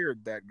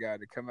hired that guy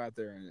to come out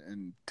there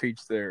and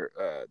teach their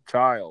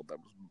child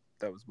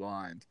that was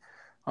blind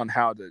on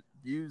how to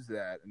use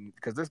that, and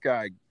because this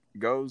guy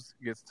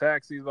gets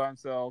taxis by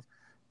himself,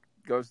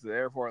 goes to the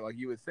airport. Like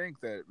you would think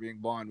that being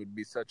blind would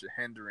be such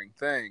a hindering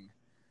thing,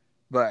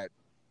 but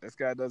this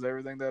guy does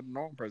everything that a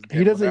normal person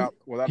can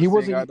without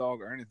a seeing eye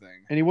dog or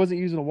anything. And he wasn't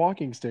using a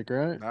walking stick,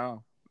 right?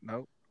 No.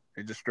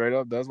 He just straight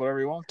up does whatever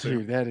he wants to.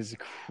 Dude, that is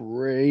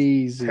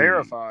crazy.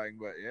 Terrifying,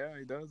 but yeah,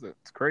 he does it.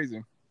 It's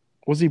crazy.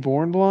 Was he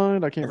born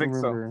blind? I can't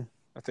remember.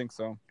 I think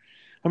so.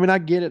 I mean, I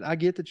get it. I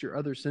get that your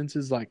other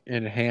senses like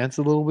enhance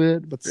a little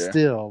bit, but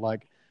still,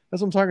 like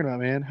that's what I'm talking about,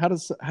 man. How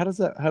does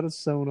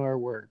sonar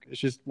work? It's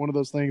just one of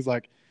those things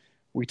like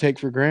we take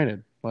for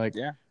granted. Like,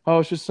 oh,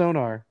 it's just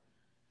sonar.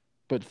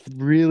 But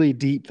really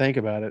deep think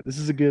about it. This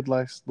is a good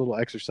little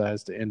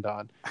exercise to end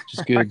on.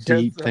 Just good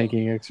deep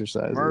thinking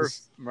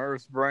exercises.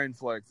 Murph's brain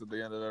flex at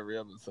the end of every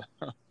episode.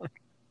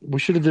 We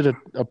should have did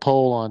a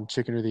poll on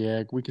chicken or the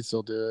egg. We could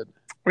still do it.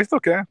 We still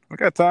can. We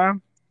got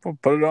time. We'll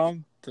put it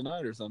on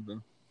tonight or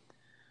something.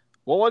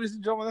 Well, ladies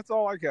and gentlemen, that's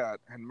all I got.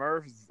 And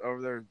Murph is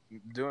over there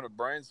doing a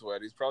brain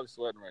sweat. He's probably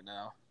sweating right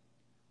now.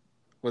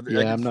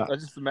 I'm not. I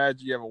just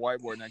imagine you have a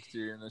whiteboard next to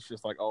you, and it's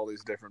just like all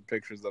these different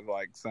pictures of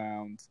like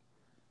sounds.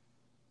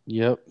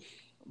 Yep.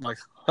 Like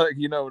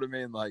you know what I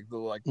mean? Like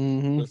the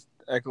this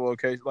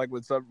echolocation, like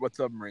what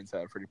submarines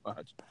have, pretty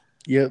much.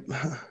 Yep.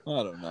 I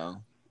don't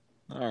know.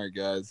 All right,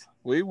 guys.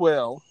 We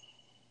will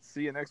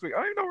see you next week. I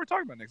don't even know what we're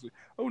talking about next week.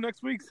 Oh,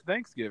 next week's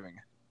Thanksgiving.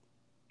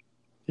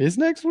 Is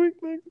next week?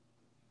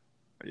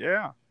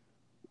 Yeah.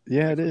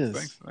 Yeah, it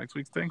is. Next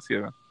week's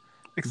Thanksgiving.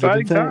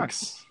 Exciting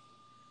times.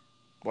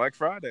 Black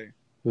Friday.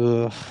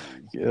 Ugh.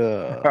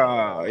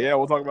 Yeah,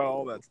 we'll talk about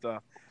all that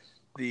stuff.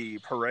 The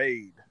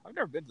parade. I've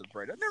never been to the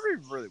parade. I've never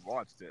even really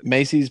watched it.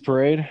 Macy's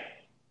parade.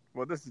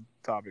 Well, this is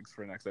topics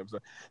for next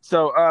episode.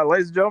 So,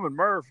 ladies and gentlemen,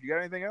 Murph, you got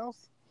anything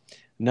else?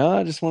 No,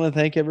 I just want to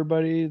thank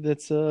everybody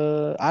that's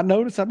I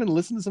noticed I've been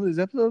listening to some of these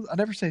episodes. I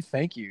never say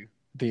thank you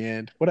at the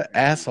end. What an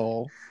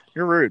asshole.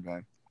 You're rude,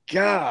 man.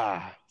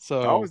 God.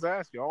 So I always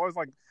ask you.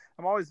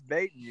 I'm always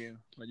baiting you.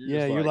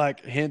 You're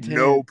like hint.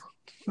 Nope.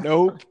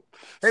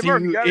 Hey, See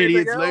Murph, you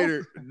idiots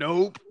later.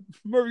 Nope.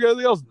 Murph, you got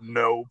anything else?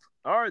 Nope.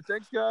 All right,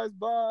 thanks, guys.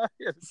 Bye.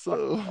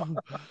 So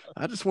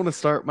I just want to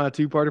start my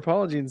two-part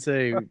apology and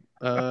say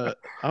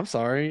I'm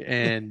sorry,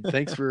 and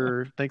thanks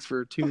for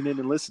tuning in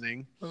and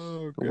listening.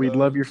 Oh, we'd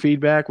love your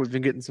feedback. We've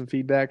been getting some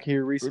feedback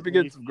here recently. We've been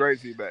getting some great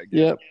feedback.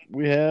 Yep,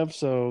 we have.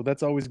 So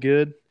that's always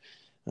good.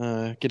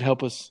 Could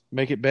help us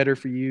make it better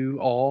for you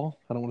all.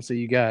 I don't want to say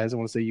you guys. I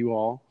want to say you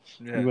all.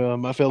 Yeah. You,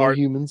 my fellow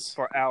humans.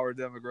 For our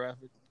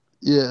demographic.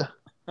 Yeah.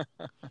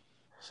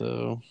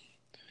 So,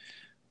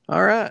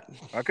 all right.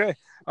 Okay.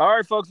 All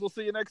right, folks. We'll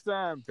see you next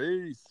time.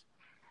 Peace.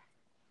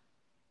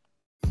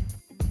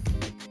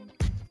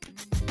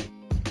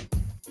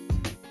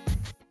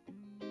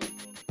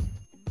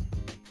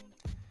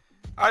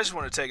 I just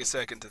want to take a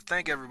second to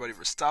thank everybody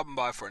for stopping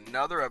by for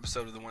another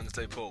episode of the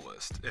Wednesday Pull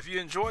List. If you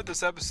enjoyed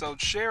this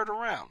episode, share it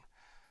around.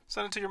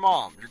 Send it to your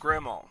mom, your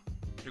grandma,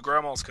 your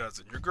grandma's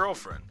cousin, your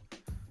girlfriend,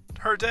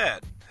 her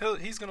dad.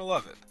 He's going to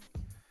love it.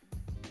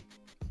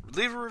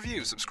 Leave a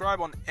review.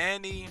 Subscribe on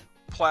any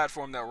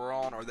platform that we're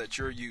on or that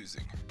you're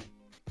using.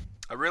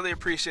 I really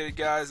appreciate it,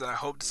 guys, and I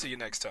hope to see you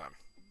next time.